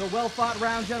 It was a well-fought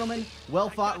round, gentlemen.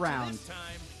 Well-fought round.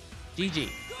 GG.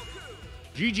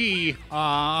 GG.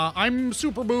 I'm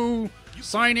Super Boo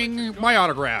signing my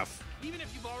autograph.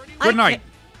 Good night.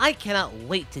 I cannot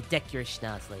wait to deck your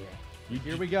schnoz later.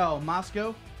 Here we go.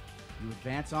 Moscow, you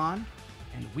advance on,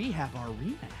 and we have our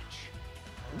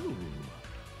rematch. Ooh.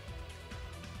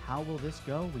 How will this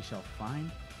go? We shall find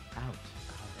out.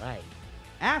 All right.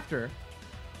 After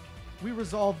we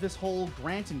resolve this whole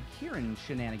Grant and Kieran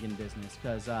shenanigan business,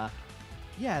 because,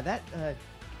 yeah, that,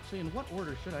 actually, in what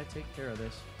order should I take care of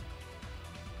this?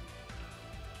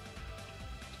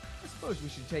 I suppose we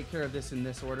should take care of this in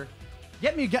this order.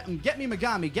 Get me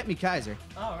Megami, get me Kaiser.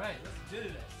 All right, let's do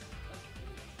this.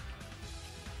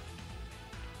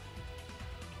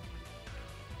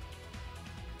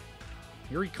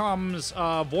 Here he comes,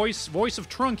 voice of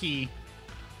Trunky.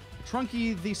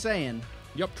 Trunky the Saiyan.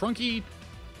 Yep, Trunky.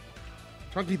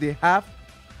 Trunky the half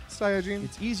Saiyajin.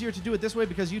 It's easier to do it this way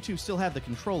because you two still have the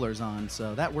controllers on,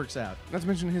 so that works out. Not to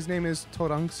mention his name is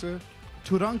Torangsu.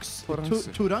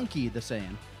 Turunki the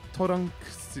Saiyan.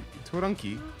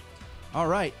 Turunki. All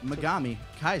right, Megami,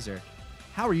 Kaiser,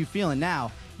 how are you feeling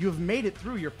now? You have made it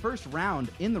through your first round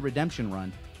in the redemption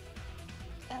run.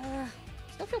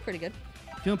 Still feel pretty good.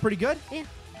 Feeling pretty good? Yeah.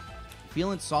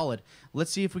 Feeling solid.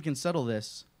 Let's see if we can settle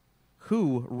this.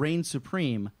 Who reigns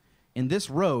supreme in this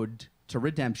road to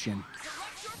redemption?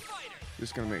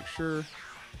 Just gonna make sure.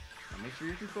 Make sure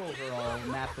your controls are all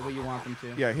mapped the way you want them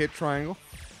to. Yeah, hit triangle.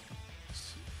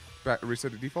 Back,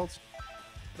 reset the defaults.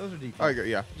 Those are defaults. Oh,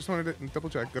 yeah. Just wanted to double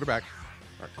check. Go to back.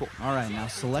 All right, cool. All right, now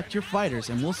select your fighters,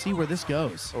 and we'll see where this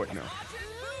goes. Oh, wait, no.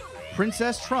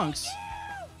 Princess Trunks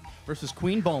versus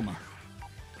Queen Bulma.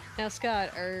 Now,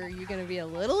 Scott, are you going to be a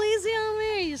little easy on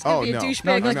me? Or are you just going to be a no.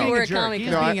 douchebag like you were a comic?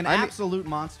 He's being an absolute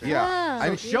monster. Yeah.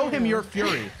 Wow, Show him your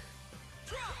fury.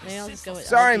 Maybe I'll just go with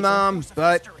Sorry, other people. Mom,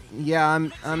 but yeah,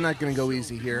 I'm not gonna go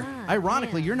easy here.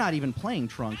 Ironically, you're not even playing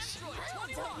Trunks.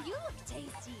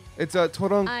 It's a I'll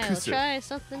Toronkusu. try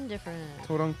something different.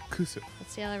 Toronkusu.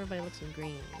 Let's see how everybody looks in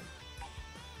green.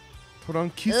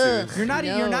 Toronkusu. You're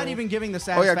not even giving the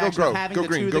Oh yeah, satisfaction go of having go the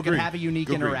green, two go that green. can have a unique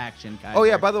Go green. interaction. Oh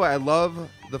yeah, Kaiser. by the way, I love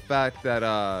the fact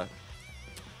that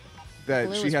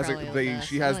Blue she is has probably the best.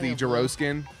 she has I the like blue. Jiro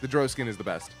skin. The Jiro skin is the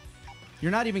best. You're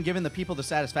not even giving the people the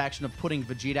satisfaction of putting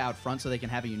Vegeta out front so they can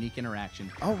have a unique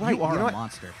interaction. Oh right, You are know a what?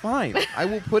 monster. Fine, I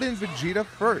will put in Vegeta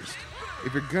first.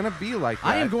 If you're gonna be like that,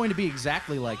 I am going to be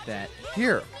exactly like that.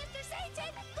 Here.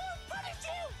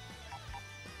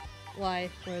 Why?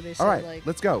 Where are they so All right, like...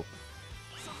 let's go.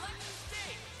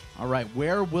 All right,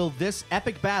 where will this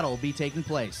epic battle be taking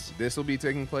place? This will be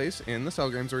taking place in the Cell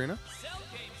Games Arena.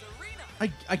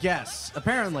 I guess.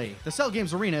 Apparently, the Cell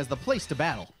Games Arena is the place to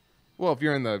battle. Well, if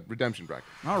you're in the redemption bracket.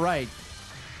 All right.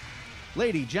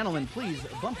 Lady, gentlemen, please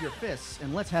bump your fists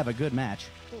and let's have a good match.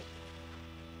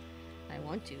 I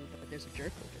want to, but there's a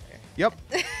jerk over there. Yep.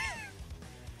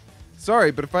 Sorry,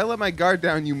 but if I let my guard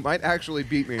down, you might actually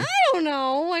beat me. I don't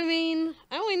know. I mean,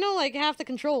 I only know like half the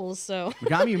controls, so.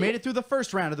 Megami, you made it through the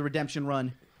first round of the redemption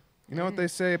run. You know what they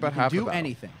say about You can half do the battle.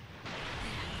 anything.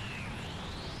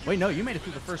 Wait, no, you made it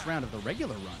through the first round of the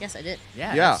regular run. Yes, I did.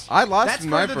 Yeah, Yeah, I lost that's in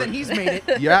my further than first- he's made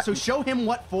it. Yeah. So show him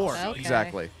what for. Okay.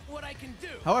 Exactly.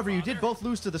 However, you did both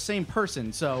lose to the same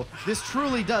person, so this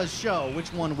truly does show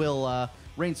which one will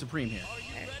reign supreme here.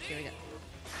 Alright, here we go.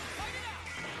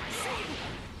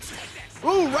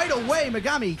 Ooh, right away,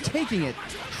 Megami taking it.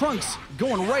 Trunks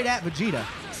going right at Vegeta.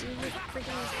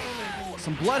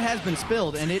 Some blood has been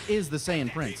spilled, and it is the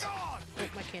Saiyan Prince. Oh, I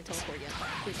can't teleport yet.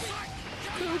 Please.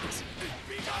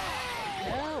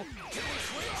 No.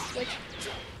 Switch.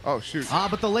 Oh, shoot. Ah,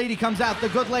 but the lady comes out, the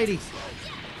good lady.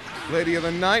 Lady of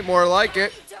the night, more like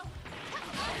it.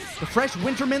 The fresh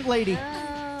winter mint lady.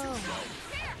 No.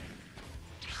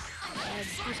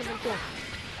 Do something cool.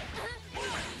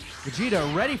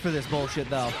 Vegeta ready for this bullshit,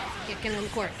 though. Get in the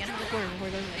corner. Get in the corner before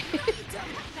it goes away.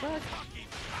 Fuck.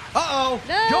 Uh-oh,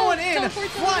 No, going in, teleport,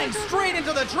 flying teleport, straight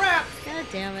into the trap. God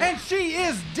damn it. And she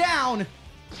is down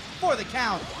for the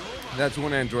count. That's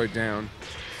one android down.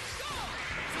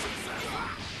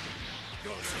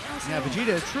 Yeah, Vegeta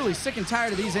is truly sick and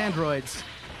tired of these androids.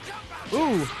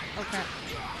 Ooh, Okay.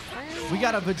 we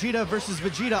got a Vegeta versus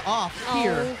Vegeta off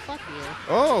here. Oh, fuck you.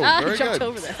 Oh, I very jumped good.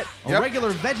 over that. A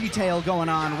regular veggie tail going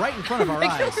on right in front of our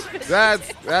eyes.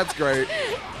 That's great.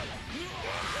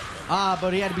 Ah,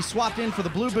 but he had to be swapped in for the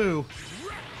Blue Boo.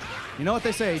 You know what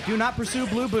they say, do not pursue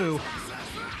Blue Boo.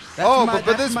 That's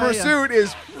but this pursuit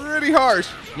is pretty harsh.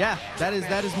 Yeah, that is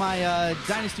my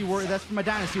Dynasty Warrior. That's for my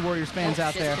Dynasty Warriors fans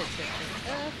out there. Shit.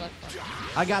 Fuck.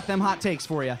 I got them hot takes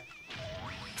for you.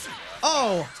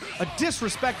 Oh, a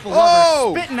disrespectful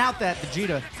Oh! lover spitting out that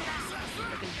Vegeta.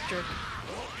 Fucking jerk.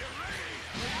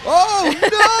 Oh no!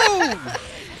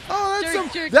 Oh,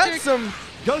 that's Jerk. some.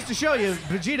 Goes to show you,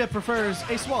 Vegeta prefers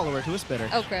a swallower to a spitter.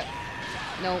 Oh, crap.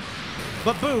 Nope.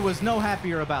 But Boo was no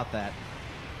happier about that.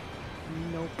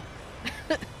 Nope.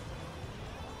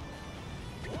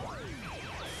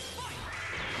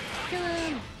 Kill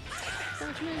him!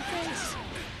 Punch him in the face.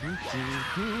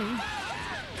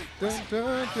 Dun,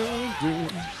 dun, dun, dun.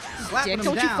 Slapping Dick, him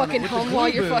don't you down fucking with the hum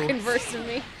while Blue you're Boo. fucking versing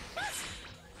me.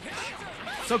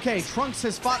 It's okay. Trunks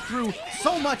has fought through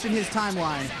so much in his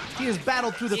timeline. He has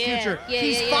battled through the future.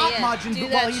 He's fought Majin Do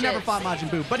Buu. that Well, he shit. never fought Majin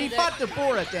Buu, but he fought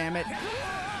Dabura, damn it. And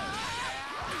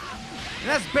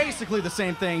that's basically the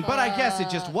same thing, but I guess it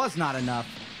just was not enough.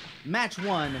 Match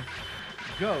 1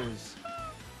 goes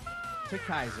to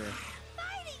Kaiser.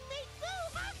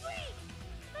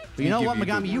 But you know what,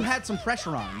 Megami? You had some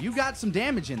pressure on him. You got some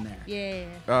damage in there. Yeah.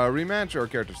 Rematch or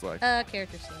character select?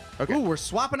 Character select. Okay. Ooh, we're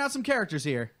swapping out some characters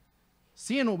here.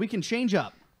 Seeing what we can change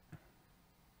up.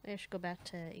 Maybe I should go back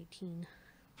to 18.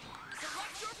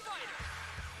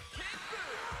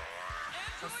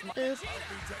 Boop. Should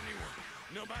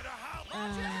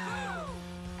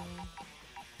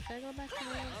I go back to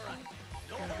 19?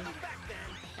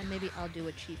 And maybe I'll do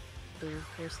a cheap boo.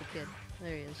 Where's the kid?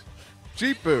 There he is.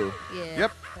 Cheap boo. Yeah.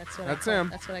 Yep. That's him.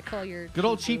 That's what I call your Good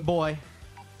old cheap boo. boy.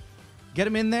 Get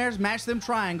him in there, match them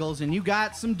triangles, and you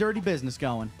got some dirty business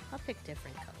going. I'll pick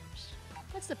different colors.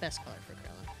 What's the best color for Krillin?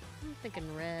 I'm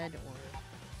thinking red or...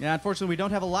 Yeah, unfortunately, we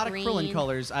don't have a lot of Green. Krillin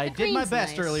colors. I The did my green's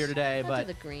best nice. earlier today, I'll do but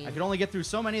the green. I could only get through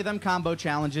so many of them combo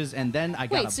challenges, and then I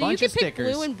got Wait, a so you bunch can of pick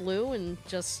stickers. blue and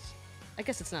just... I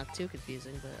guess it's not too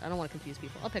confusing, but I don't want to confuse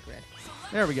people. I'll pick red.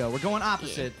 There we go. We're going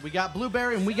opposite. We got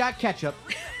blueberry and we got ketchup.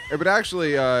 It would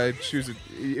actually choose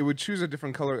it would choose a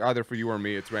different color either for you or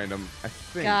me. It's random, I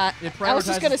think. God, It I was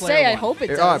just prioritizes gonna player say, I one. hope it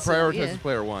does. Oh, it so, prioritizes yeah.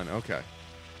 player 1. Okay.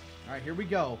 All right, here we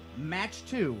go. Match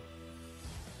 2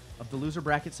 of the loser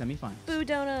bracket semifinals. Boo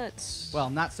donuts. Well,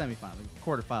 not semifinals,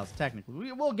 quarterfinals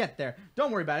technically. We'll get there.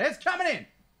 Don't worry about it. It's coming in.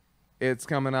 It's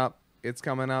coming up. It's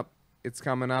coming up. It's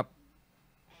coming up.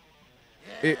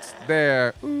 It's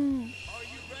there. Ooh.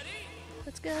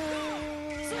 Let's go.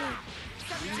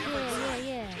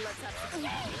 Yeah.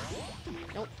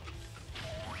 Nope.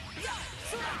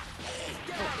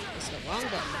 Oh, it's the wrong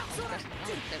button. Press the wrong-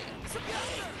 There we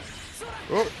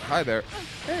go. Oh, hi there.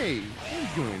 Hey, how you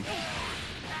doing?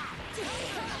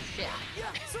 Shit.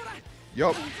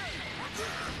 Yup.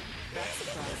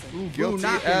 Ooh, Guilty boo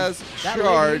knocking as that lady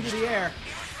charged. into the air.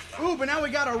 Ooh, but now we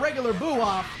got a regular boo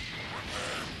off.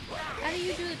 How do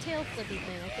you do the tail flippy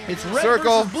thing? I can't It's do it. red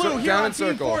Circle. versus blue here Down on and Team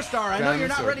circle. 4-Star. I know Down you're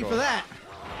and not ready circle. for that.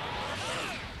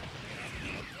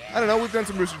 I don't know. We've done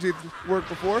some Rooster Teeth work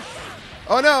before.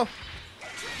 Oh no.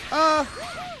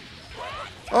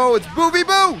 Oh, it's Booby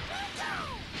Boo.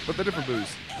 But the different boos,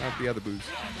 not the other boos.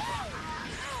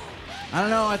 I don't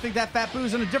know. I think that fat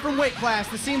boo's in a different weight class.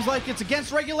 This seems like it's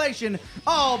against regulation.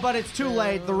 Oh, but it's too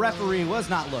late. The referee was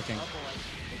not looking.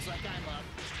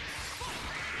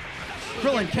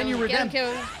 Krillin, can you redeem?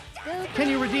 Can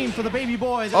you redeem for the baby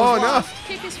boy that Oh was no. lost?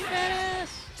 Kick his fat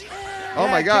ass. Oh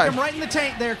my Kick God. him right in the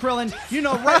taint there, Krillin. You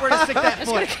know right where to stick that I'm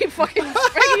just gonna foot. keep fucking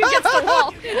dragging you against the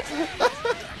wall.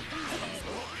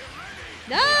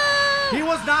 No! He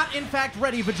was not, in fact,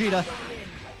 ready, Vegeta.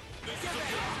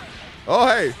 Oh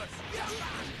hey.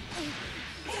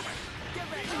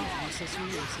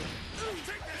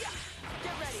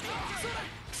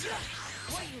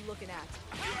 What are you looking at?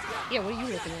 Yeah, what are you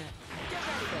looking at?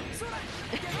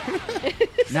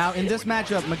 Now, in this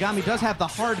matchup, Megami does have the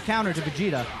hard counter to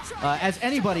Vegeta, as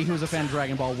anybody who's a fan of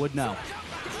Dragon Ball would know.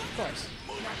 Of course.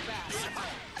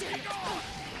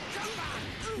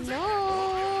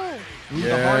 No! Ooh,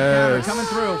 the hard counter Yes. coming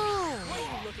through.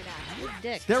 You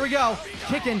dick. There we go.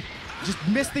 Kicking. Just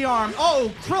missed the arm.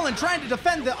 Oh, Krillin trying to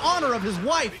defend the honor of his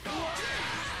wife.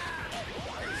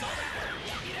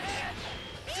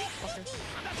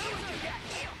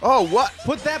 Oh what?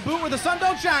 Put that boot where the sun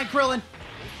don't shine, Krillin.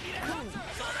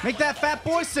 Make that fat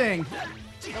boy sing.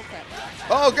 No crap.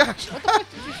 Oh gosh. What the fuck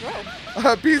did you throw?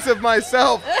 A piece of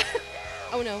myself.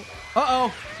 Oh no.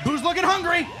 Uh-oh. Boo's looking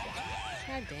hungry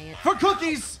God dang it. for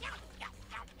cookies.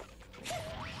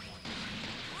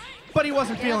 But he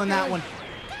wasn't feeling that one.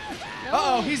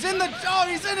 Uh-oh, he's in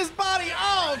his body.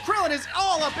 Oh, Krillin is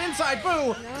all up inside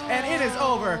Boo. And it is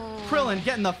over. Krillin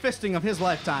getting the fisting of his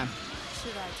lifetime.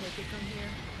 Should I take it from here?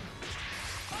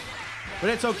 But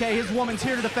it's okay. His woman's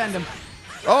here to defend him.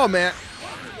 Oh man.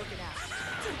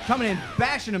 Coming in,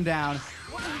 bashing him down.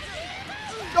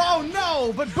 Oh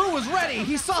no, but Boo was ready.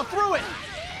 He saw through it.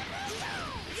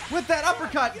 With that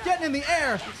uppercut, getting in the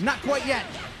air. Not quite yet.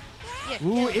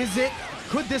 Ooh, is it?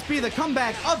 Could this be the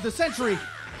comeback of the century?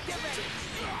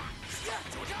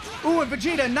 Ooh, and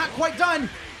Vegeta not quite done.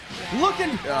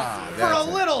 Looking for a that's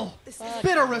it. little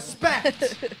bit of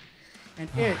respect. And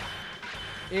it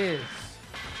is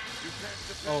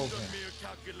over.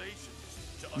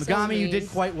 Megami, you did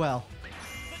quite well.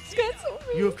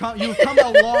 You've come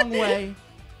a long way.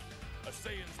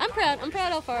 I'm proud. I'm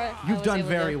proud how far I You've was done able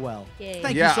to very go. well. Yay.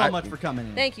 Thank you so much for coming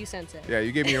in. Thank you, Sensei. Yeah,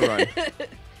 you gave me a run.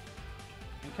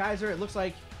 And Kaiser, it looks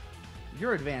like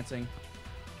you're advancing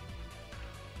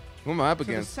Who am I up to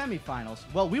the against? semifinals.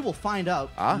 Well, we will find out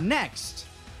next.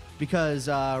 Because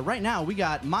right now we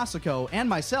got Masako and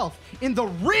myself in the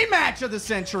rematch of the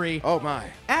century. Oh my.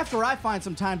 After I find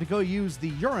some time to go use the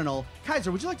urinal,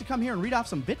 Kaiser, would you like to come here and read off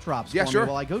some bit drops Yeah, for sure. me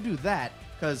while I go do that?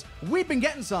 Because we've been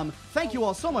getting some. Thank you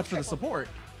all so much for the support.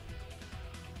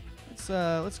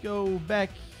 Let's go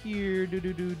back here.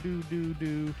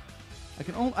 I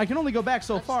can only go back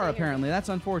so far apparently. That's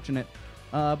unfortunate.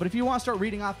 But if you want to start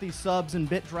reading off these subs and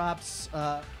bit drops,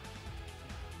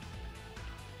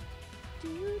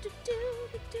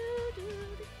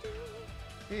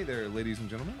 Hey there, ladies and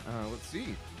gentlemen. Let's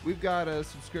see. We've got a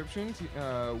subscription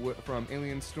from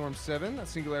Alien Storm 7,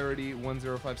 Singularity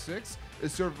 1056,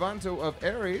 Servanto of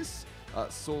Ares,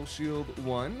 Soul Shield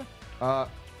 1, Uchan?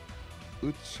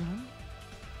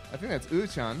 I think that's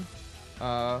Uchan.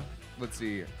 Let's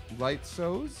see. Light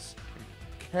Sows,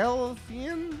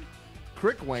 Calthian,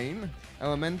 Crickwayne,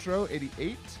 Elementro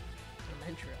 88.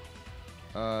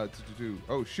 Oh,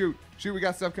 shoot, we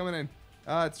got stuff coming in.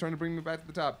 It's trying to bring me back to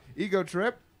the top. Ego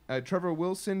Trip, Trevor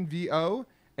Wilson VO,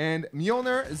 and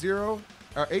Mjolnir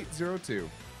 802.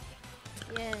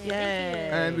 Yay.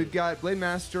 And we've got Blade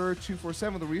Master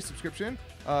 247 with a resubscription.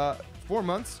 4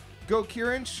 months. Go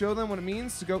Kieran, show them what it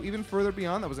means to go even further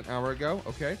beyond. That was an hour ago.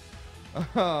 Okay.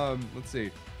 Let's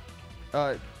see.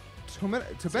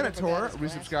 Tobenator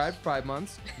resubscribed 5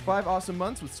 months. 5 awesome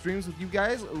months with streams with you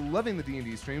guys. Loving the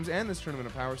D&D streams, and this Tournament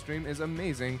of Power stream is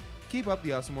amazing. Keep up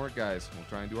the awesome work, guys. We'll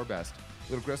try and do our best.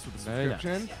 Little Chris with the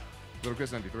subscription. Nice. Little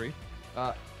Chris 93.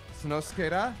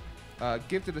 Sanoskeda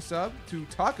gifted a sub to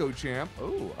Taco Champ.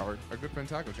 Oh, our good friend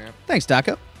Taco Champ. Thanks,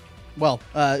 Taco. Well,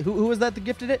 who was that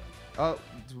gifted it?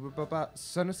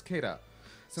 Sanoskeda.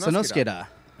 Sanoskeda.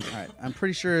 All right. I'm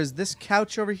pretty sure is this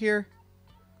couch over here.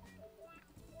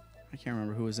 I can't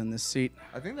remember who was in this seat.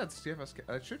 I think that's TFS.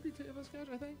 It should be TFS couch,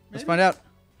 I think. Let's Maybe? find out.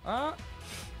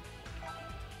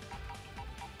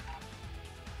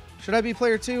 Should I be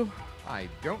player 2? I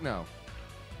don't know.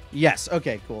 Yes.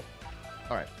 Okay, cool.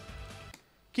 All right.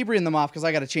 Keep reading them off because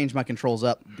I got to change my controls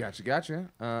up. Gotcha.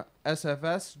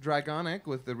 SFS Dragonic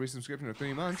with the resubscription of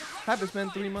 3 months. Happy to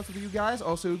spend 3 months with you guys.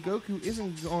 Also, Goku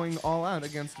isn't going all out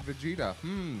against Vegeta.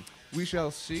 We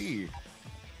shall see.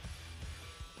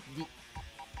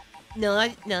 No,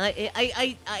 I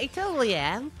totally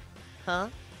am. Huh?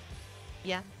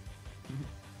 Yeah.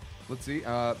 Let's see.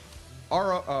 Rob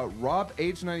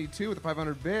H92 with the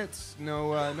 500 bits.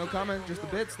 No comment. Just the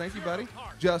bits. Thank you, buddy.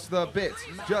 Just the bits.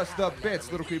 Just the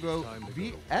bits. Little Creepo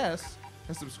VS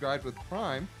has subscribed with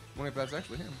Prime. Wonder if that's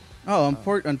actually him. Oh,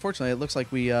 unfortunately, it looks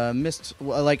like we missed.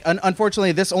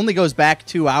 Unfortunately, this only goes back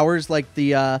 2 hours. Like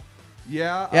the.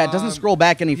 Yeah, it doesn't scroll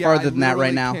back any farther than that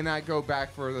right now. I cannot go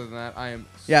back further than that. I am.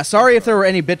 Yeah, sorry if there were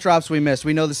any bit drops we missed.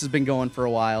 We know this has been going for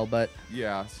a while, but.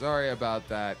 Yeah, sorry about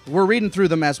that. We're reading through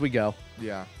them as we go.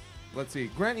 Yeah. Let's see.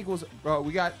 Grant equals.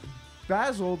 We got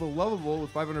Basil the Lovable with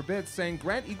 500 bits saying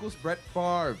Grant equals Brett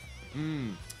Favre.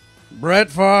 Brett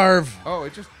Favre. Oh,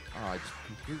 it just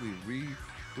completely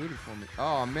rebooted for me.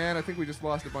 Oh man, I think we just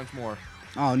lost a bunch more.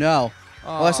 Oh no.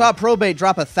 Well, I saw Probate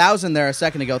drop 1,000 there a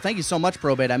second ago. Thank you so much,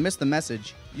 Probate. I missed the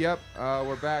message. Yep,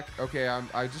 we're back. Okay,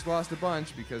 I just lost a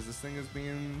bunch because this thing is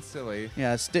being silly.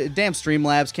 Yeah, damn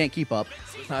Streamlabs can't keep up.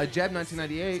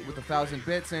 Jeb1998 with 1,000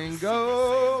 bits saying,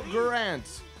 "Go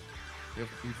Grant."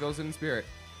 He feels it in spirit.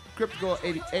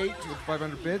 Cryptical88 with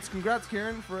 500 bits. Congrats,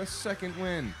 Kieran, for a second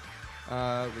win.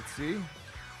 Let's see.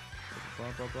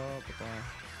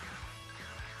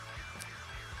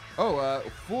 Oh,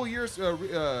 full year's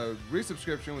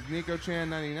resubscription with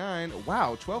Nico-chan99.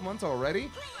 Wow, 12 months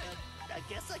already? I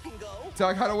guess I can go.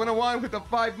 Takahata 101 with the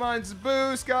 5 months.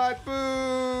 Boo, Scott,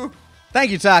 boo!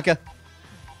 Thank you, Taka.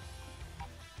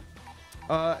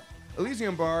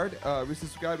 Elysium Bard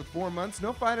resubscribed with 4 months.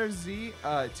 No FighterZ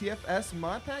TFS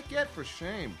mod pack yet? For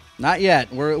shame. Not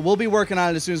yet. We'll be working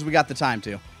on it as soon as we got the time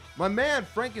to. My man,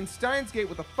 Frankenstein's Gate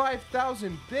with the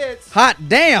 5,000 bits. Hot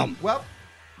damn! Well,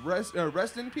 rest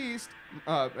in peace.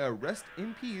 Rest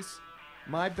in peace.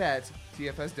 My bet,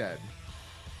 TFS dead.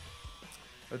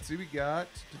 Let's see, we got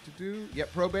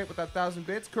Yep, Probate with 1,000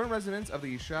 bits. Current residents of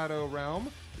the Shadow Realm.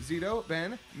 Zito,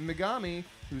 Ben, Megami.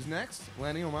 Who's next?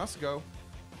 Lanny or Moscow?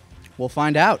 We'll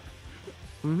find out.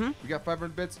 We got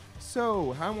 500 bits.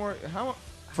 So,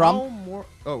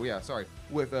 oh yeah, sorry.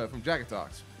 With from Jacket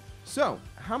Talks. So,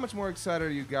 how much more excited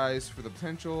are you guys for the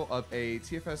potential of a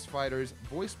TFS Fighters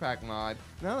voice pack mod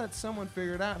now that someone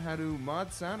figured out how to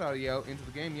mod sound audio into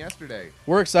the game yesterday?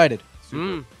 We're excited.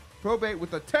 Super. Probate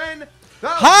with the 10,000.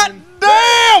 Hot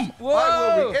damn! Whoa!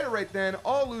 I will reiterate then,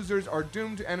 all losers are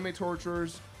doomed to anime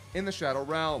torturers in the Shadow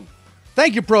Realm.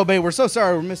 Thank you, Probate. We're so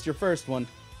sorry we missed your first one.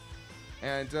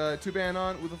 And Tuban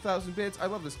on with 1,000 bits. I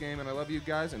love this game, and I love you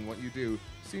guys and what you do.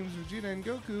 Seems Vegeta and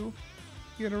Goku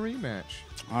get a rematch.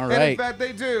 All right. And in fact,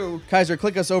 they do. Kaiser,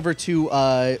 click us over to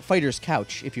Fighter's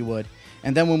Couch, if you would.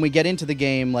 And then when we get into the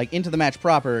game, like into the match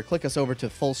proper, click us over to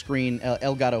full screen,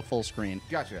 Elgato full screen.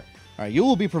 Gotcha. All right, you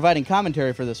will be providing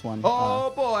commentary for this one.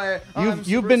 Oh boy,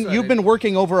 you've been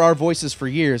working over our voices for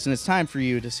years, and it's time for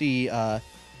you to see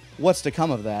what's to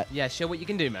come of that. Yeah, show what you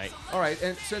can do, mate. All right,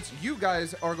 and since you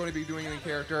guys are going to be doing it in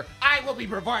character, I will be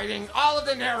providing all of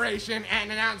the narration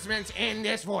and announcements in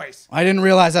this voice. I didn't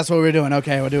realize that's what we were doing.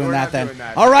 Okay, we're doing We're that not then. doing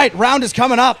that. All right, round is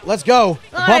coming up. Let's go.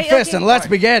 Bump fist okay. and let's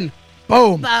begin.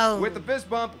 Boom. With the fist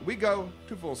bump, we go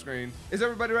to full screen. Is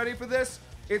everybody ready for this?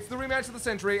 It's the rematch of the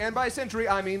century, and by century,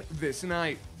 I mean this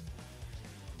night.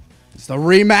 It's the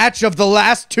rematch of the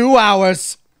last 2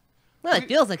 hours. Well, it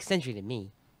feels like Century to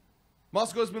me.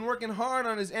 Mosco's been working hard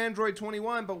on his Android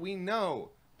 21, but we know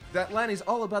that Lanny's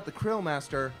all about the Krill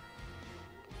Master.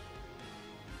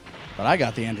 But I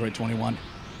got the Android 21.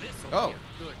 Oh.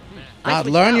 God,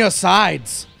 learn your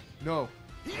sides. No.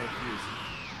 I refuse.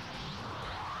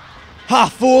 Ha,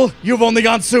 fool. You've only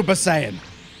gone Super Saiyan.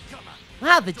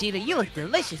 Wow, Vegeta, you look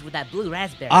delicious with that blue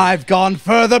raspberry. I've gone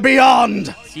further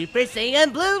beyond. Super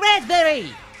Saiyan Blue Raspberry.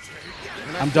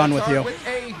 I'm done with you. With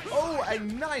a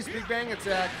nice Big Bang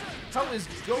attack. How is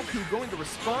Goku going to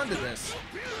respond to this?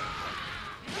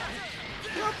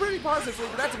 Not pretty positively,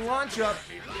 but that's a launch up.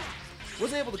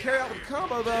 Wasn't able to carry out with the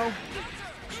combo though.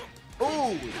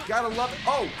 Oh, gotta love it.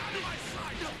 Oh.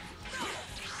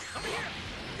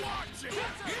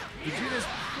 Vegeta's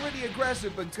pretty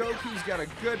aggressive, but Goku's got a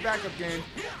good backup game.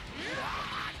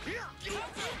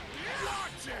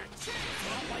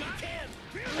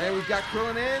 And we've got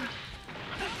Krillin in.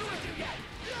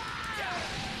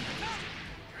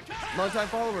 Longtime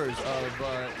followers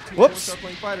of Star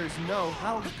Playing Fighters know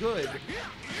how good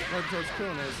Naruto's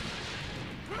Krillin is.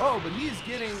 Oh, but he's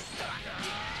getting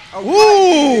a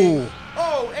Ooh!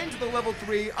 Oh, into the level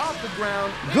 3, off the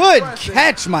ground. Good Impressive.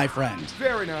 catch, my friend.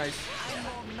 Very nice.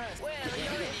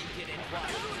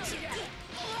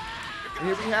 And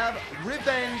here we have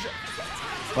revenge.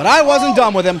 But I wasn't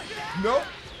done with him. Nope.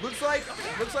 Looks like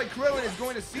Krillin is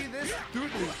going to see this through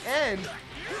to the end.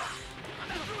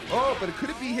 Oh, but could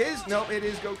it be his? No, it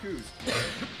is Goku's.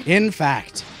 In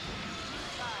fact.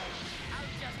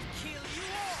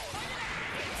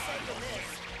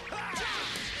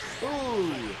 Ooh,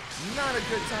 not a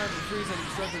good time for Frieza to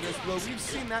suffer this blow. We've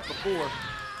seen that before.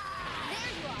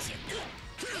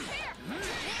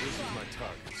 This is my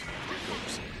target.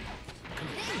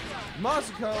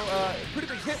 Masako, pretty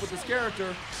big hit with this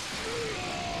character.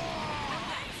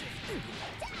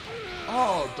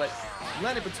 Oh, but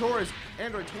Lenny Batora's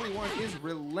Android 21 is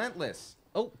relentless.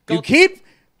 Oh, You keep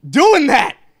doing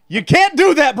that. You can't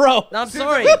do that, bro. I'm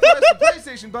sorry. Press the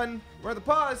PlayStation button. We're at the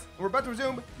pause. We're about to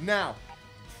resume now.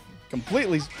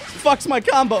 Completely fucks my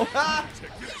combo.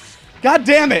 God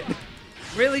damn it.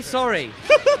 Really sorry.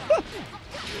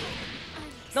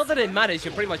 Not that it matters,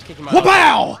 you're pretty much kicking my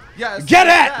Wow! Yes. Get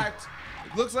in it! fact,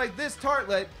 looks like this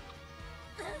tartlet.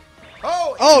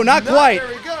 Oh, Oh, not quite.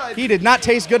 Very good. He did not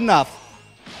taste good enough.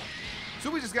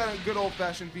 So we just got a good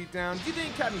old-fashioned beatdown. Do you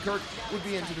think Captain Kirk would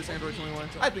be into this Android 21?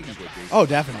 I think he would be. Oh,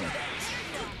 definitely.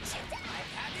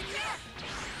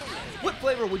 What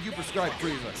flavor would you prescribe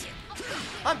Frieza?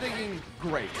 I'm thinking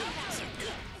grape.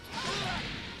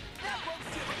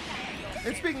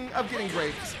 And speaking of getting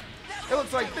grapes, it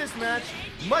looks like this match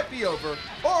might be over,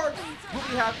 or will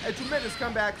we have a tremendous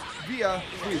comeback via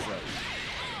Frieza?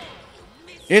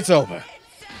 It's over.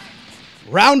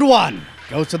 Round 1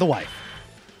 goes to the wife.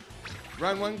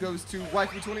 Round 1 goes to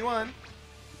Waifu 21.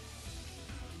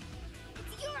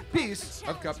 Piece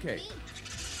of cupcake.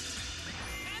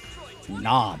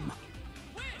 Nom.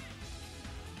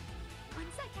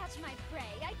 Once I catch my prey,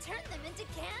 I turn them into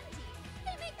candy.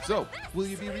 They make me So, will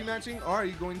you be rematching, or are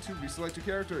you going to reselect your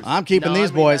characters? I'm keeping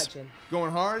these boys.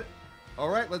 Going hard? All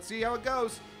right, let's see how it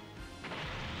goes.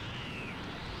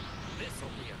 This'll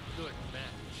be a good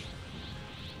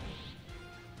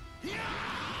match.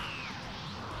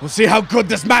 We'll see how good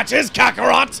this match is,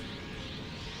 Kakarot.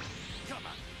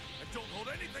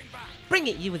 Bring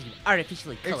it, you with your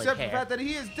artificially colored Except for hair. the fact that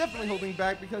he is definitely holding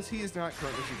back because he is not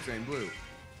currently Super Saiyan Blue.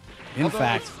 In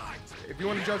fact. If you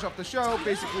want to judge off the show,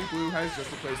 basically Blue has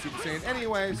just replaced Super Saiyan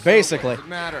anyway. So Basically. It doesn't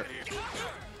matter.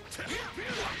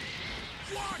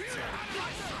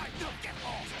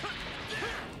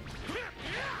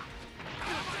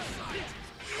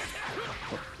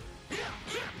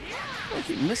 I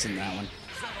keep missing that one.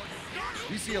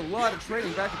 We see a lot of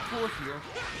trading back and forth here.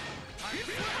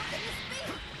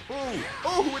 Oh,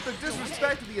 oh, with the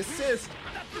disrespect to the assist.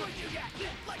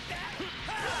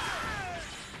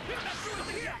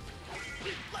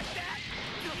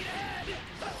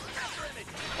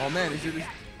 Oh man, is it?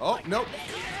 Oh nope,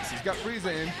 he's got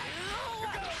Frieza in.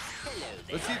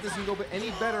 Let's see if this can go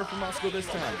any better for Moscow this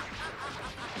time.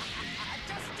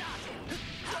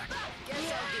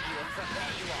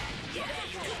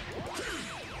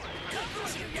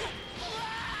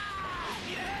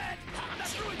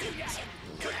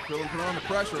 Krillin put on the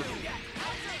pressure.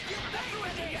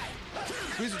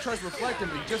 Frieza tries to reflect him,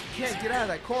 but he just can't get out of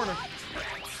that corner.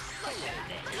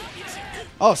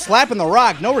 Oh, slapping the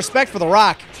Rock. No respect for the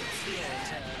Rock.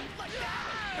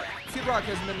 Kid Rock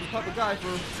hasn't been in the public eye for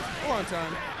a long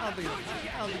time. I don't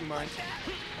think he minds.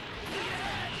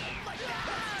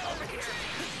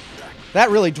 That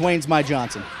really Dwayne's my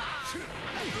Johnson.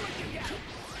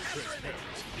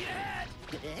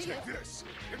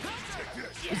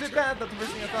 Is it bad that the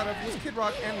first thing I thought of was Kid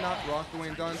Rock and not Rock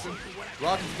Dwayne Johnson?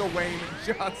 Rock Dwayne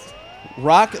Johnson.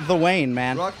 Rock the Wayne,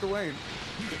 man. Rock Dwayne.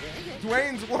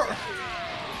 Dwayne's World.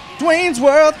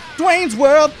 Dwayne's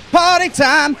World, party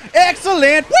time,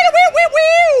 excellent. Woo, woo, woo,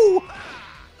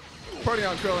 woo. Party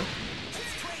on, Krillin.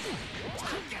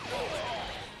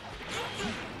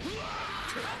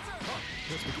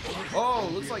 Oh,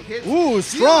 looks like hits. Ooh,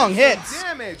 strong Dealing hits. some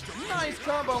damage. Nice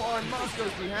combo on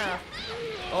Moscow's behalf.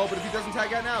 Oh, but if he doesn't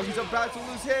tag out now, he's about to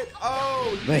lose hit.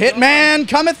 Oh. The Hitman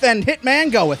cometh and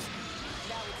Hitman goeth.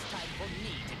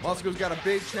 Moscow's got a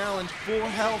big challenge. Full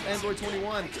health, Android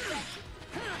 21.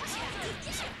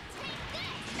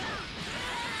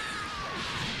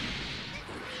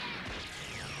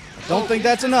 Don't think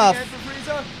that's enough.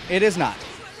 It is not.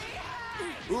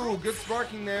 Ooh, good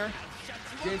sparking there.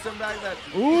 Gain some back that.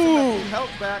 Ooh.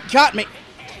 Health back. Got me.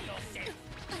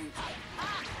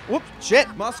 Whoop, shit.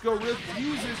 Moscow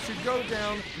refuses to go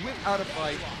down without a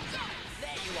fight.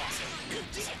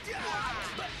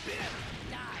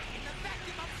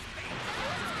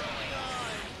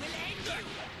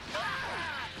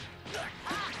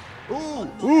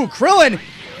 Ooh, Krillin.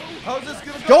 How's this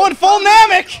gonna go? Going full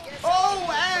Namek.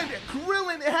 Oh, and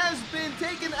Krillin has been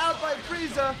taken out by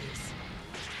Frieza.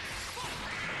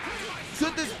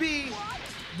 Could this be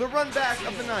the run back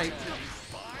of the night?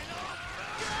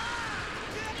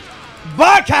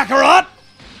 Bye, Kakarot.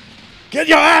 Get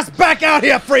your ass back out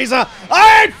here, Frieza.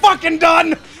 I ain't fucking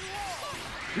done.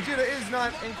 Vegeta is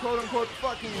not, in quote-unquote,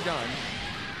 fucking done.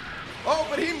 Oh,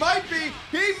 but he might be.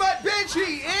 He might, bitch,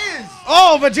 he is.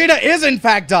 Oh, Vegeta is in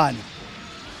fact done.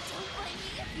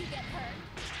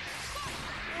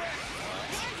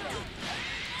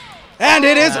 And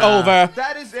it is over.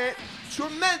 That is it.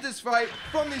 Tremendous fight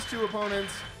from these two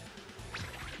opponents.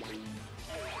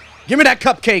 Give me that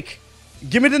cupcake.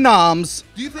 Give me the noms.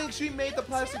 Do you think she made the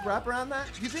plastic wrap around that?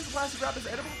 Do you think the plastic wrap is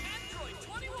edible?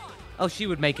 Oh, she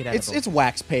would make it edible. It's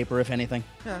wax paper, if anything.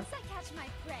 Yeah.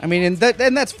 I mean, and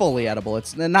that's fully edible.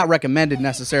 It's not recommended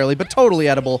necessarily, but totally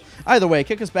edible. Either way,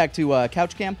 kick us back to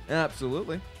couch cam.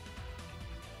 Absolutely.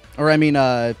 Or I mean,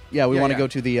 yeah, we want to go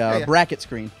to the bracket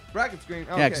screen. Bracket screen.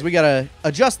 Okay. Yeah, because we gotta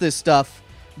adjust this stuff.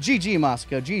 GG,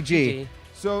 Moscow. GG.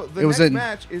 So the next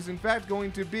match is in fact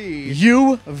going to be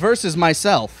you versus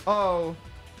myself. Oh,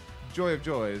 joy of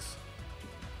joys.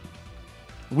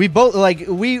 We both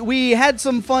we had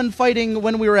some fun fighting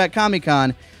when we were at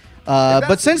Comic-Con,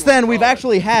 but since then we've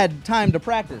actually had time to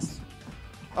practice.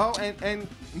 Oh, and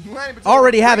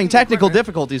already having technical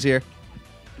difficulties here.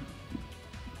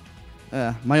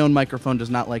 My own microphone does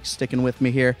not like sticking with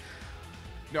me here.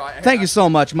 No, Thank you so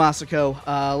much,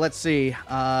 Masako. Let's see.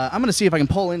 I'm going to see if I can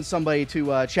pull in somebody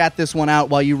to chat this one out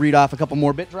while you read off a couple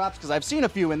more bit drops, because I've seen a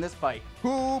few in this fight.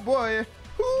 Oh, boy.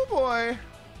 Oh, boy.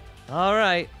 All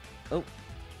right. Oh. All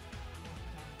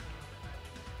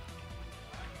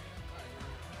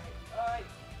right.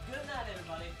 Good night,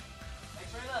 everybody.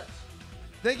 Thanks very much.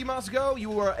 Thank you, Masako. You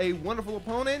were a wonderful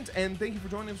opponent, and thank you for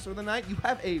joining us for the night. You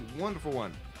have a wonderful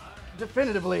one.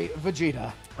 Definitively,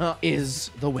 Vegeta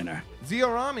is the winner.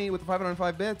 Ziorami with the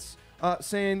 505 bits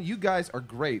saying, you guys are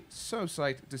great. So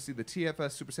psyched to see the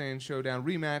TFS Super Saiyan Showdown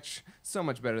rematch. So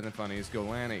much better than Funny's Go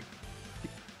Lanny.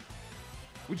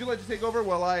 Would you like to take over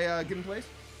while I get in place?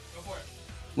 Go for it.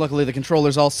 Luckily, the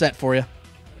controller's all set for you.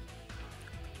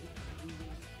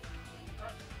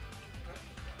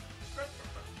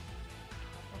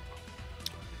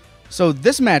 So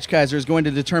this match, Kaiser, is going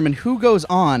to determine who goes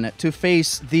on to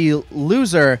face the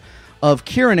loser of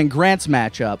Kieran and Grant's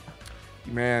matchup.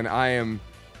 Man, I'm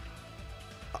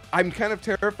kind of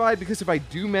terrified because if I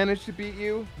do manage to beat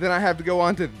you, then I have to go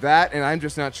on to that, and I'm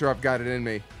just not sure I've got it in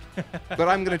me. But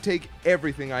I'm going to take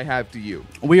everything I have to you.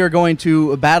 We are going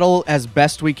to battle as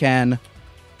best we can.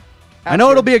 I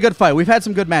know it'll be a good fight. We've had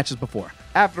some good matches before.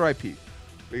 After I pee,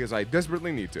 because I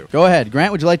desperately need to. Go ahead.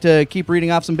 Grant, would you like to keep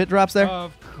reading off some bit drops there?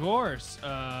 Of course.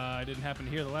 I didn't happen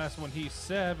to hear the last one he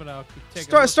said, but I'll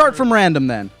take Start from random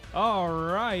then. All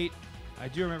right. I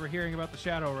do remember hearing about the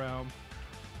Shadow Realm.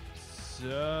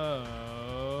 So,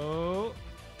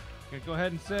 I'm going to go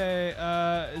ahead and say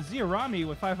Ziorami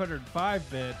with 505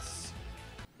 bits.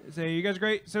 Say, you guys are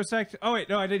great. So psyched. Oh, wait.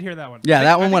 No, I did hear that one. Yeah,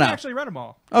 that one I went think I out. actually read them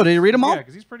all. Oh, did you read them all? Yeah,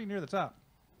 because he's pretty near the top.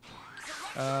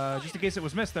 Just in case it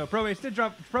was missed, though, Pro 8 did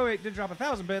drop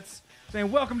 1,000 bits,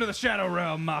 saying, "Welcome to the Shadow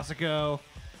Realm, Masako."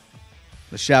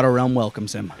 The Shadow Realm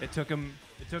welcomes him. It took him,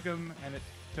 and it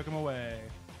took him away.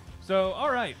 So,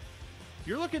 all right,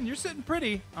 you're sitting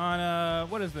pretty on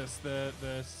what is this? The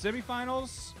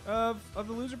semifinals of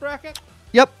the loser bracket.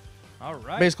 Yep. All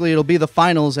right. Basically, it'll be the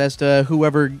finals as to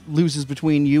whoever loses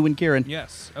between you and Kieran.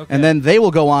 Yes. Okay. And then they will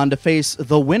go on to face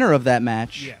the winner of that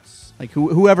match. Yes. Like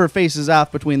whoever faces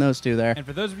off between those two there. And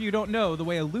for those of you who don't know, the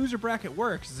way a loser bracket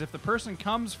works is if the person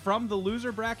comes from the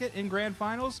loser bracket in grand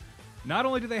finals, not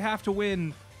only do they have to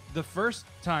win the first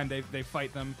time they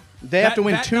fight them, They have to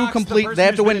win two knocks complete. The person They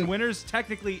have who's to win winning winners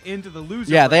technically into the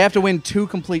loser. Yeah, they bracket. have to win 2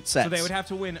 complete sets. So they would have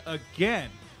to win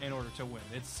again in order to win.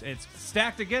 It's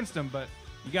stacked against them, but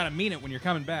you got to mean it when you're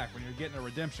coming back, when you're getting a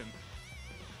redemption.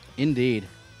 Indeed.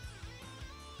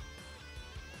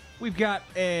 We've got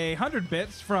 100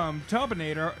 bits from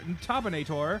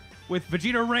Tobinator with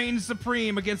Vegeta reigns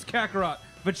supreme against Kakarot.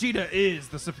 Vegeta is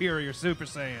the superior Super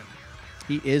Saiyan.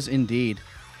 He is indeed.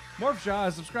 Morphshaw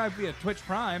is subscribed via Twitch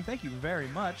Prime. Thank you very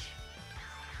much.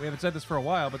 We haven't said this for a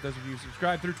while, but those of you who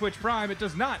subscribe through Twitch Prime, it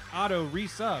does not auto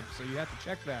resub, so you have to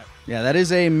check that. Yeah, that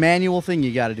is a manual thing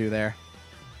you got to do there.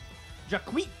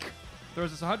 Jaqueek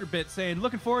throws us 100 bits saying,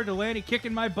 "Looking forward to Lanny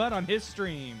kicking my butt on his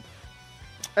stream."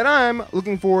 And I'm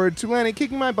looking forward to Lanny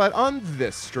kicking my butt on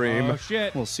this stream. Oh,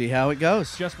 shit. We'll see how it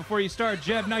goes. Just before you start,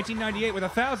 Jeb1998 with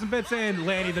 1,000 bits saying,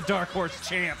 "Lanny the Dark Horse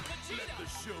champ."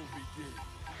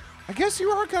 I guess you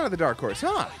are kind of the dark horse,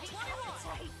 huh?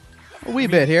 A wee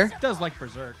bit here. Does like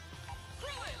Berserk.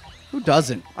 Who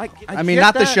doesn't? I mean, get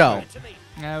not the that. show.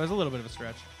 Yeah, it was a little bit of a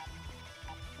stretch.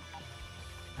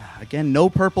 Again, no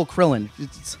purple Krillin.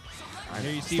 It's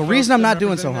Here you see the folks reason I'm that not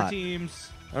doing so represent hot. their teams.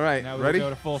 All right, Now we ready? go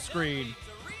to full screen.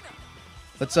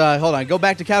 Let's hold on. Go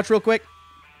back to couch real quick,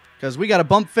 because we got to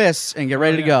bump fists and get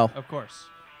ready to go. Of course.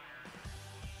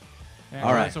 And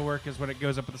All right. This will work is when it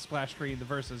goes up with the splash screen, the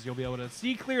verses, you'll be able to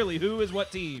see clearly who is what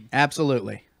team.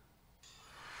 Absolutely.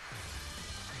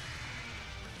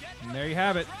 And there you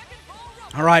have it.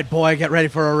 All right, boy, get ready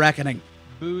for a reckoning.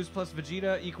 Booze plus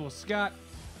Vegeta equals Scott.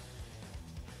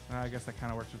 I guess that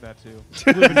kind of works with that too.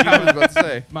 Blue Vegeta, I was about to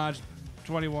say. Maj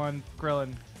 21,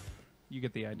 Krillin. You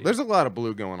get the idea. There's a lot of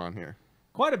blue going on here.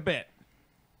 Quite a bit.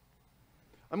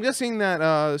 I'm guessing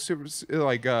that Super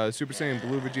Saiyan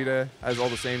Blue Vegeta has all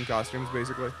the same costumes,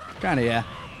 basically. Kinda, yeah.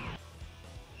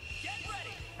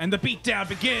 And the beatdown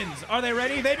begins. Are they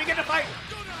ready? They begin to fight.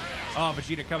 Oh,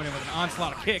 Vegeta coming in with an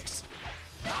onslaught of kicks.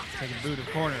 Taking Boo to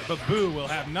the corner, but Boo will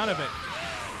have none of it.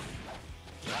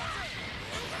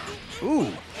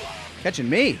 Ooh, catching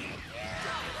me.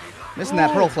 Missing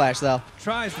that Pearl Flash, though.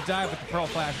 Tries to dive with the Pearl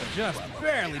Flash, but just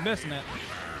barely missing it.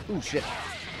 Ooh, shit.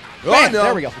 Oh, Bam, no.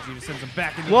 there we go. Vegeta sends him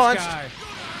back into Launched. the sky.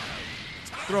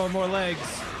 Throwing more legs.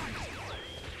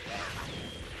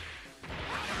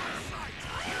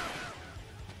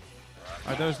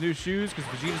 Are those new shoes? Because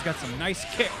Vegeta's got some nice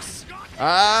kicks.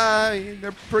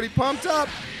 They're pretty pumped up.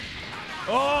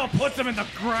 Oh, puts him in the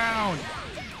ground.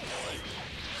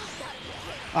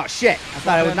 Oh, shit.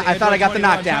 I thought I got the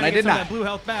knockdown. I did not. Blue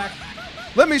health back.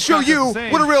 Let me show Not you the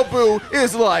same. what a real Boo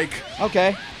is like.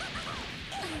 Okay.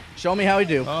 Show me how he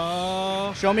do.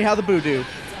 Oh. Show me how the Boo do.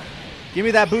 Give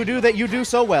me that Boo do that you do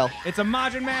so well. It's a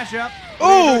Majin mashup.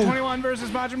 Ooh. 21 versus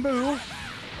Majin Buu.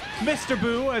 Mr.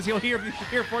 Boo, as he'll here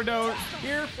for to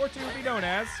be known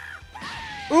as.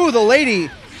 Ooh, the lady.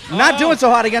 Not doing so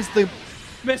hot against the...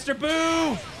 Mr.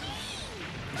 Boo!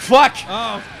 Fuck!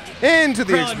 Oh. Into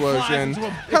the Krillin explosion. flies into a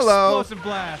Hello. explosive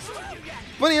blast.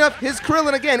 Funny enough, his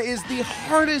Krillin again is the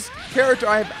hardest character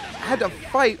I've had to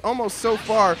fight almost so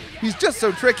far. He's just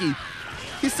so tricky.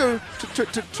 He's so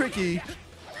tricky.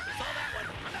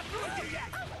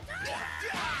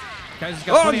 Guys has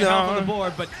got Oh, plenty of health no. on the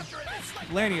board, but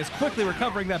Lanny is quickly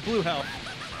recovering that blue health.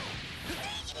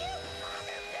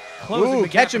 Closing Ooh, the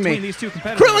gap catching between me. these two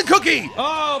competitors. Krillin cookie!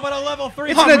 Oh, but a level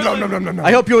 3 It's from an- Krillin. No.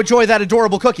 I hope you enjoy that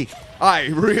adorable cookie. I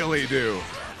really do.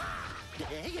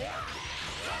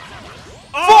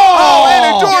 Oh,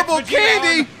 and adorable Gets Vegeta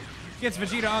candy! Gets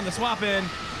Vegeta on the swap in.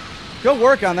 Good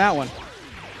work on that one.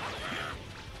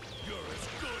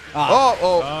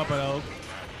 Oh. But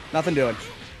Nothing doing.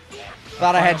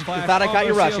 Thought I caught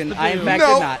you almost rushing. seals the I in doom. fact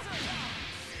No. did not.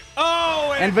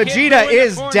 Oh, And a kick Vegeta in the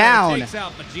is corner down. Takes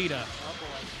out Vegeta.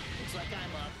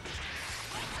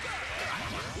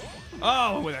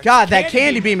 Oh, with a God, that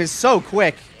candy beam is so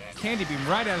quick. Candy beam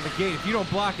right out of the gate. If you don't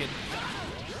block it,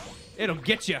 it'll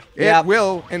get you. It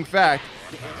will, in fact,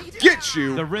 get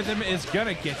you. The rhythm is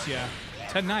gonna get you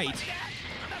tonight.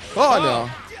 Oh, no.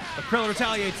 The Krillin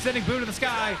retaliates, sending Boo to the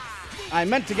sky. I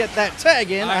meant to get that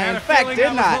tag in. I had in a fact feeling did that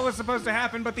was not. what was supposed to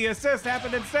happen, but the assist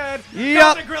happened instead. Yep.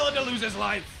 Causing Krillin to lose his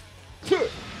life.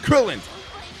 Krillin.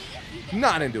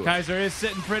 Not into it. Kaiser is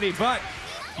sitting pretty, but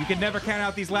you can never count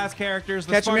out these last characters.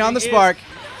 The Catching me on the sparking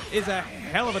spark. is a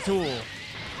hell of a tool.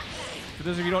 For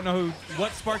those of you who don't know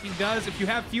what sparking does, if you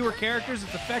have fewer characters,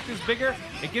 its effect is bigger.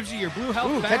 It gives you your blue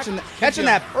health Ooh, back. catching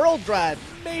that pearl drive.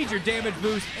 Major damage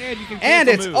boost, and you can And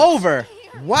cancel it's moves. over.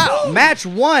 Wow. Match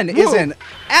 1 is an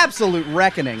absolute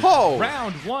reckoning. Oh.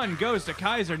 Round 1 goes to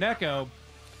Kaiser Neko,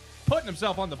 putting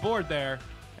himself on the board there.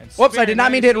 And Whoops, I did sparing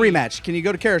not mean to hit 19. rematch. Can you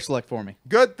go to character select for me?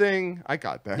 Good thing I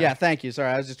got that. Yeah, thank you. Sorry,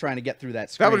 I was just trying to get through that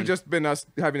screen. That would have just been us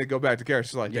having to go back to character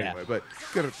select Yeah. anyway, but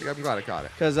good, I'm glad I caught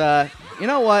it. Because, you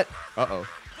know what? Uh-oh.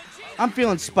 I'm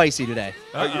feeling spicy today.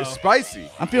 Oh, you're spicy.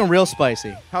 I'm feeling real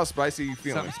spicy. How spicy are you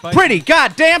feeling? Something spicy. Pretty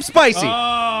goddamn spicy.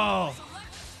 Oh!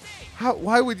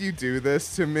 Why would you do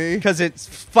this to me? Because it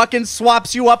fucking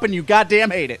swaps you up and you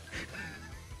goddamn hate it.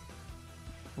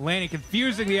 Lanny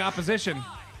confusing the opposition,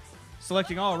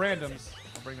 selecting all randoms.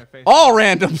 I'll bring my face. All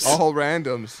randoms. All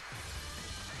randoms.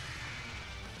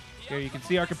 Here you can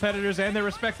see our competitors and their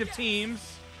respective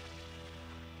teams.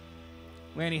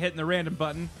 Lanny hitting the random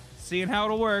button, seeing how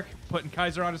it'll work, putting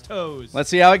Kaiser on his toes. Let's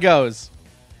see how it goes.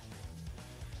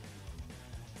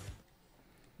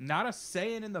 Not a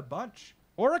Saiyan in the bunch.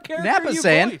 Or a character Nappa's you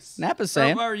Saiyan. voice. Nappa's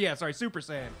Saiyan. Or yeah, sorry, Super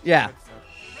Saiyan. Yeah.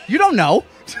 You don't know.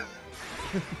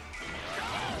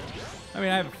 I mean,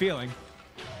 I have a feeling.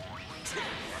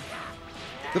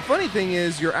 The funny thing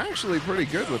is, you're actually pretty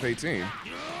good with 18.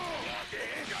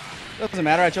 Doesn't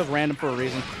matter. I chose random for a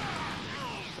reason.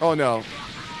 Oh, no.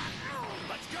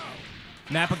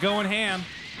 Nappa going ham.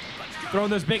 Throwing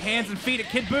those big hands and feet at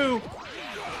Kid Buu.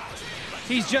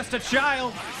 He's just a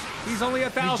child. He's only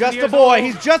 1,000 He's just years a boy. old.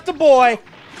 He's just a boy.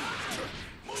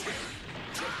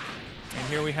 And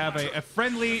here we have a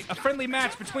friendly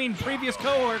match between previous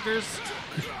coworkers.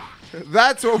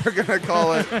 That's what we're going to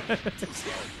call it.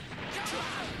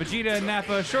 Vegeta and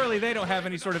Nappa, surely they don't have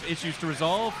any sort of issues to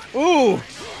resolve. Ooh.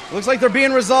 Looks like they're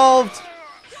being resolved.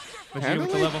 Vegeta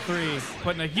with the level 3,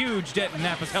 putting a huge dent in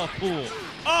Nappa's health pool.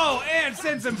 Oh, and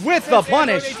sends him With the sends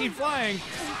punish. 18 flying.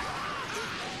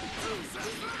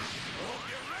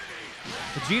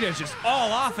 Vegeta is just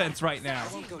all offense right now.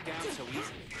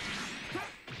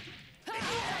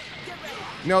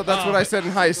 No, that's what I said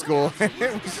in high school.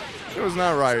 It was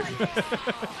not right.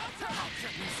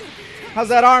 How's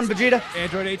that arm, Vegeta?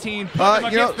 Android 18 putting him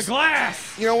against the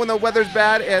glass. You know, when the weather's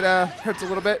bad, it hurts a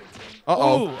little bit.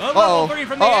 Uh-oh. Ooh, a level 3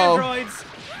 from the androids.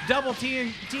 Double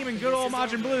teaming good old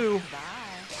Majin Blue.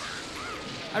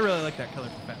 I really like that color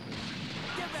for Fat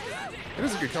Buu. It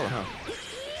is a good color, huh?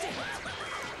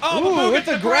 Oh, Ooh, it's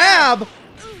a grab.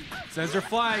 Says they're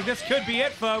flying. This could be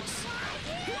it, folks.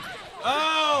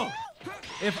 Oh!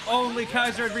 If only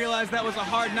Kaiser had realized that was a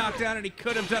hard knockdown and he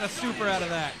could have done a super out of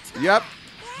that. Yep.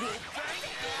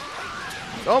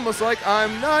 It's almost like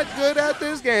I'm not good at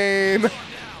this game.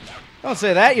 Don't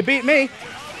say that. You beat me.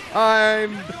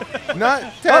 I'm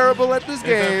not terrible at this It's a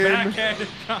game. backhanded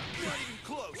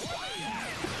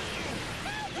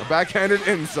A backhanded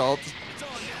insult.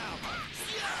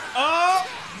 Oh!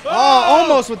 Oh,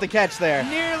 almost with the catch there.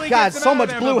 Nearly God, gets him so out of much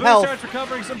there, blue but health. starts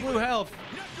recovering some blue health.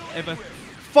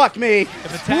 Fuck me.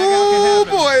 If a tag Oh, out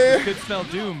can happen, boy. it could spell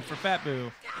doom for Fat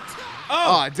Buu.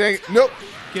 Oh, dang it. Nope.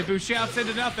 Kid Buu shouts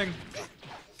into nothing.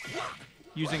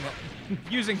 Using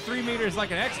 3 meters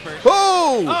like an expert.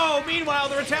 Oh! Oh, meanwhile,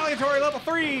 the retaliatory level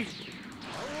 3.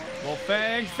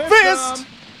 Wolfang Fist!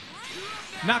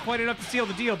 Not quite enough to seal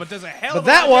the deal, but does a hell But of a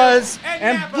that lot was, better.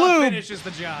 and Nappa Blue, finishes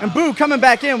the job. and Boo coming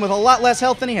back in with a lot less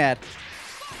health than he had.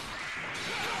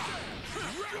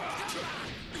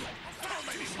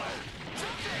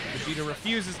 Vegeta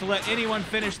refuses to let anyone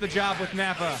finish the job with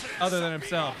Nappa other than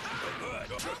himself.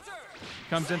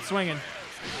 Comes in swinging.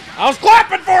 I was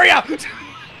clapping for you!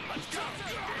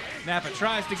 Nappa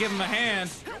tries to give him a hand.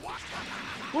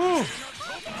 Woo!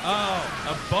 Oh,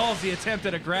 a ballsy attempt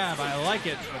at a grab. I like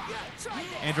it. But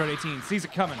Android 18 sees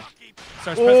it coming.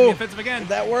 Starts pressing the offensive again. Did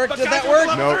that work? But Did that Kaiser with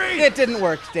work? the level 3. It didn't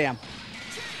work. Damn.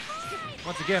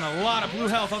 Once again, a lot of blue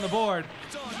health on the board.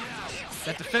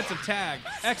 That defensive tag.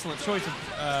 Excellent choice of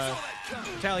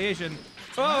retaliation.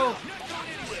 Oh!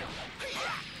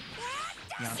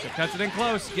 Yamcha cuts it in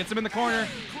close. Gets him in the corner.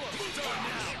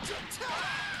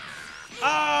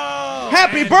 Oh!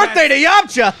 Happy and birthday to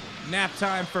Yamcha! Nap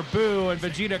time for Buu, and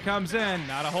Vegeta comes in.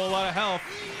 Not a whole lot of health.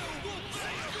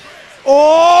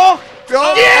 Oh!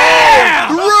 Oh! Yeah!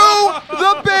 Through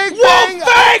the big Wolfang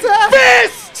bang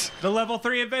fist! The level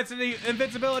 3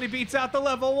 invincibility beats out the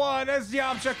level 1 as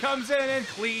Yamcha comes in and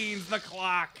cleans the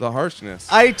clock. The harshness.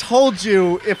 I told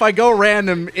you if I go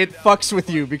random, it fucks with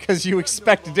you because you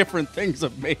expect different things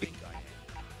of me.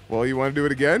 Well, you want to do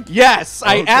it again? Yes,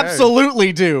 I Okay.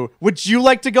 absolutely do. Would you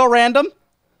like to go random?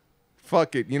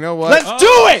 Fuck it. You know what? Let's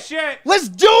do it! Shit. Let's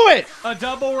do it! A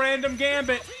double random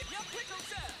gambit.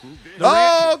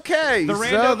 Okay, The so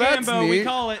rando that's gambo, neat. we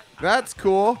call it. That's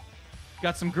cool.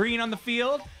 Got some green on the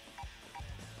field.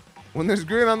 When there's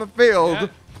green on the field, Yeah.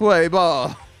 play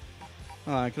ball.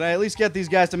 Can I at least get these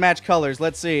guys to match colors?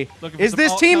 Let's see. Looking for Is some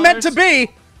this alt team meant to colors?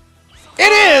 be?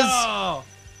 It is! Oh!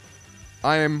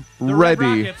 I am Red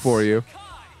ready Rockets. for you.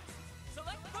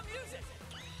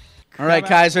 All right,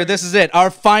 Kaiser, this is it. Our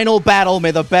final battle.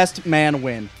 May the best man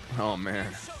win. Oh, man.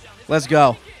 Let's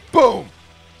go. Boom!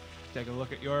 Take a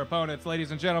look at your opponents,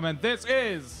 ladies and gentlemen. This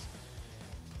is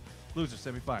loser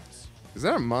semifinals. Is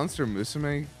that a monster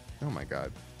Musume? Oh, my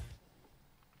God.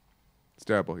 It's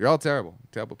terrible. You're all terrible.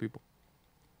 Terrible people.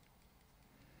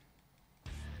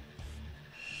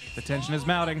 The tension is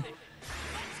mounting.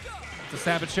 It's a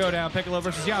savage showdown. Piccolo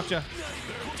versus Yamcha.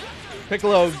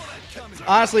 Piccolo,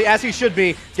 honestly, as he should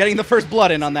be, getting the first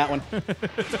blood in on that one.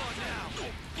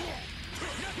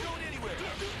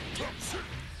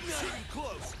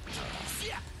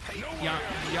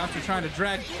 Yamcha trying to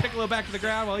drag Piccolo back to the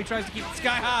ground while he tries to keep it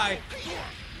sky high.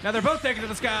 Now they're both taken to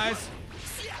the skies.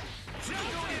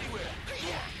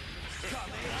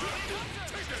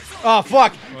 Oh,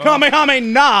 fuck. Kamehameha,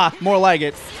 nah. More like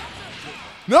it.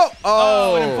 No.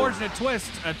 Oh, Oh. an unfortunate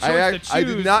twist. A choice to choose. I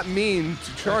did not mean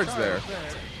to charge there.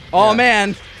 Oh,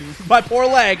 man. My poor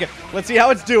leg. Let's see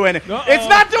how it's doing. Uh-oh. It's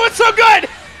not doing so good.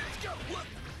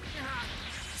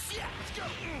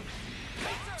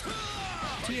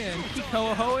 Tien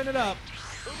Kiko-hoing it up.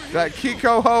 That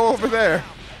Kiko Ho over there.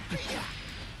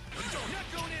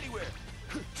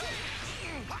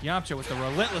 Yamcha with the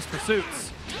relentless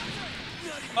pursuits.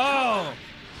 Oh!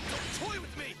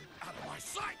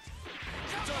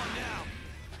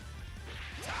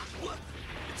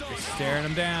 Just staring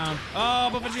him down. Oh,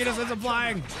 but Vegeta sends him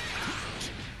flying.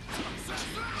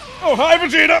 Oh, hi,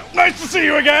 Vegeta. Nice to see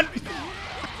you again.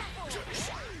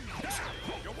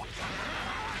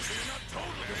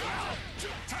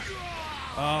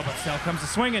 Oh, but Cell comes to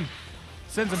swinging.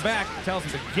 Sends him back. Tells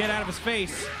him to get out of his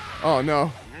face. Oh,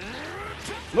 no.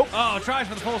 Nope. Oh, tries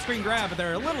for the full screen grab, but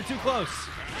they're a little too close.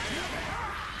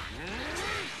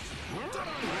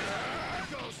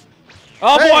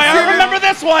 Oh, Hey, boy, I Vegeta. remember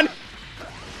this one.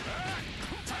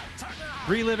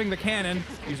 Reliving the cannon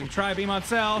using Tri-Beam on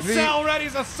Cell. The- Cell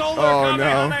readies a solar Oh, no.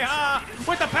 Kamehameha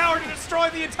with the power to destroy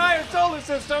the entire solar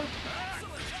system.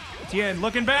 Tien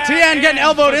looking back. Tien getting and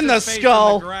elbowed puts in the his face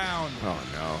skull. on the ground. Oh,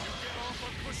 no.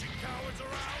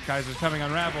 Kaiser's coming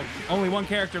unraveled. Only one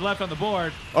character left on the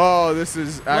board. Oh, this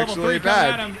is Level actually 3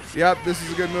 coming at bad. him. Yep, this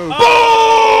is a good move.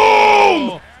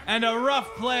 Oh! And a rough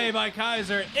play by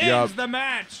Kaiser ends Yup. the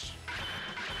match.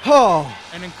 Oh.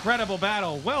 An incredible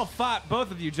battle. Well fought,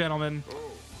 both of you gentlemen.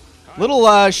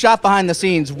 Little shot behind the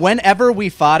scenes. Whenever we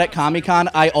fought at Comic-Con,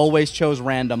 I always chose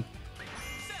random.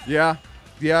 Yeah.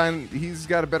 Yeah, and he's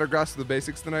got a better grasp of the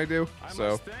basics than I do.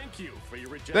 So,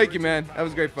 thank you, man. That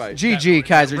was a great fight. GG,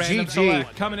 Kaiser. Random GG.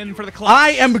 select coming in for the clutch. I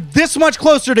am this much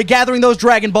closer to gathering those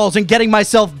Dragon Balls and getting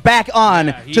myself back on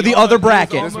He to the other almost-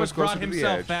 bracket. Almost This much brought closer to the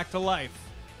himself edge. back to life.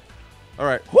 All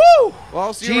right. Woo! Well,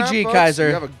 I'll see you GG, around, folks. Kaiser.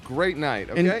 You have a great night,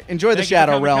 okay? Enjoy the Thank you for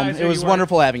Shadow coming, Realm. Kaiser. It was You are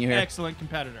wonderful having you here. Excellent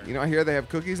competitor. You know, I hear they have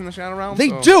cookies in the Shadow Realm. They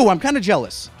so- do. I'm kind of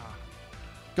jealous.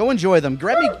 Go enjoy them.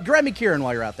 Grab me Kieran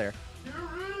while you're out there.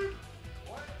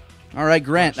 All right,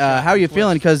 Grant. How are you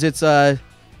feeling? Because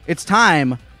it's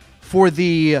time for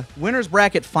the winners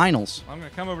bracket finals. I'm going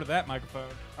to come over to that microphone.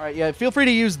 All right. Yeah. Feel free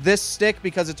to use this stick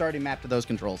because it's already mapped to those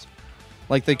controls,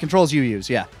 like the controls you use.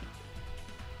 Yeah.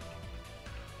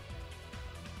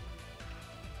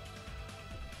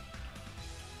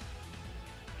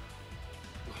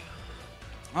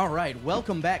 All right.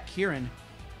 Welcome back, Kieran.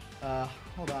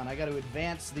 Hold on. I got to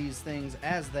advance these things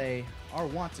as they are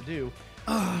wont to do.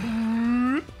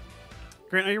 Grant,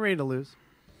 are you ready to lose?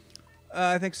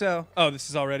 I think so. Oh, this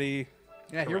is already...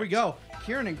 Yeah, here we go.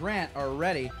 Kieran and Grant are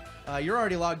ready. You're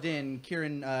already logged in.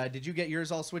 Kieran, did you get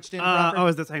yours all switched in? proper? Oh,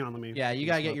 is this? Hang on, let me. Yeah, you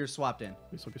gotta get yours swapped in.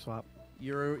 Let me swap.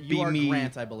 You Be are me.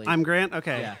 Grant, I believe. I'm Grant.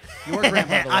 Okay. Yeah, you're Grant.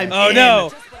 By the way. I'm Oh, in.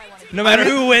 no. No matter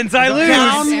who wins, I lose.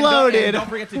 Downloaded. And don't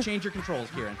forget to change your controls,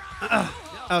 Kieran.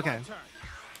 Okay.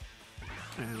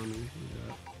 Hang on, let me do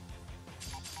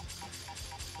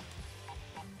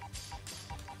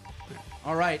that.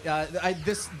 All right,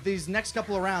 these next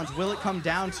couple of rounds, will it come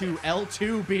down to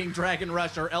L2 being Dragon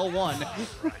Rush or L1?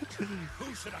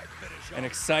 An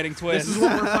exciting twist. This is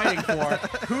what we're fighting for.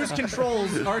 Whose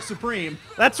controls are supreme?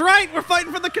 That's right, we're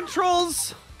fighting for the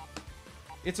controls.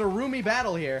 It's a roomy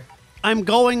battle here. I'm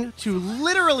going to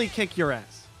literally kick your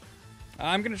ass.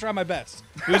 I'm going to try my best.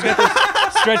 Who's got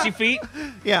those stretchy feet?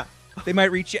 Yeah. They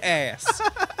might reach your ass.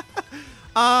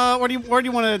 Where do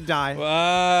you want to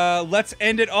die? Let's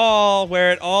end it all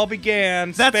where it all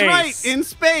began. That's space. right, in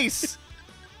space.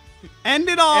 End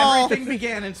it all. Everything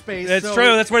began in space. That's so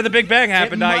true. That's where the Big Bang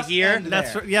happened. I must hear. end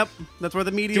That's there. yep. That's where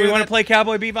the meteor. Do we want to play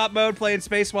Cowboy Bebop mode, play in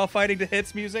space while fighting to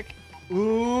hits music?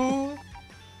 Ooh.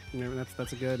 Yeah,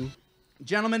 that's a good.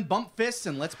 Gentlemen, bump fists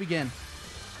and let's begin.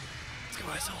 Let's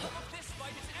go, asshole.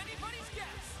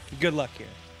 Good luck here.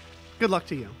 Good luck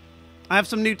to you. I have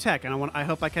some new tech, and I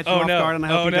hope I catch you Oh, off no. guard, and I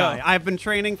hope Oh, you no. die. I've been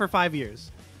training for 5 years,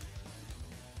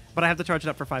 but I have to charge it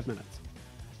up for 5 minutes.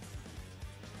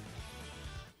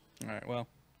 All right, well,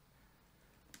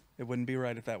 it wouldn't be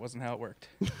right if that wasn't how it worked.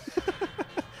 Here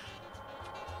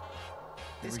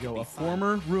we go, a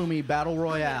former roomie battle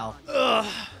royale. Ugh.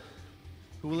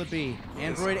 Who will it be?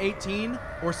 Android 18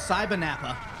 or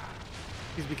Cybanappa?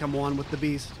 He's become one with the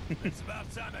beast.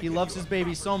 He loves his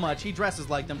babies so much, he dresses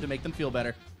like them to make them feel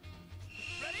better.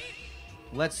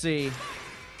 Let's see.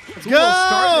 Let's Who will go!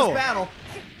 start this battle?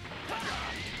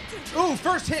 Ooh,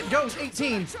 first hit goes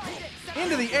 18.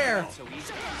 Into the air.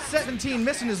 17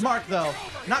 missing his mark, though.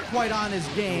 Not quite on his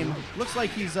game. Looks like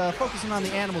he's focusing on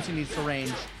the animals he needs to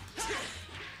range.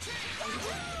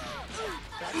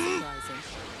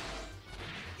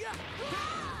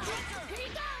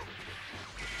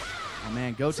 Oh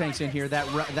man, Gotank's in here.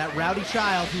 That rowdy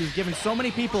child who's given so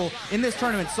many people in this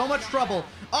tournament so much trouble.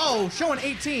 Oh, showing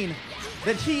 18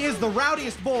 that he is the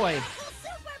rowdiest boy.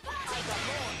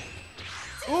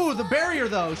 Ooh, the barrier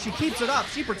though. She keeps it up.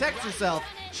 She protects herself.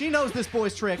 She knows this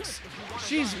boy's tricks.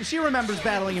 She remembers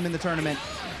battling him in the tournament.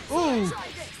 Ooh,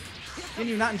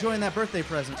 Ginyu not enjoying that birthday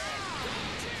present.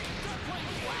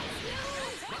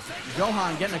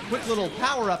 Gohan getting a quick little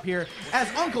power up here as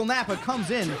Uncle Nappa comes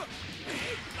in.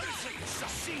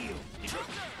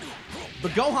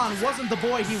 But Gohan wasn't the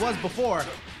boy he was before.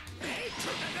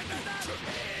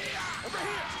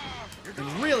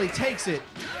 And really takes it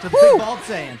to the Big Bald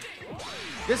Saiyan.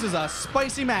 This is a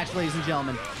spicy match, ladies and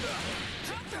gentlemen.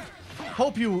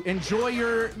 Hope you enjoy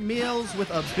your meals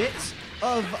with a bit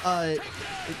of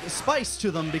spice to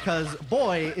them because,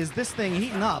 boy, is this thing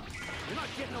heating up.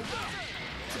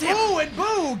 Ooh, and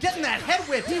Boo getting that head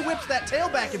whip. He whips that tail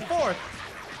back and forth.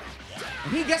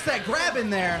 And he gets that grab in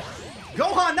there.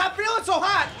 Gohan not feeling so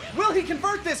hot. Will he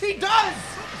convert this? He does!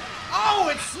 Oh,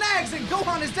 it snags and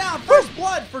Gohan is down. First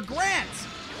blood for Grant.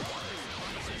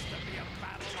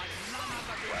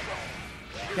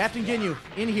 Captain Ginyu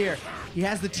in here. He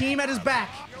has the team at his back,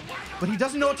 but he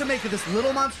doesn't know what to make of this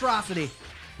little monstrosity.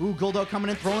 Ooh, Guldo coming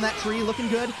in, throwing that tree, looking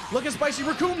good. Looking spicy.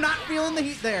 Raccoon not feeling the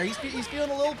heat there. He's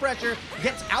feeling a little pressure.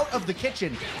 Gets out of the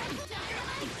kitchen.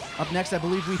 Up next, I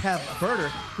believe we have Birder,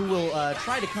 who will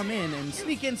try to come in and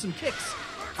sneak in some kicks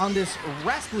on this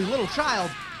rascally little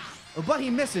child. But he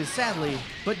misses, sadly.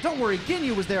 But don't worry,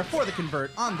 Ginyu was there for the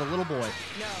convert on the little boy.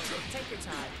 No, take your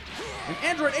time. And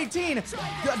Android 18,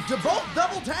 both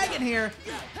double tagging here.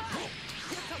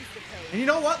 And you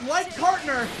know what? Like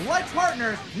partner,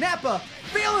 Nappa,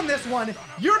 feeling this one.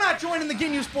 You're not joining the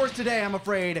Ginyu Sports today, I'm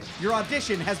afraid. Your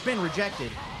audition has been rejected.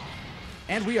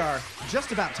 And we are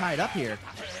just about tied up here.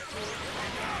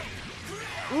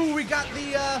 Ooh, we got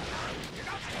the,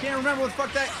 can't remember what the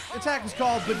fuck that attack was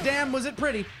called, but damn was it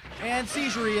pretty. And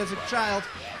seizure-y as a child.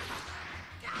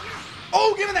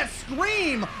 Oh, giving that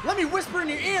scream! Let me whisper in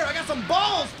your ear, I got some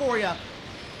balls for you! And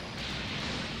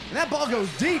that ball goes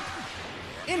deep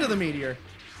into the meteor.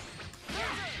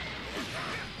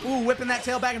 Ooh, whipping that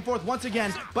tail back and forth once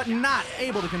again, but not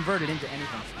able to convert it into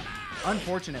anything.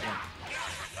 Unfortunately.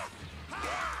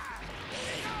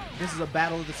 This is a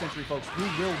battle of the century, folks.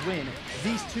 Who will win?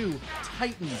 These two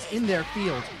titans in their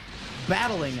field,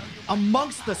 battling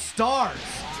amongst the stars.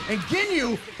 And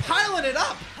Ginyu piling it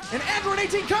up. And Android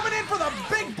 18 coming in for the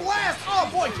big blast. Oh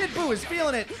boy, Kid Buu is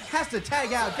feeling it. Has to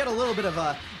tag out, get a little bit of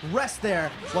a rest there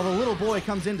while the little boy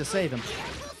comes in to save him.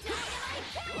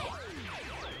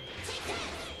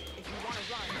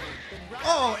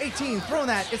 Oh, 18 throwing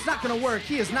that. It's not going to work.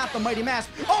 He is not the Mighty Mask.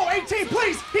 Oh, 18,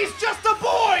 please. He's just the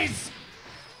boys.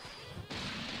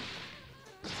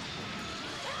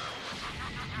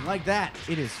 Like that,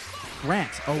 it is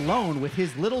Grant alone with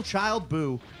his little child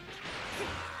Boo.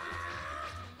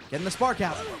 Getting the spark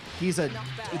out.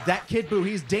 That Kid Buu,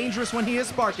 he's dangerous when he is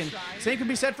sparking. Same can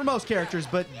be said for most characters,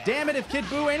 but damn it if Kid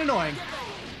Buu ain't annoying.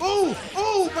 Ooh,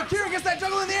 but Kieran gets that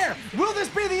juggle in the air. Will this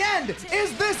be the end?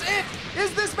 Is this it?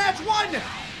 Is this match won?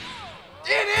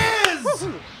 It is!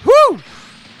 Woo! Oh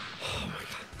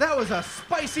that was a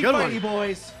spicy fighty,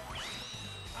 boys.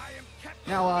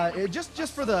 Now,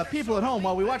 just for the people at home,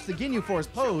 while we watch the Ginyu Force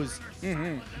pose,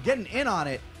 getting in on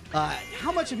it,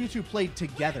 how much have you two played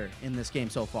together in this game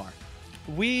so far?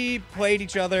 We played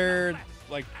each other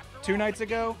like 2 nights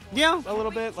ago. Yeah. A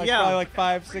little bit. Probably like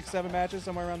 5, 6, 7 matches,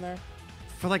 somewhere around there.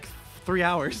 For like 3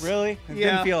 hours. Really? It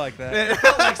didn't feel like that. It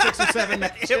felt like 6 or 7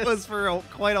 matches. It was for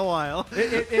quite a while.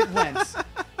 It went.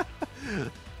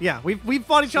 Yeah, we've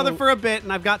fought each other for a bit,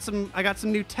 and I got some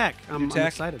new tech. I'm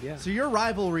excited. Yeah. So your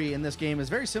rivalry in this game is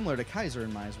very similar to Kaiser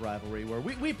and Mai's rivalry, where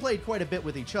we played quite a bit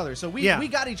with each other. So we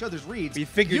got each other's reads. We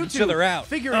figured each other out.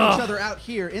 Figuring each other out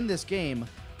here in this game.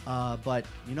 But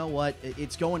you know what?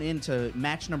 It's going into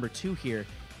match number 2 here.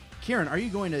 Kieran, are you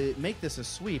going to make this a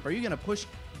sweep? Are you going to push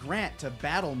Grant to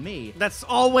battle me? That's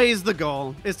always the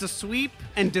goal: is to sweep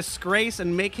and disgrace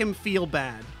and make him feel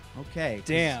bad. Okay.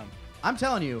 Damn. I'm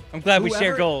telling you. I'm glad we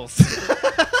share goals.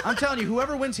 I'm telling you,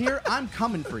 whoever wins here, I'm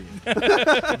coming for you.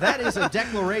 That is a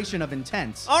declaration of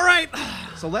intent. All right.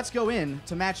 So let's go in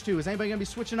to match 2. Is anybody going to be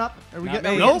switching up? Are we Not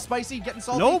getting spicy, getting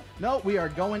salty? Nope. No, we are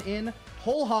going in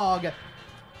whole hog.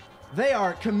 They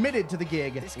are committed to the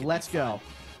gig. Let's go.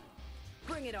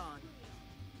 Bring it on.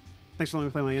 Thanks for letting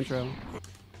me play my intro.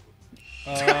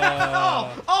 The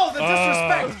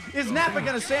disrespect. Is Nappa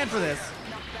going to stand for this?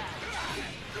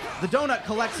 The donut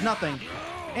collects nothing.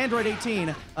 Android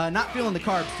 18, not feeling the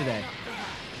carbs today.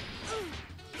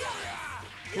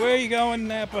 Where are you going,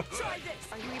 Nappa?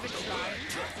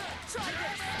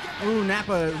 Ooh,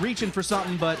 Nappa reaching for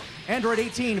something, but Android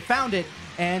 18 found it,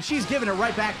 and she's giving it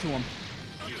right back to him.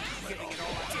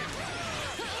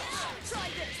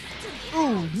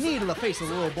 Ooh, knee to the face of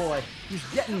the little boy. He's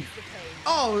getting,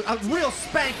 a real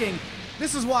spanking.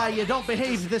 This is why you don't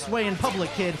behave this way in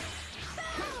public, kid.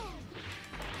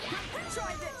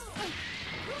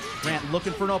 Grant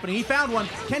looking for an opening. He found one.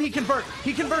 Can he convert?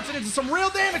 He converts it into some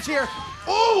real damage here.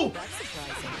 Ooh!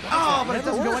 Oh, but it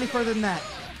doesn't go any further than that.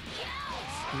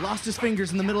 He lost his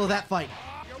fingers in the middle of that fight.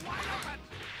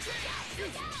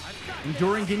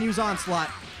 Enduring Ginyu's onslaught.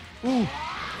 Ooh,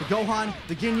 the Gohan,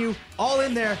 the Ginyu, all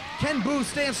in there. Ken Buu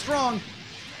stands strong.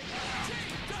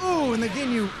 Ooh, and the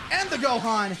Ginyu and the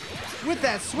Gohan with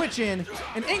that switch in.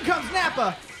 And in comes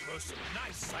Nappa.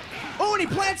 Oh, and he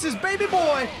plants his baby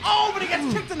boy. Oh, but he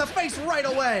gets kicked in the face right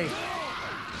away.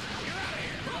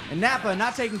 And Nappa,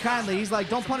 not taking kindly, he's like,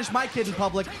 don't punish my kid in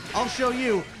public. I'll show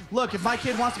you. Look, if my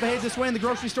kid wants to behave this way in the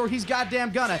grocery store, he's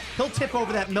goddamn gonna. He'll tip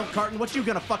over that milk carton. What you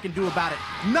gonna fucking do about it?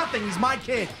 Nothing. He's my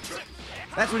kid.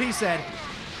 That's what he said.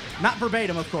 Not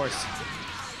verbatim, of course.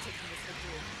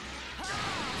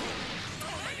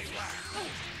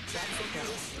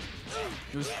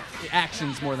 It was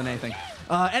actions more than anything.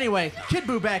 Anyway, Kid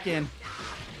Buu back in.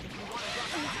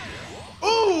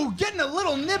 Ooh, getting a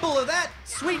little nibble of that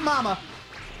sweet mama.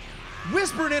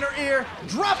 Whispering in her ear,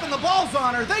 dropping the balls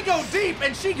on her. They go deep,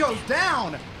 and she goes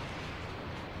down.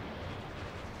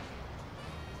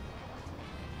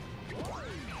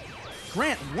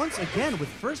 Grant once again with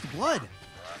first blood.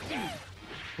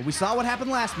 But we saw what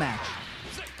happened last match.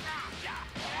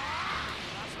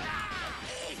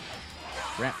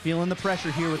 Grant feeling the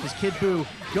pressure here with his Kid Buu.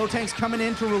 Gotank's coming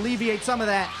in to alleviate some of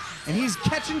that. And he's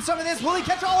catching some of this. Will he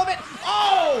catch all of it?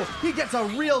 Oh! He gets a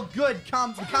real good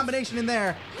combination in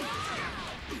there.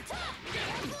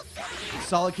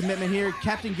 Solid commitment here.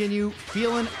 Captain Ginyu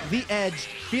feeling the edge,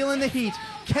 feeling the heat.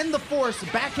 Can the Force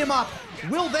back him up?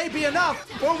 Will they be enough?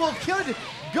 Or will Kid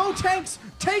Gotenks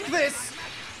take this?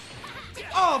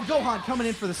 Oh, Gohan coming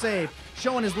in for the save.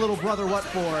 Showing his little brother what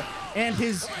for. And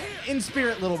his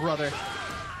in-spirit little brother.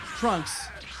 Trunks.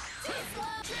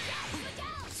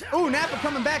 Ooh, Nappa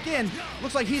coming back in.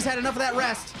 Looks like he's had enough of that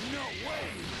rest.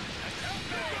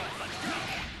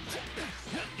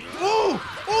 Ooh!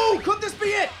 Ooh! Could this be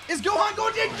it? Is Gohan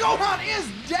going to... Gohan is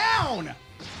down!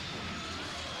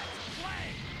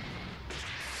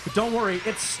 But don't worry,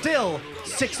 it's still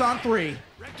 6 on 3.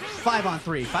 5 on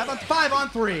 3. 5 on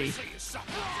 3.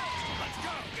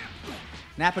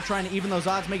 Nappa trying to even those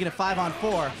odds, making it 5 on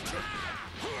 4.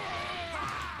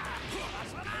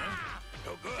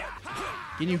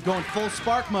 Ginyu going full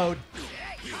spark mode.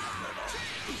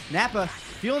 Nappa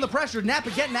feeling the pressure. Nappa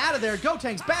getting out of there.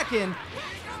 Gotenks back in.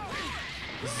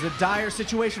 This is a dire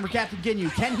situation for Captain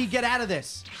Ginyu. Can he get out of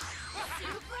this?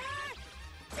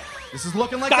 This is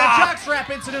looking like that jockstrap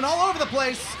incident all over the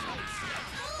place.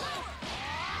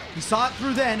 He saw it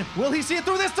through then. Will he see it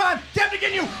through this time? Captain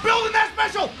Ginyu building that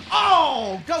special.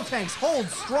 Oh, Gotenks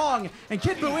holds strong and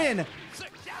Kid Buu in.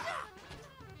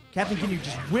 Captain Ginyu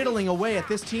just whittling away at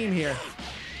this team here.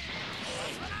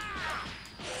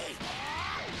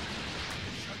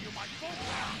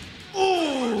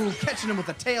 Ooh, catching him with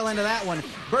the tail end of that one.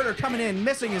 Birder coming in,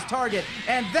 missing his target,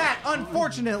 and that,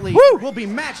 unfortunately, will be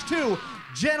match 2.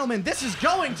 Gentlemen, this is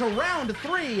going to round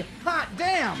 3. Hot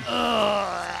damn!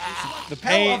 The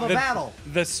pain, hell of a battle.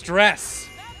 The stress.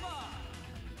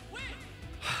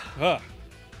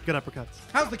 Good uppercuts.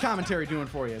 How's the commentary doing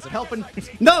for you? Is it helping?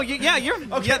 No, you're.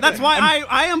 Okay, yeah, that's why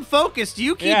I am focused.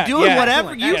 You keep doing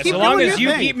whatever. You keep so long doing as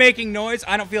your you thing. keep making noise,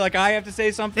 I don't feel like I have to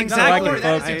say something. Exactly. So I can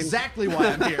That's focus. exactly why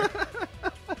I'm here.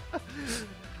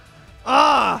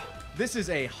 This is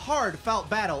a hard-fought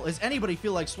battle. Does anybody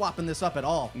feel like swapping this up at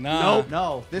all? No. Nope.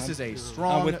 No. This is a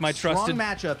strong, I'm with my trusted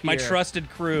matchup here. My trusted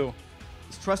crew.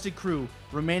 His trusted crew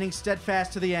remaining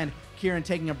steadfast to the end. Kieran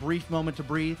taking a brief moment to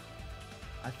breathe.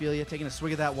 I feel you taking a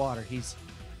swig of that water. He's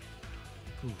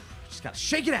just gotta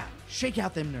shake it out. Shake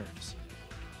out them nerves.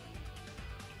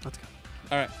 Let's go.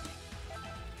 All right.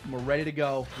 We're ready to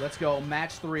go. Let's go.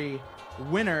 Match 3.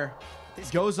 Winner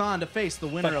goes on to face the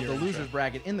winner of the losers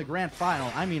bracket in the grand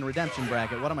final. I mean redemption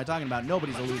bracket. What am I talking about?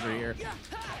 Nobody's a loser here.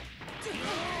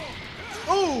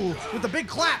 Ooh, with the big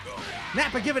clap.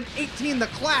 Nappa giving 18 the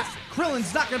clap.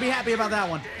 Krillin's not going to be happy about that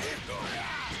one.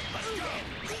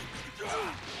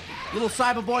 Little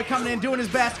Cyber Boy coming in, doing his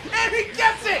best, and he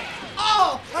gets it!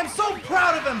 Oh, I'm so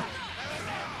proud of him.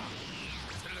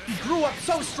 He grew up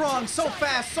so strong, so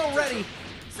fast, so ready.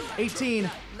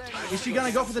 18. Is she going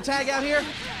to go for the tag out here?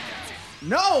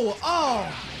 No!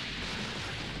 Oh!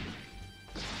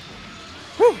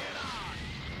 Whew.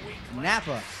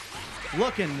 Nappa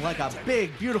looking like a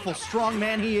big, beautiful, strong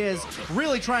man he is.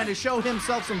 Really trying to show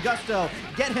himself some gusto,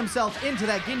 get himself into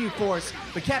that Ginyu force.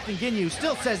 But Captain Ginyu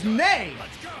still says nay!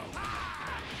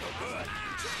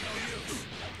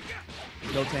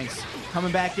 Gotenks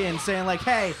coming back in, saying like,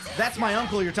 hey, that's my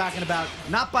uncle you're talking about.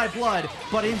 Not by blood,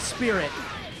 but in spirit.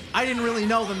 I didn't really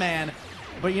know the man,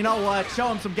 but you know what? Show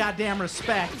him some goddamn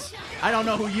respect. I don't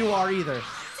know who you are either.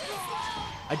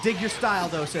 I dig your style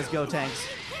though, says Gotenks.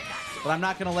 But I'm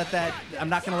not gonna let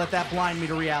that blind me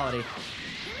to reality.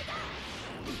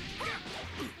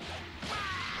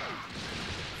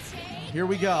 Here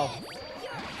we go.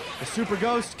 The Super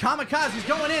Ghost Kamikaze's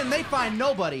going in. They find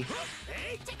nobody.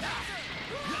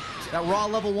 That raw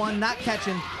level 1 not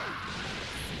catching.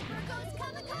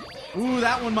 Ooh,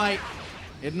 that one might.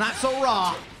 It's not so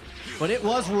raw, but it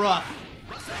was rough.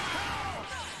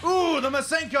 Ooh, the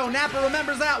Masenko. Nappa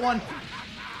remembers that one.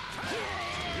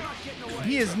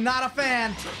 He is not a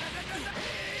fan.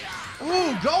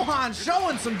 Ooh, Gohan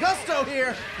showing some gusto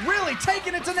here. Really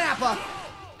taking it to Nappa.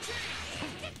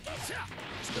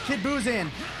 Kid Buu's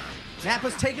in.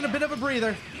 Nappa's taking a bit of a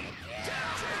breather.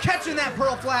 Catching that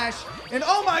Pearl Flash. And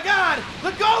oh my god,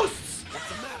 the ghosts!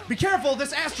 Be careful,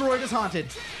 this asteroid is haunted.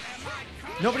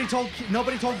 Nobody told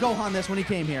Gohan this when he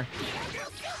came here.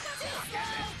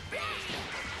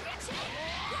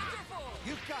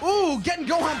 Ooh, getting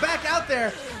Gohan back out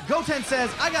there. Goten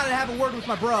says, I gotta have a word with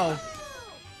my bro.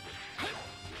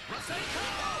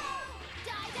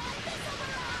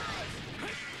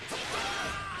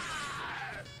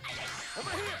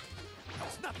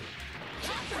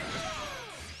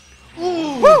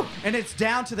 Ooh. Woo! And it's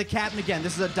down to the captain again.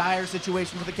 This is a dire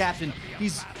situation for the captain.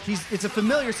 It's a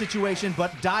familiar situation,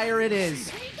 but dire it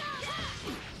is.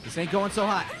 This ain't going so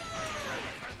hot.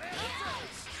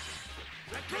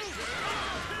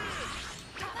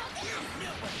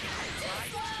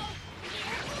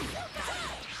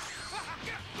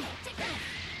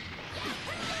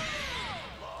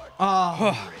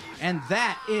 Oh, and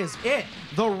that is it.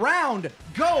 The round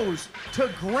goes to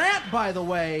Grant, by the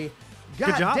way.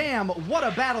 God damn, what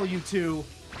a battle, you two.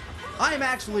 I'm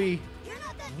actually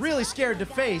really scared to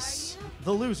face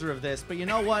the loser of this, but you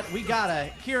know what? We gotta.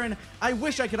 Kieran, I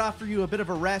wish I could offer you a bit of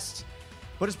a rest,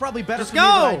 but it's probably better for me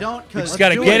that I don't. You just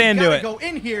gotta get into it. Go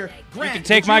in here. Grant, you can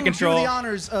take my control. Do the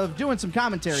honors of doing some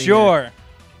commentary. Sure. Here.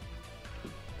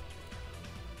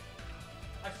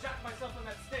 I shot myself in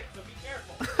that stick, so be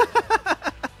careful.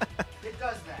 It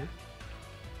does that.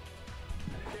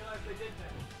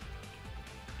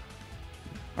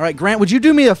 All right, Grant, would you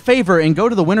do me a favor and go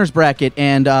to the winner's bracket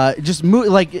and just move,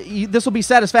 like, this will be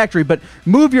satisfactory, but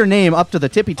move your name up to the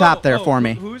tippy top there for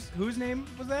me. Whose name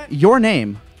was that? Your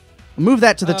name. Move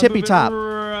that to the tippy top.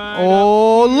 Right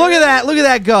oh, look at that. Look at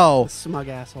that go. Smug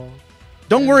asshole.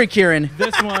 Don't worry, Kieran.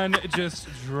 This one just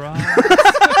drops.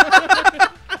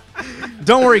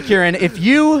 Don't worry, Kieran. If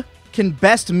you can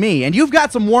best me, and you've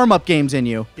got some warm-up games in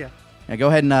you. Yeah. Now go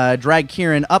ahead and drag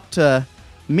Kieran up to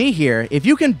me here. If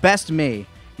you can best me,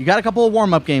 you got a couple of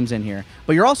warm-up games in here,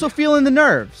 but you're also feeling the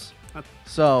nerves.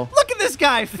 So Look at this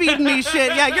guy feeding me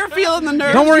shit. Yeah, you're feeling the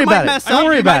nerves. Don't worry You might about it. mess Don't up.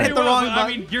 worry You about might it. hit the wrong I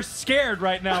button. mean, you're scared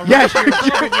right now. Yeah, Right?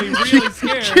 You're probably really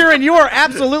scared. Kieran, you are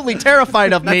absolutely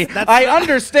terrified of me. I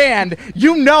understand.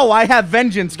 You know I have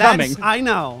vengeance coming. I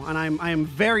know, and I am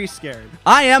very scared.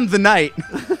 I am the knight.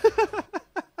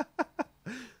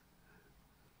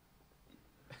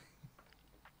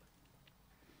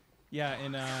 Yeah,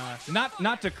 and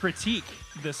not to critique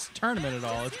this tournament at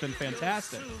all. It's been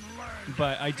fantastic.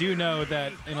 But I do know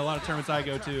that in a lot of tournaments I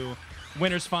go to,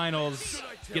 winners finals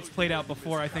gets played out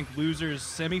before, I think, losers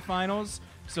semifinals.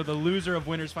 So the loser of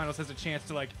winners finals has a chance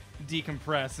to, like,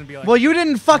 decompress and be like... Well, you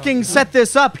didn't fucking set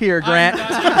this up here, Grant.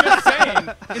 I'm just saying,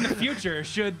 in the future,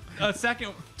 should a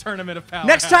second tournament of power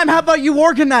Next time, how about you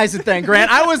organize it then,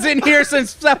 Grant? I was in here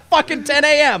since fucking 10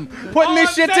 a.m. putting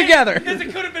this shit together. Is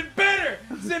it could have been better,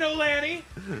 Zinolani.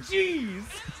 Jeez.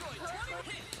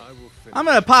 I'm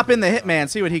going to pop in the Hitman,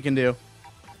 see what he can do.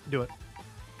 Do it.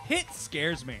 Hit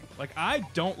scares me. Like, I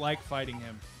don't like fighting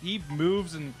him. He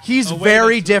moves and He's a way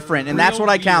very that's different, and that's real what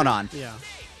I count weird. on. Yeah.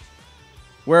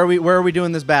 Where are we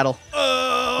doing this battle?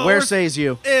 Where says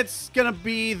you? It's gonna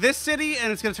be this city,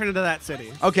 and it's gonna turn into that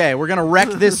city. Okay, we're gonna wreck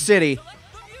this city.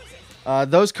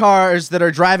 Those cars that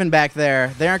are driving back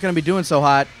there, they aren't gonna be doing so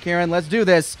hot. Kieran, let's do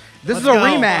this. This is a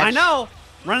rematch. I know.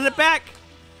 Running it back.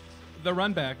 The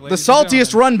run back. The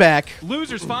saltiest run back.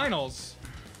 Losers finals.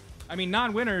 I mean,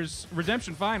 non-winners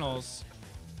redemption finals.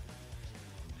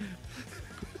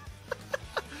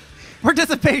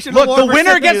 Participation. Look, award the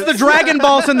winner gets the recipients. Dragon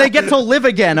Balls and they get to live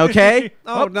again, okay?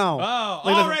 Oh, no. Oh,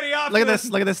 Look at already this. off Look at to this.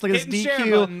 Look at this. Look at this. hitting share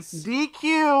DQ. buttons.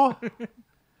 DQ.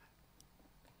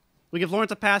 We give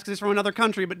Lawrence a pass because he's from another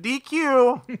country, but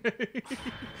DQ.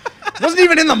 Wasn't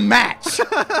even in the match.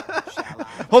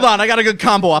 Hold on, I got a good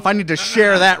combo off. I need to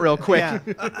share that real quick. Yeah.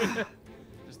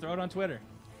 Just throw it on Twitter.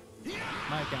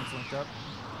 My account's linked up.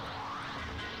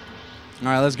 All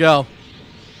right, let's go.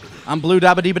 I'm blue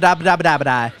dabba dee ba dabba dabba dabba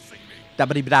die.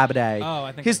 Dabba dee ba dabba die. Oh,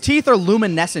 I think His teeth are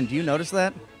luminescent. Do you notice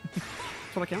that?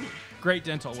 That's what I count. Great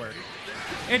dental work.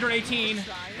 Android 18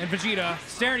 and Vegeta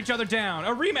staring each other down. A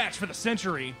rematch for the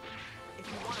century.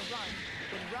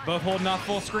 Both holding off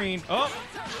full screen. Oh,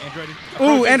 Android.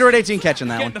 Ooh, Android 18 catching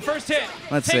that Getting one. the first hit.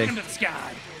 Let's taking see. him to the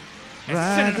sky. And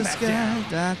Ride sending the him back sky. down.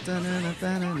 Da, da, da,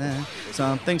 da, da, da.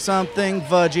 Something, something,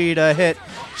 Vegeta hit.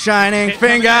 Shining Hit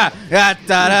finger. coming Da,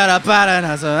 da, da, da, ba, da,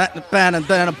 da, so, da, da,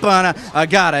 da, da, da, I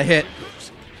got a hit.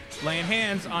 Laying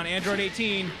hands on Android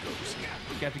 18.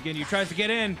 Captain Ginyu tries to get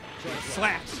in.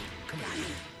 Slaps.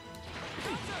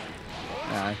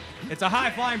 It's a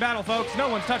high-flying battle, folks. No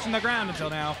one's touching the ground until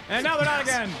now. And now they're not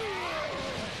again.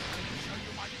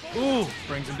 Ooh,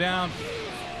 brings him down.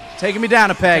 Taking me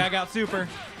down a peg. Tag out super.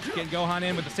 Getting Gohan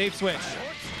in with the safe switch.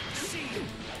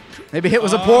 Maybe Hit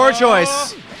was a poor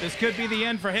choice. This could be the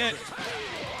end for Hit.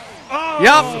 Oh!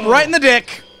 Yup, right in the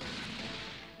dick.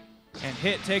 And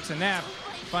Hit takes a nap,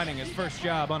 finding his first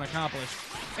job unaccomplished.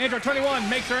 Android 21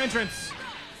 makes her entrance.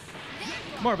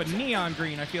 More of a neon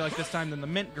green, I feel like, this time than the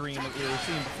mint green that we were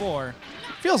seeing before.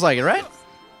 Feels like it, right?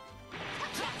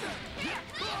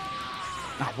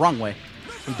 Ah, wrong way.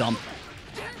 I'm dumb.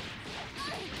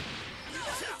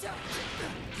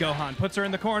 Gohan puts her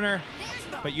in the corner,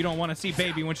 but you don't want to see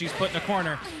Baby when she's put in a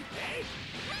corner.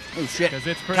 Oh, shit. 'Cause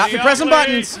it's pretty Got me pressing ugly.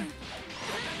 buttons.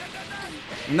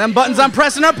 And them buttons I'm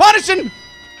pressing are punishing.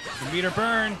 You meet her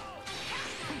burn.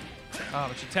 Oh,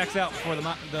 but she techs out before the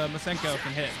Masenko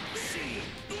can hit.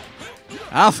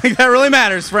 I don't think that really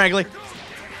matters, frankly.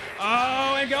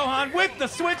 Oh, and Gohan with the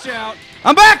switch out.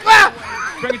 I'm back!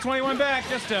 Ah! Bringing 21 back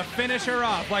just to finish her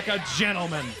off like a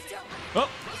gentleman. Oh.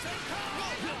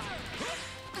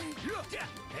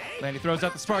 Landy throws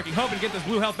out the sparking, hoping to get this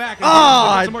blue health back and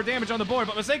get some more damage on the board,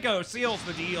 but Masenko seals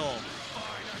the deal.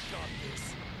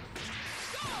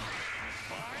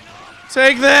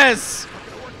 Take this!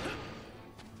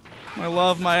 My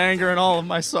love, my anger, and all of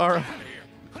my sorrow.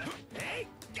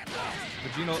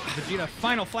 Vegeta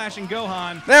final flashing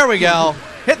Gohan. There we go.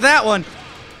 Hit that one.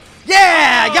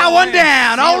 Yeah, got one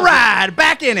down. All right,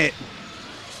 back in it.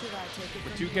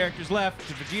 With 2 characters left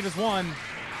to Vegeta's 1.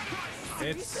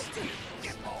 It's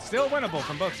still winnable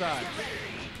from both sides.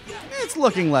 It's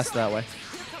looking less that way.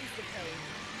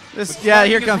 Yeah,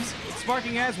 here comes.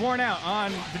 Sparking has worn out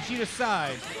on Vegeta's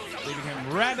side, leaving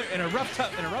him rather in a rough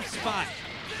spot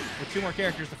with 2 more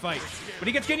characters to fight. But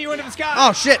he gets Ginyu into the sky.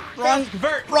 Oh shit!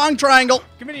 Wrong triangle.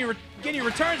 Ginyu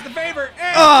returns the favor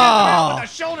and with a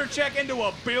shoulder check into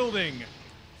a building.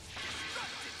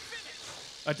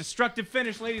 A destructive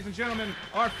finish, ladies and gentlemen.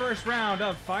 Our first round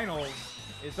of finals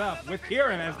is up with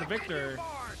Kieran as the victor.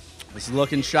 This is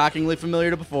looking shockingly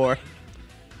familiar to before.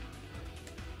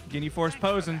 Ginyu Force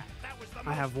posing.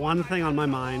 I have one thing on my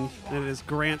mind, and it is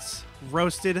Grant's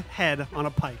roasted head on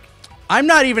a pike. I'm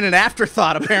not even an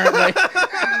afterthought, apparently.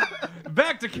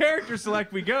 Back to character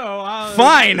select we go.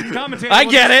 Fine. I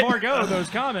get it. Forego those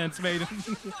comments made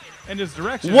in his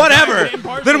direction. Whatever.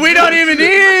 Then we don't even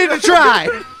need to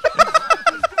try.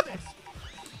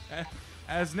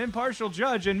 As an impartial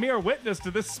judge and mere witness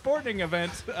to this sporting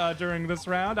event during this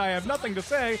round, I have nothing to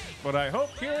say, but I hope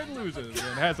Kieran loses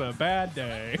and has a bad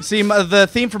day. See, the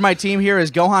theme for my team here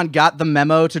is Gohan got the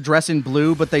memo to dress in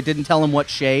blue, but they didn't tell him what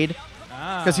shade.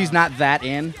 Because he's not that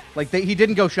in. Like, he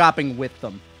didn't go shopping with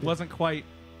them. Wasn't quite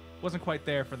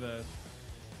there for the,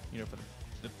 for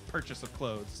the purchase of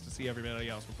clothes to see everybody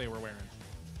else what they were wearing.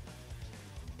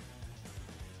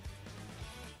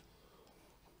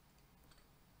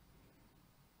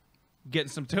 Getting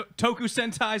some Toku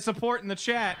Sentai support in the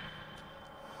chat.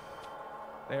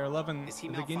 They are loving the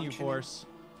Ginyu Force.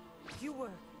 You were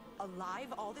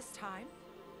alive all this time?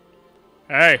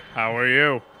 Hey, how are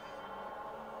you?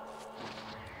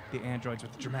 The androids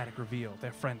with the dramatic reveal.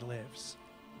 Their friend lives.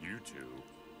 You two.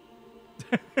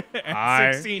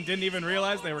 And 16 didn't even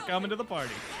realize they were coming to the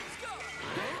party.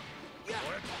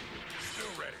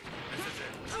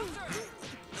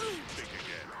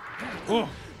 Oh.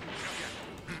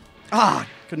 Ah,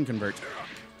 couldn't convert.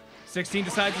 16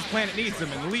 decides his planet needs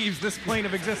him and leaves this plane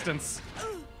of existence.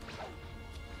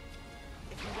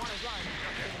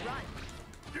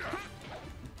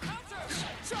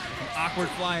 Awkward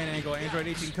flying angle. Android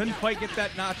 18 couldn't quite get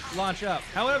that launch up.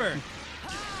 However,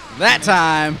 that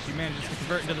time she manages to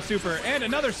convert into the super and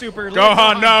another super.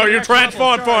 Gohan, no, you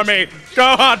transformed for me.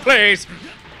 Gohan, please.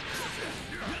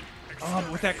 Oh,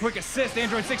 but with that quick assist,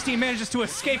 Android 16 manages to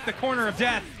escape the corner of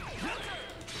death.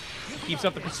 Keeps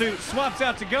up the pursuit, swaps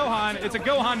out to Gohan. It's a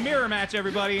Gohan mirror match,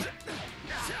 everybody.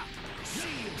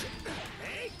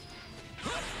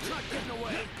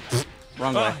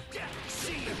 Wrong way.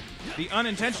 The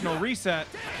unintentional reset.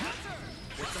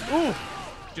 Ooh,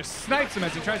 just snipes him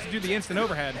as he tries to do the instant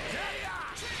overhead.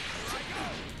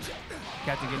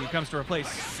 Captain Ginyu comes to replace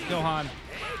Gohan,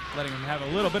 letting him have a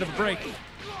little bit of a break.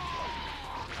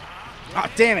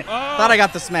 Oh, damn it. Thought I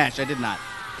got the smash. I did not.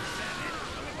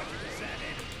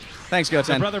 Thanks,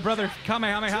 Goten. Brother,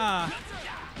 Kamehameha.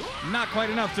 Not quite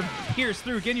enough to pierce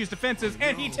through Ginyu's defenses,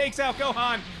 and he takes out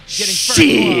Gohan, getting first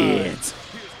blood.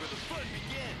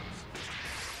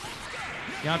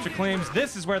 Yamcha claims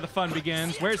this is where the fun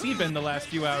begins. Where's he been the last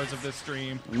few hours of this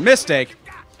stream? Mistake.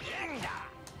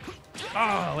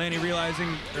 Oh, Lanny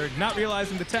not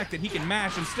realizing the tech that he can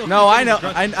mash and still. No, I know,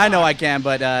 I know I can,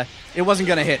 but it wasn't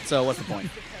gonna hit. So what's the point?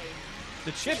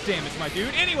 The chip damage, my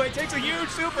dude. Anyway, takes a huge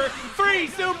super. 3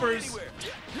 supers.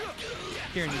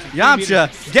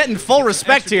 Yamcha getting full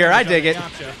respect here. I dig it.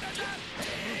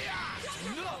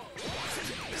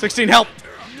 16 help.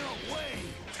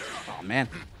 Oh man.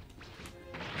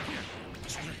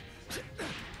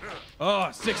 Oh,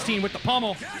 16 with the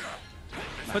pummel.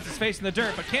 Puts his face in the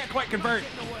dirt, but can't quite convert.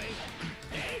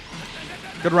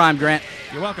 Good rhyme, Grant.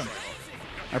 You're welcome.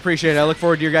 I appreciate it. I look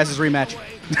forward to your guys' rematch.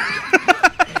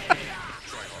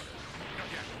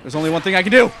 There's only one thing I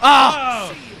can do.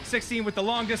 Oh! 16 with the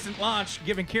long distance launch,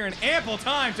 giving Kieran ample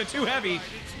time to too heavy.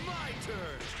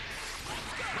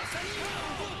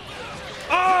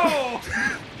 Oh!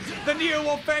 The Neo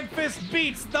Wolf Fang Fist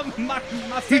beats the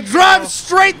Masenko. He drives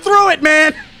straight through it,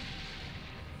 man.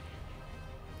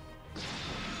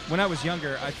 When I was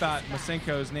younger, I thought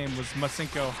Masenko's name was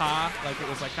Masenko Ha, like it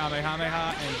was like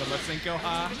Kamehameha and the Masenko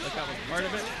Ha, like that was part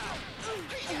of it.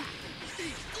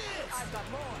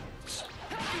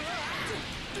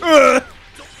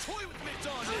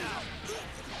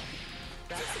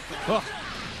 Oh.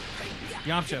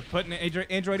 Yamcha putting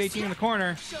Android 18 in the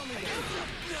corner.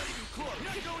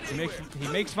 He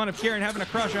makes fun of Kieran having a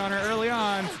crush on her early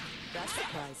on.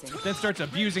 Then starts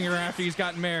abusing her after he's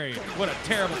gotten married. What a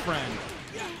terrible friend.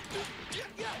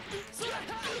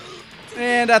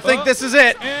 And I think this is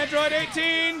it. Android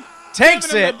 18 takes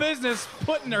giving him it. the business,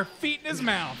 putting her feet in his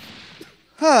mouth.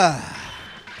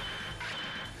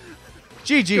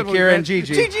 GG, Kieran.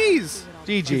 GG.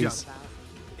 GG's.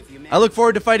 I look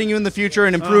forward to fighting you in the future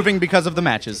and improving because of the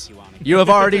matches. You have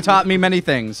already taught me many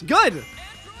things. Good.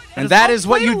 And that is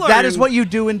what you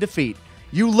do in defeat.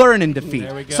 You learn in defeat.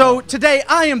 There we go. So today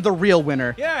I am the real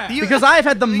winner. Yeah. Because I've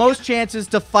had the most chances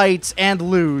to fight and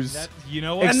lose. You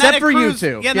know what? Except for you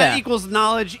two. Yeah, that equals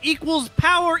knowledge, equals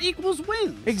power, equals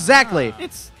wins. Exactly.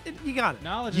 You got it.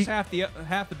 Knowledge is half the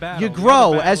battle. You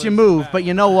grow as you move, but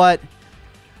you know what?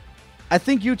 I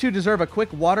think you two deserve a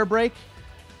quick water break.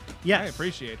 Yes. I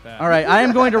appreciate that. All right, I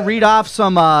am going to read off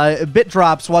some bit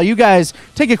drops while you guys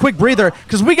take a quick breather,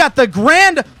 because we got the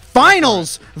grand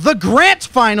finals, the Grant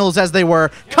finals as they were,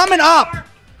 coming up.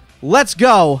 Let's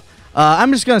go.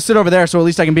 I'm just going to sit over there so at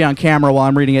least I can be on camera while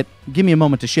I'm reading it. Give me a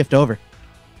moment to shift over.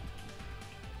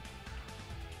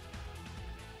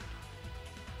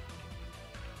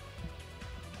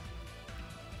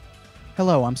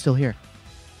 Hello, I'm still here.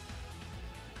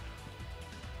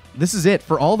 This is it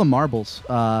for all the marbles.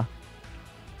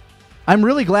 I'm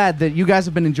really glad that you guys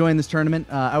have been enjoying this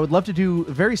tournament. I would love to do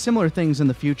very similar things in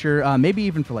the future, maybe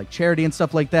even for like charity and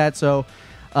stuff like that. So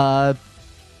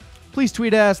please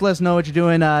tweet us, let us know what you're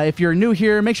doing. If you're new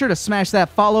here, make sure to smash that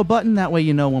follow button. That way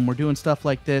you know when we're doing stuff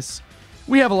like this.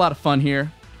 We have a lot of fun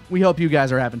here. We hope you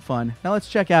guys are having fun. Now let's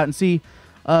check out and see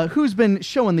who's been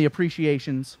showing the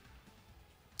appreciations.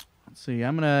 Let's see.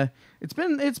 It's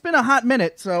been a hot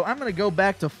minute, so I'm gonna go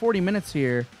back to 40 minutes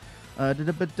here. Jeb in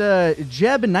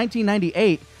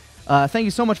 1998. Thank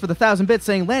you so much for the 1,000 bits,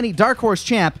 saying, Lanny, Dark Horse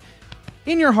champ.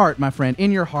 In your heart, my friend,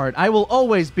 in your heart. I will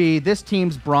always be this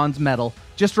team's bronze medal.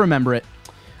 Just remember it.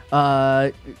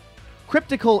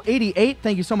 Cryptical88,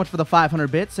 thank you so much for the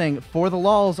 500 bits, saying, for the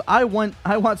lols, I want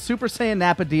Super Saiyan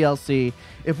Nappa DLC.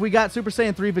 If we got Super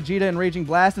Saiyan 3 Vegeta in Raging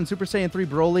Blast and Super Saiyan 3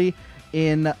 Broly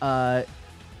in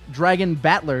Dragon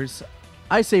Battlers,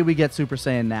 I say we get Super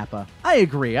Saiyan Nappa. I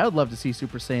agree. I would love to see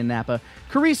Super Saiyan Nappa.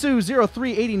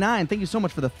 Karisu0389, thank you so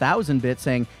much for the 1,000 bits,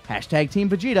 saying, hashtag Team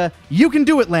Vegeta. You can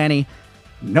do it, Lanny.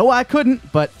 No, I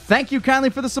couldn't, but thank you kindly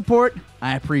for the support.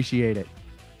 I appreciate it.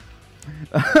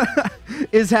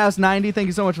 Ishouse90, thank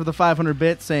you so much for the 500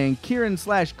 bits, saying,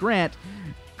 Kieran/Grant,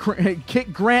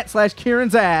 kick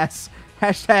Grant/Kieran's ass.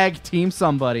 Hashtag Team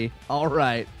Somebody. All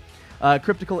right.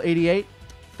 Cryptical88,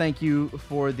 thank you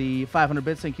for the 500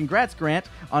 bits, and congrats, Grant,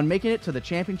 on making it to the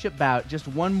championship bout. Just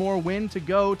one more win to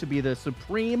go to be the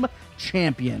supreme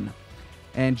champion.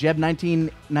 And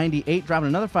Jeb1998 dropping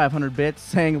another 500 bits,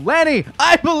 saying, Lanny,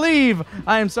 I believe!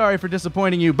 I am sorry for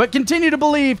disappointing you, but continue to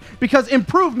believe, because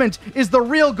improvement is the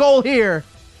real goal here.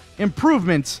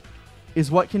 Improvement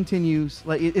is what continues,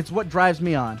 like it's what drives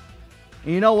me on.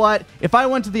 And you know what? If I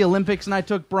went to the Olympics and I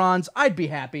took bronze, I'd be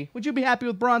happy. Would you be happy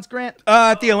with bronze, Grant?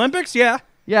 At the Olympics, yeah.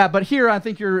 Yeah, but here I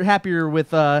think you're happier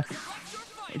with,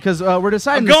 because we're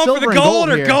deciding I'm going silver for the and gold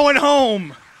or here. going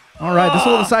home. All right, this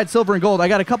will decide silver and gold. I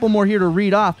got a couple more here to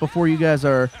read off before you guys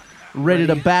are ready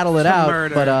to battle it out.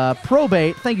 murder. But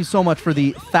Probate, thank you so much for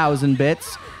the 1,000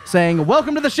 bits, saying,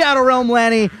 welcome to the Shadow Realm,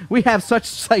 Lanny. We have such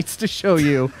sights to show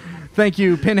you. Thank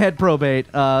you, Pinhead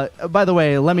Probate. By the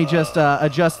way, let me just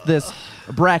adjust this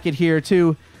bracket here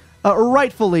to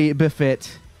rightfully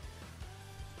befit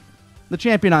the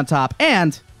champion on top.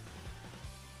 And,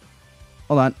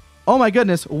 hold on. Oh my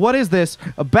goodness, what is this?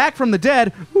 Back from the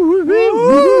dead.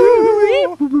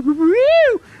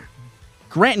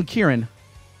 Grant and Kieran.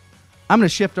 I'm going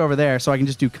to shift over there so I can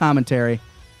just do commentary. So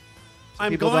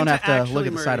I'm people going don't to have to look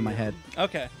at the actually side of murder my head.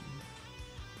 Okay.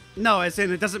 No, as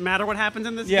in it doesn't matter what happens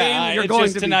in this game. Yeah, You're it's going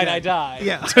just to tonight be dead. I die.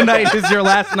 Yeah. Tonight is your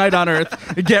last night on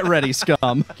Earth. Get ready,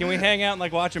 scum. Can we hang out and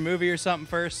like watch a movie or something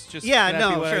first? Just Yeah, can that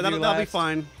be no, what I sure, do that'll be last?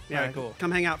 fine. Yeah, All right, cool.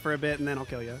 Come hang out for a bit and then I'll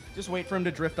kill you. Just wait for him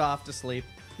to drift off to sleep.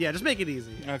 Yeah, just make it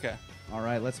easy. Okay. All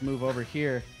right, let's move over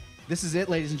here. This is it,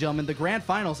 ladies and gentlemen, the grand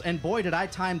finals. And boy, did I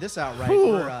time this out right.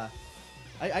 Ooh.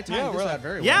 I timed this out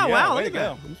very well. Yeah, wow, way look to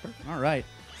at go. that. All right.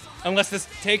 Unless this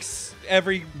takes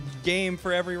every game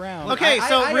for every round. Okay,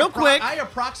 so real quick. I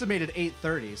approximated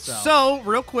 8:30. So,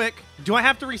 real quick, do I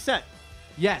have to reset?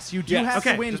 Yes, you do Yes. have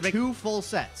Okay, to win just make- 2 full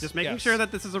sets. Just making Yes. sure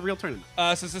that this is a real tournament.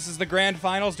 Since this is the grand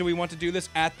finals, do we want to do this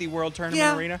at the World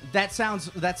Tournament Arena? That sounds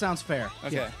fair.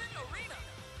 Okay.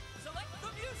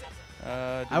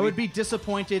 I would be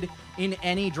disappointed in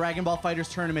any Dragon Ball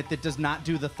FighterZ tournament that does not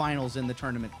do the finals in the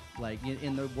tournament, like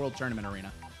in the World Tournament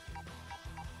Arena.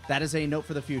 That is a note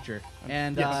for the future.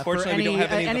 And Yeah, for unfortunately, we don't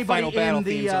have any of the anybody final battle in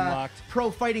the themes unlocked. pro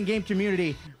fighting game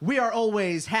community, we are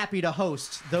always happy to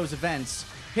host those events.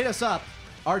 Hit us up.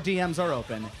 Our DMs are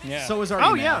open. Yeah. So is our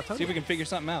Oh, email. yeah. See if we can figure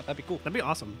something out. That'd be cool. That'd be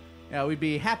awesome. Yeah, we'd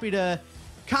be happy to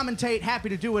commentate, happy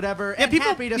to do whatever, Yeah, and people-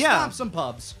 happy to yeah. stomp some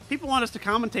pubs. People want us to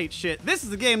commentate shit. This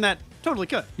is a game that totally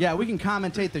could. Yeah, we can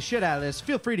commentate the shit out of this.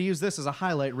 Feel free to use this as a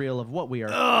highlight reel of what we are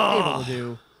able to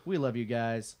do. We love you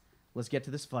guys. Let's get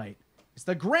to this fight. It's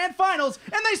the grand finals,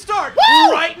 and they start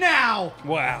right now.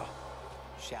 Wow.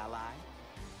 Shall I?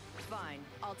 Fine,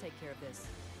 I'll take care of this.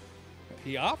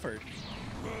 He offered.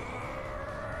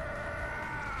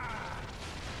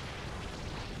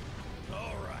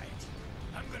 All right.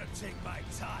 I'm gonna take my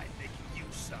time making you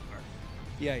suffer.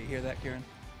 Yeah, you hear that, Kieran?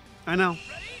 I know.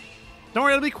 Don't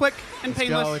worry, it'll be quick and Let's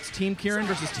painless. go. It's Team Kieran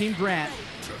versus Team Grant.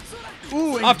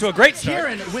 Ooh, and Off to a great start.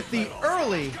 Kieran with the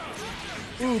early.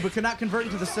 Ooh, but could not convert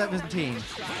into the 17.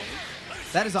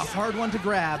 That is a hard one to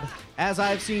grab, as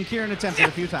I've seen Kieran attempt it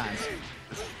a few times.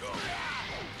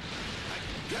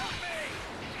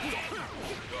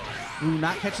 Ooh,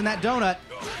 not catching that donut.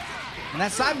 And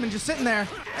that Cyberman just sitting there,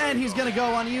 and he's going to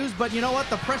go unused, but you know what?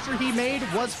 The pressure he made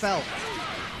was felt.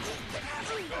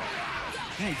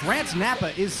 Man, Grant's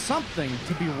Nappa is something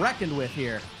to be reckoned with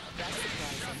here.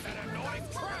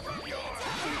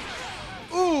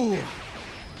 Ooh!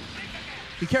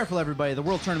 Be careful, everybody. The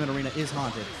World Tournament Arena is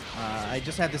haunted. I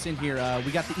just had this in here.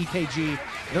 We got the EKG.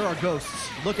 There are ghosts.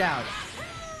 Look out.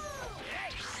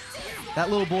 That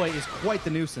little boy is quite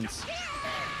the nuisance.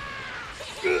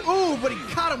 Ooh, but he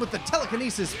caught him with the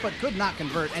telekinesis, but could not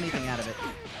convert anything out of it.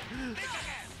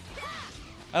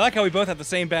 I like how we both have the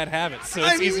same bad habits, so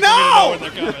it's I easy know! for me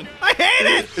to know when they're coming. I hate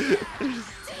it!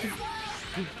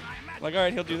 Like, all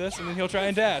right, he'll do this, and then he'll try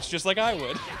and dash, just like I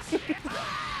would.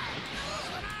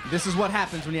 This is what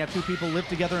happens when you have two people live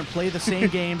together and play the same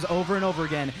games over and over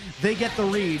again. They get the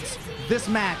reads. This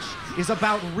match is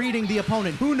about reading the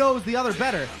opponent. Who knows the other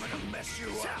better?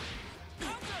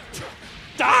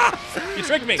 Ah! You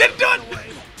tricked me. Didn't do it!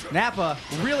 Nappa,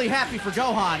 really happy for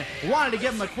Gohan. Wanted to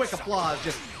give him a quick applause.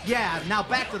 Just, yeah, now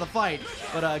back to the fight.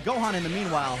 But Gohan, in the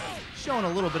meanwhile, showing a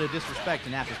little bit of disrespect to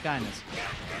Nappa's kindness.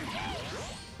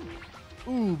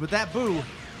 Ooh, but that Boo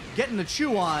getting the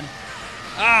chew on.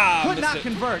 Could not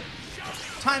convert.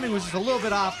 Timing was just a little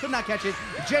bit off. Could not catch it.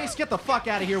 Jace, get the fuck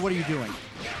out of here. What are you doing?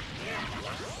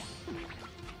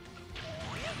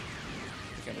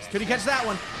 Could he catch that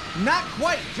one? Not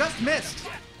quite. Just missed.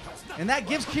 And that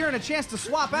gives Kieran a chance to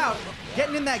swap out,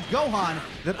 getting in that Gohan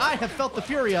that I have felt the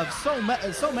fury of so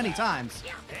many times.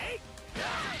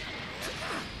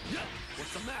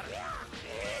 What's the matter?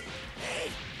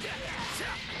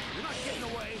 You're not getting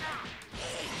away.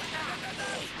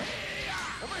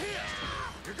 Over here.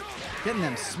 Here goes. Getting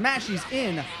them smashies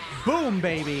in. Boom,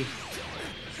 baby.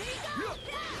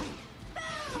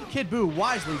 Kid Buu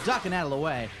wisely ducking out of the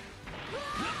way.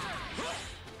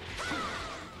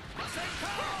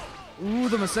 Ooh,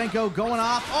 the Masenko going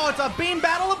off. Oh, it's a beam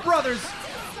battle of brothers.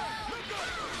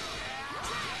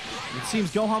 It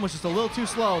seems Gohan was just a little too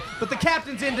slow, but the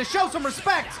captain's in to show some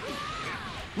respect.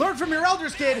 Learn from your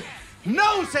elders, kid.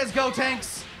 No, says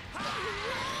Gotenks.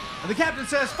 And the captain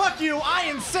says, fuck you,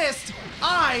 I insist.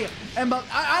 I am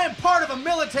part of a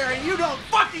military, and you don't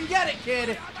fucking get it, kid.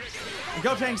 And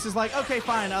Gotenks is like, okay,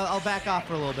 fine, I'll back off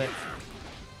for a little bit.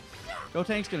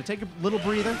 Gotenks gonna take a little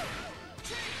breather.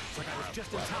 Like I was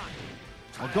just in time.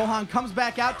 Well, Gohan comes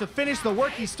back out to finish the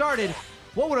work he started.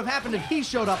 What would have happened if he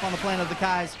showed up on the planet of the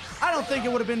Kais? I don't think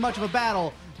it would have been much of a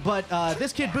battle, but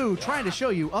this Kid Buu trying to show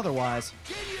you otherwise.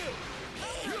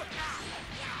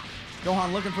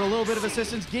 Gohan looking for a little bit of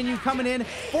assistance. Ginyu coming in,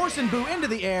 forcing Buu into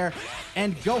the air,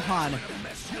 and Gohan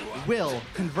will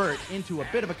convert into a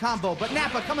bit of a combo, but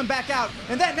Nappa coming back out,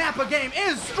 and that Nappa game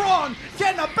is strong,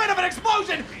 getting a bit of an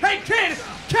explosion. Hey, kid,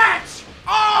 catch!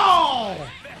 Oh!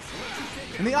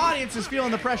 And the audience is feeling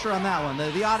the pressure on that one.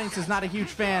 The audience is not a huge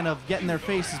fan of getting their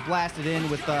faces blasted in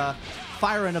with the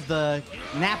firing of the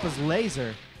Nappa's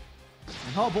laser.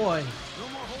 And oh boy,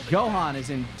 Gohan is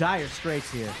in dire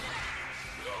straits here.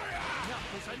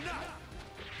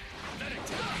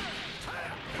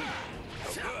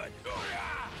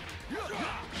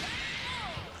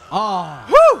 Oh,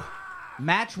 woo!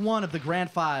 Match 1 of the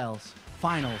Grand Finals.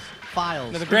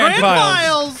 No, the Grand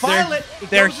Files. File it.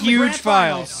 They're goes to the huge Grand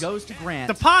files. Goes to Grant.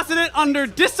 Deposit it under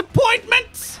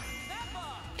disappointment.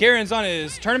 Kieran's on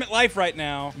his tournament life right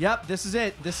now. Yep, this is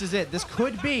it. This is it. This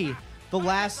could be the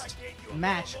last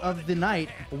match of the night.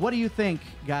 What do you think,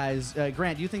 guys?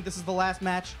 Grant, do you think this is the last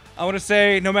match? I want to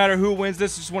say, no matter who wins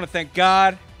this, I just want to thank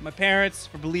God, my parents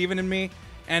for believing in me,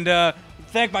 and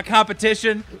thank my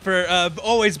competition for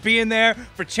always being there,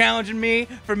 for challenging me,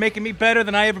 for making me better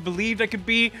than I ever believed I could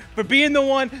be, for being the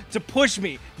one to push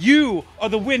me. You are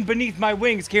the wind beneath my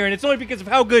wings, Kieran. It's only because of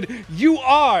how good you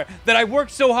are that I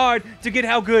worked so hard to get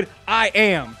how good I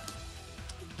am.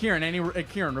 Kieran,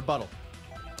 Kieran, rebuttal.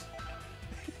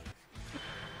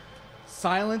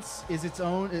 Silence is its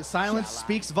own. Silence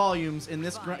speaks volumes in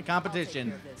this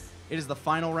competition. It is the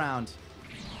final round,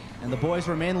 and the boys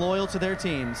remain loyal to their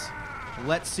teams.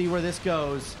 Let's see where this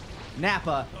goes.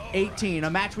 Nappa, 18, a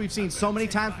match we've seen so many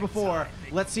times before.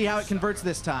 Let's see how it converts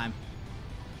this time.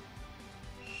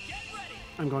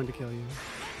 I'm going to kill you.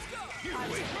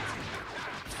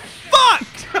 Fuck!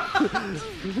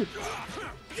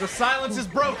 The silence is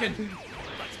broken,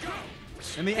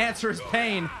 and the answer is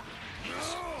pain.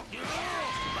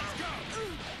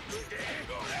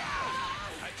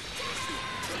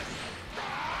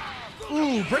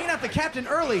 Ooh, bringing out the captain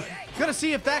early. Gonna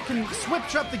see if that can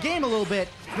switch up the game a little bit.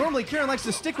 Normally, Kieran likes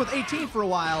to stick with 18 for a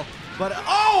while, but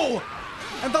oh!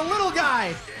 And the little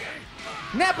guy,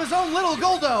 Nappa's own little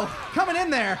Goldo, coming in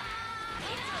there.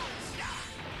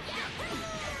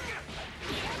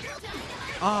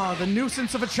 Oh, the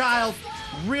nuisance of a child,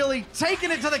 really taking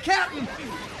it to the captain.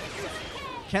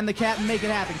 Can the captain make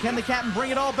it happen? Can the captain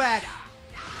bring it all back?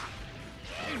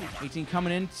 18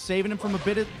 coming in, saving him from a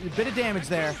bit of damage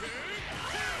there.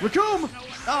 Raccoon!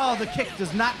 Oh, the kick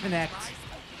does not connect.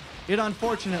 It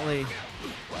unfortunately.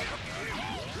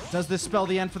 Does this spell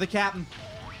the end for the captain?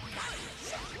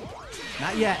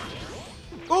 Not yet.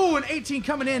 Ooh, an 18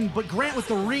 coming in, but Grant with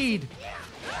the read.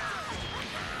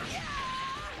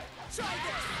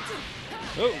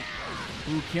 Oh.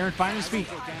 Ooh, Kieran finding his feet.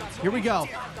 Here we go.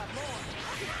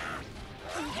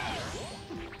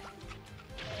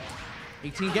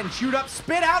 18 getting chewed up,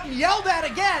 spit out, and yelled at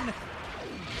again.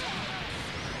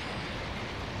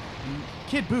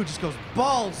 Kid Buu just goes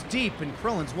balls deep in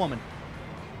Krillin's woman.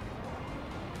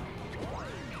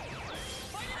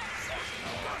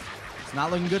 It's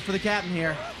not looking good for the captain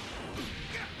here.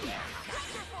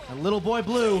 And little boy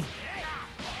Blue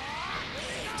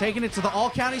taking it to the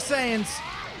All-County Saiyans.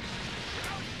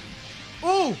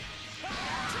 Ooh!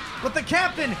 But the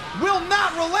captain will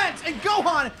not relent, and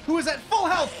Gohan, who is at full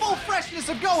health, full freshness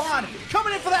of Gohan,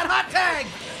 coming in for that hot tag.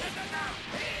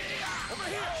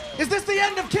 Is this the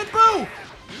end of Kid Buu?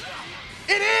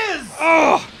 It is!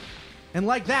 Oh! And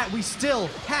like that, we still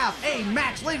have a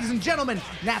match, ladies and gentlemen.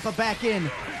 Nappa back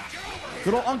in.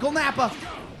 Good old Uncle Nappa.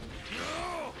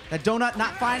 That donut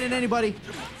not finding anybody.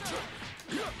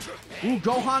 Ooh,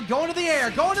 Gohan going to the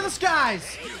air, going to the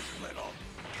skies.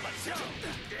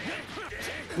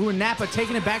 Ooh, and Nappa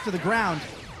taking it back to the ground.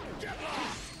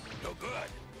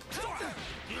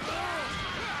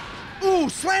 Ooh,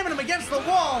 slamming him against the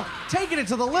wall, taking it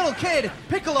to the little kid.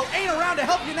 Piccolo ain't around to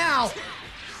help you now.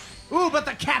 Ooh, but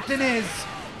the captain is.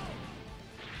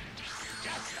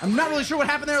 I'm not really sure what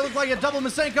happened there. It looked like a double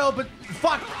Masenko, but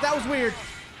fuck, that was weird.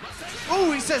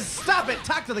 Ooh, he says, stop it,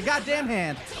 talk to the goddamn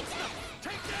hand.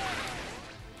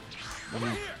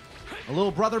 A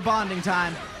little brother bonding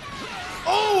time.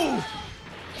 Oh!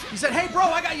 He said, hey bro,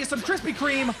 I got you some Krispy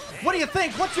Kreme. What do you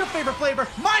think? What's your favorite flavor?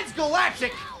 Mine's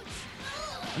Galactic.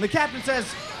 And the captain says,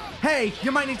 hey,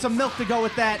 you might need some milk to go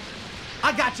with that.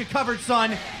 I got you covered,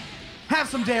 son. Have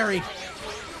some dairy.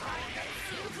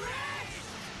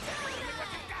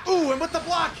 Ooh, and with the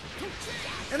block.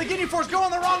 And the Ginyu Force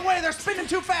going the wrong way. They're spinning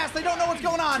too fast. They don't know what's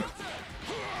going on.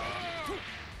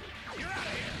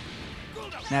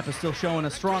 Nappa's still showing a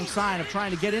strong sign of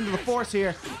trying to get into the Force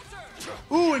here.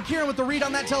 Ooh, and Kieran with the read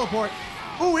on that teleport.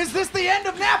 Ooh, is this the end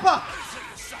of Nappa?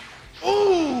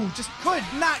 Ooh, just could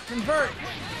not convert.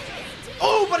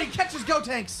 Ooh, but he catches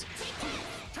Gotenks.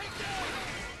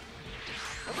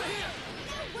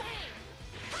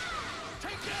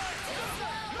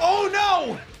 Oh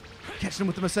no! Catching him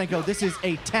with the Masenko. This is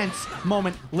a tense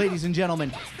moment, ladies and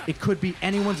gentlemen. It could be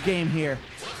anyone's game here.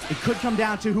 It could come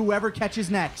down to whoever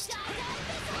catches next.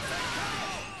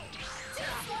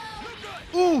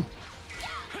 Ooh!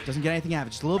 Doesn't get anything out of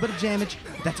it. Just a little bit of damage.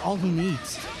 That's all he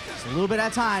needs. Just a little bit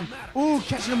at a time. Ooh,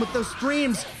 catching him with those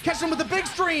streams. Catching him with the big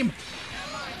stream.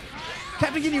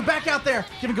 Captain Ginyu back out there.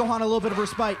 Giving Gohan a little bit of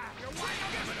respite.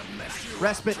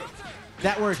 Respite.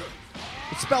 That word.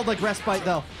 It's spelled like respite,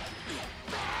 though.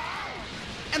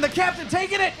 And the captain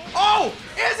taking it. Oh!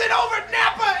 Is it over?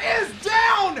 Nappa is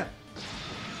down!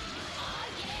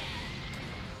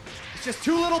 It's just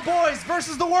two little boys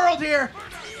versus the world here.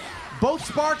 Both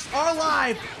Sparks are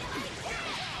alive.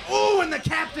 Ooh, and the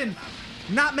captain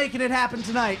not making it happen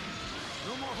tonight.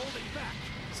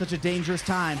 Such a dangerous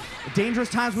time. The dangerous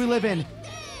times we live in.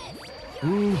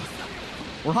 Ooh,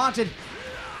 we're haunted.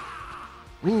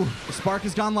 Ooh, the Spark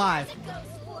has gone live.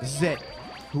 This is it.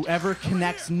 Whoever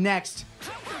connects next.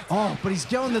 Oh, but he's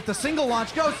yelling that the single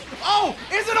launch goes. Oh,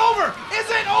 is it over? Is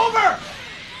it over?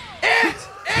 It is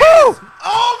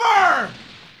over!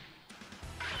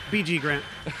 BG, Grant.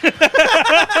 He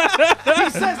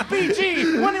says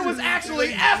BG when it was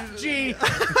actually FG.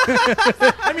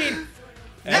 I mean,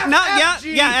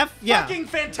 fucking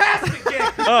fantastic game.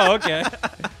 Oh, okay.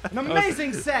 An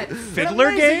amazing set. Fiddler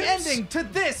An amazing games? ending to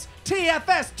this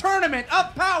TFS Tournament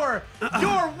of Power.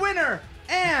 Your winner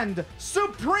and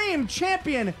supreme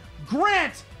champion,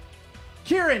 Grant.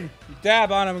 Kieran.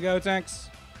 Dab on him, Gotenks.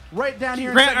 Right down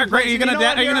here. Grant, in second are place. you gonna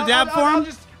dab for him?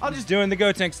 I'll just doing the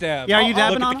Gotenks dab. Yeah, are you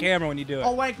dabbing Look on at the him? camera when you do it.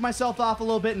 I'll wank myself off a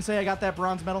little bit and say I got that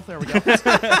bronze medal. There we go.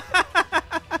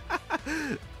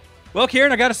 Well,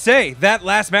 Kieran, I gotta say, that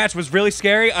last match was really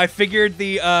scary. I figured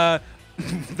the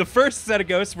the first set of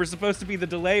ghosts were supposed to be the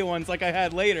delay ones like I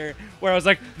had later, where I was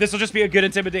like, this will just be a good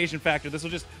intimidation factor. This will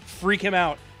just freak him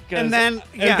out. And then,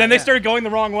 they started going the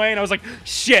wrong way, and I was like,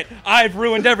 shit, I've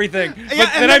ruined everything. But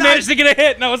then I managed to get a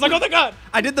hit, and I was like, oh my god.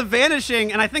 I did the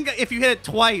vanishing, and I think if you hit it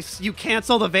twice, you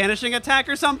cancel the vanishing attack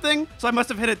or something. So I must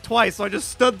have hit it twice, so I just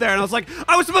stood there, and I was like,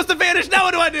 I was supposed to vanish, now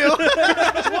what do I do?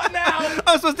 What now?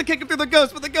 I was supposed to kick him through the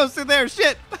ghost, but the ghost's through there,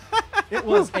 shit. It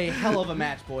was a hell of a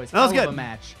match, boys. That was hell good. of a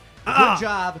match. Good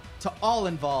job to all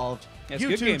involved. Yes, You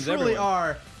good two games, truly everyone.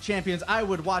 are champions. I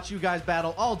would watch you guys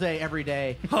battle all day, every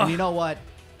day. And you know what?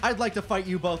 I'd like to fight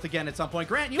you both again at some point.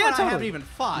 Grant, you and I haven't even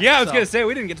fought. Yeah, I was so going to say,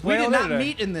 we didn't get to play we all did day not today.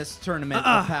 meet in this tournament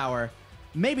of power.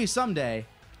 Maybe someday.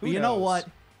 But Who you know knows? what?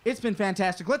 It's been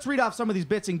fantastic. Let's read off some of these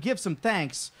bits and give some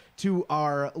thanks to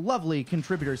our lovely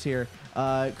contributors here.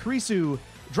 Kurisu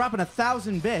dropping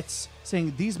 1,000 bits,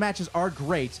 saying these matches are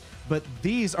great, but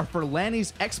these are for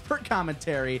Lanny's expert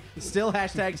commentary. Still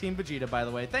hashtag Team Vegeta, by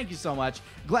the way. Thank you so much.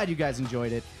 Glad you guys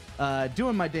enjoyed it.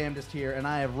 Doing my damnedest here, and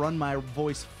I have run my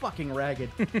voice fucking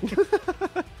ragged.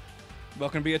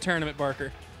 Welcome to be a tournament,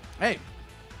 Barker. Hey,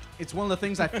 it's one of the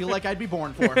things I feel like I'd be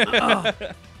born for.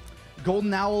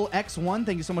 Golden Owl X1,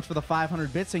 thank you so much for the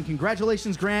 500 bits, and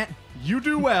congratulations, Grant. You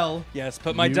do well. Yes,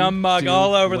 put my You dumb mug do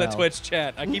all over the well. Twitch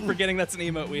chat. I keep forgetting that's an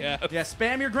emote we have. Yeah,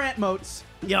 spam your Grant motes.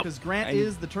 Yep. Because Grant I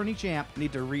is the tourney champ.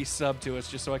 Need to resub to us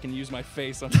just so I can use my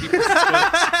face on people's Twitch.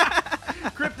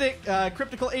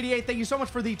 Cryptical88, thank you so much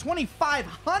for the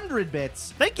 2,500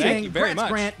 bits. Thank you. Thank you very Grats much.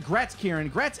 Grant, grats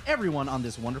Kieran, grats everyone on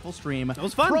this wonderful stream. That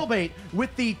was fun. Probate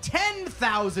with the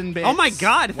 10,000 bits. Oh my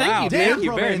god, thank Wow. you, Damn, Thank you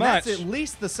Probate, very and that's much. at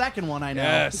least the second one I know.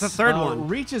 Yes. It's the third one.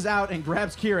 Reaches out and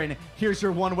grabs Kieran. Here's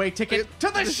your one-way ticket to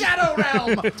the Shadow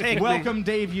Realm. Take me. Welcome,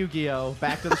 Dave Yu-Gi-Oh!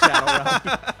 Back to the Shadow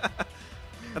Realm.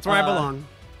 That's where I belong.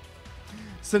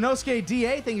 Sanosuke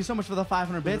DA, thank you so much for the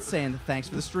 500 bits, saying thanks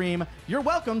for the stream. You're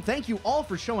welcome. Thank you all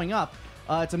for showing up.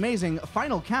 It's amazing.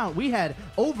 Final count, we had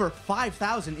over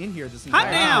 5,000 in here this entire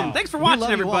Hot damn. time. Thanks for We watching, love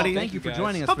you all. everybody. Thank you for Guys.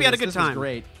 joining us. Hope for you had a this. good This was time.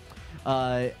 great.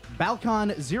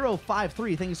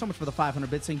 Balcon053, thank you so much for the 500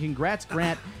 bits, and congrats,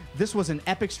 Grant. This was an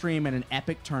epic stream and an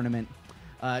epic tournament.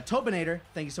 Tobinator,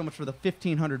 thank you so much for the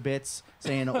 1,500 bits,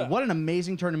 saying what an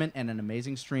amazing tournament and an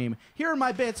amazing stream. Here are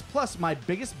my bits, plus my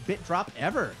biggest bit drop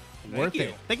ever. Worth you.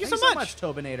 it. Thank you so so much,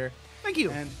 Tobinator. Thank you.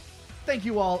 And thank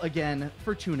you all again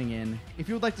for tuning in. If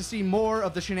you would like to see more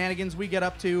of the shenanigans we get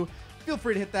up to, feel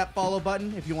free to hit that follow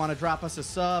button. If you want to drop us a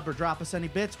sub or drop us any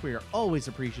bits, we are always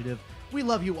appreciative. We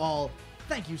love you all.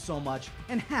 Thank you so much,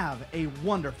 and have a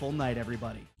wonderful night,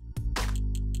 everybody.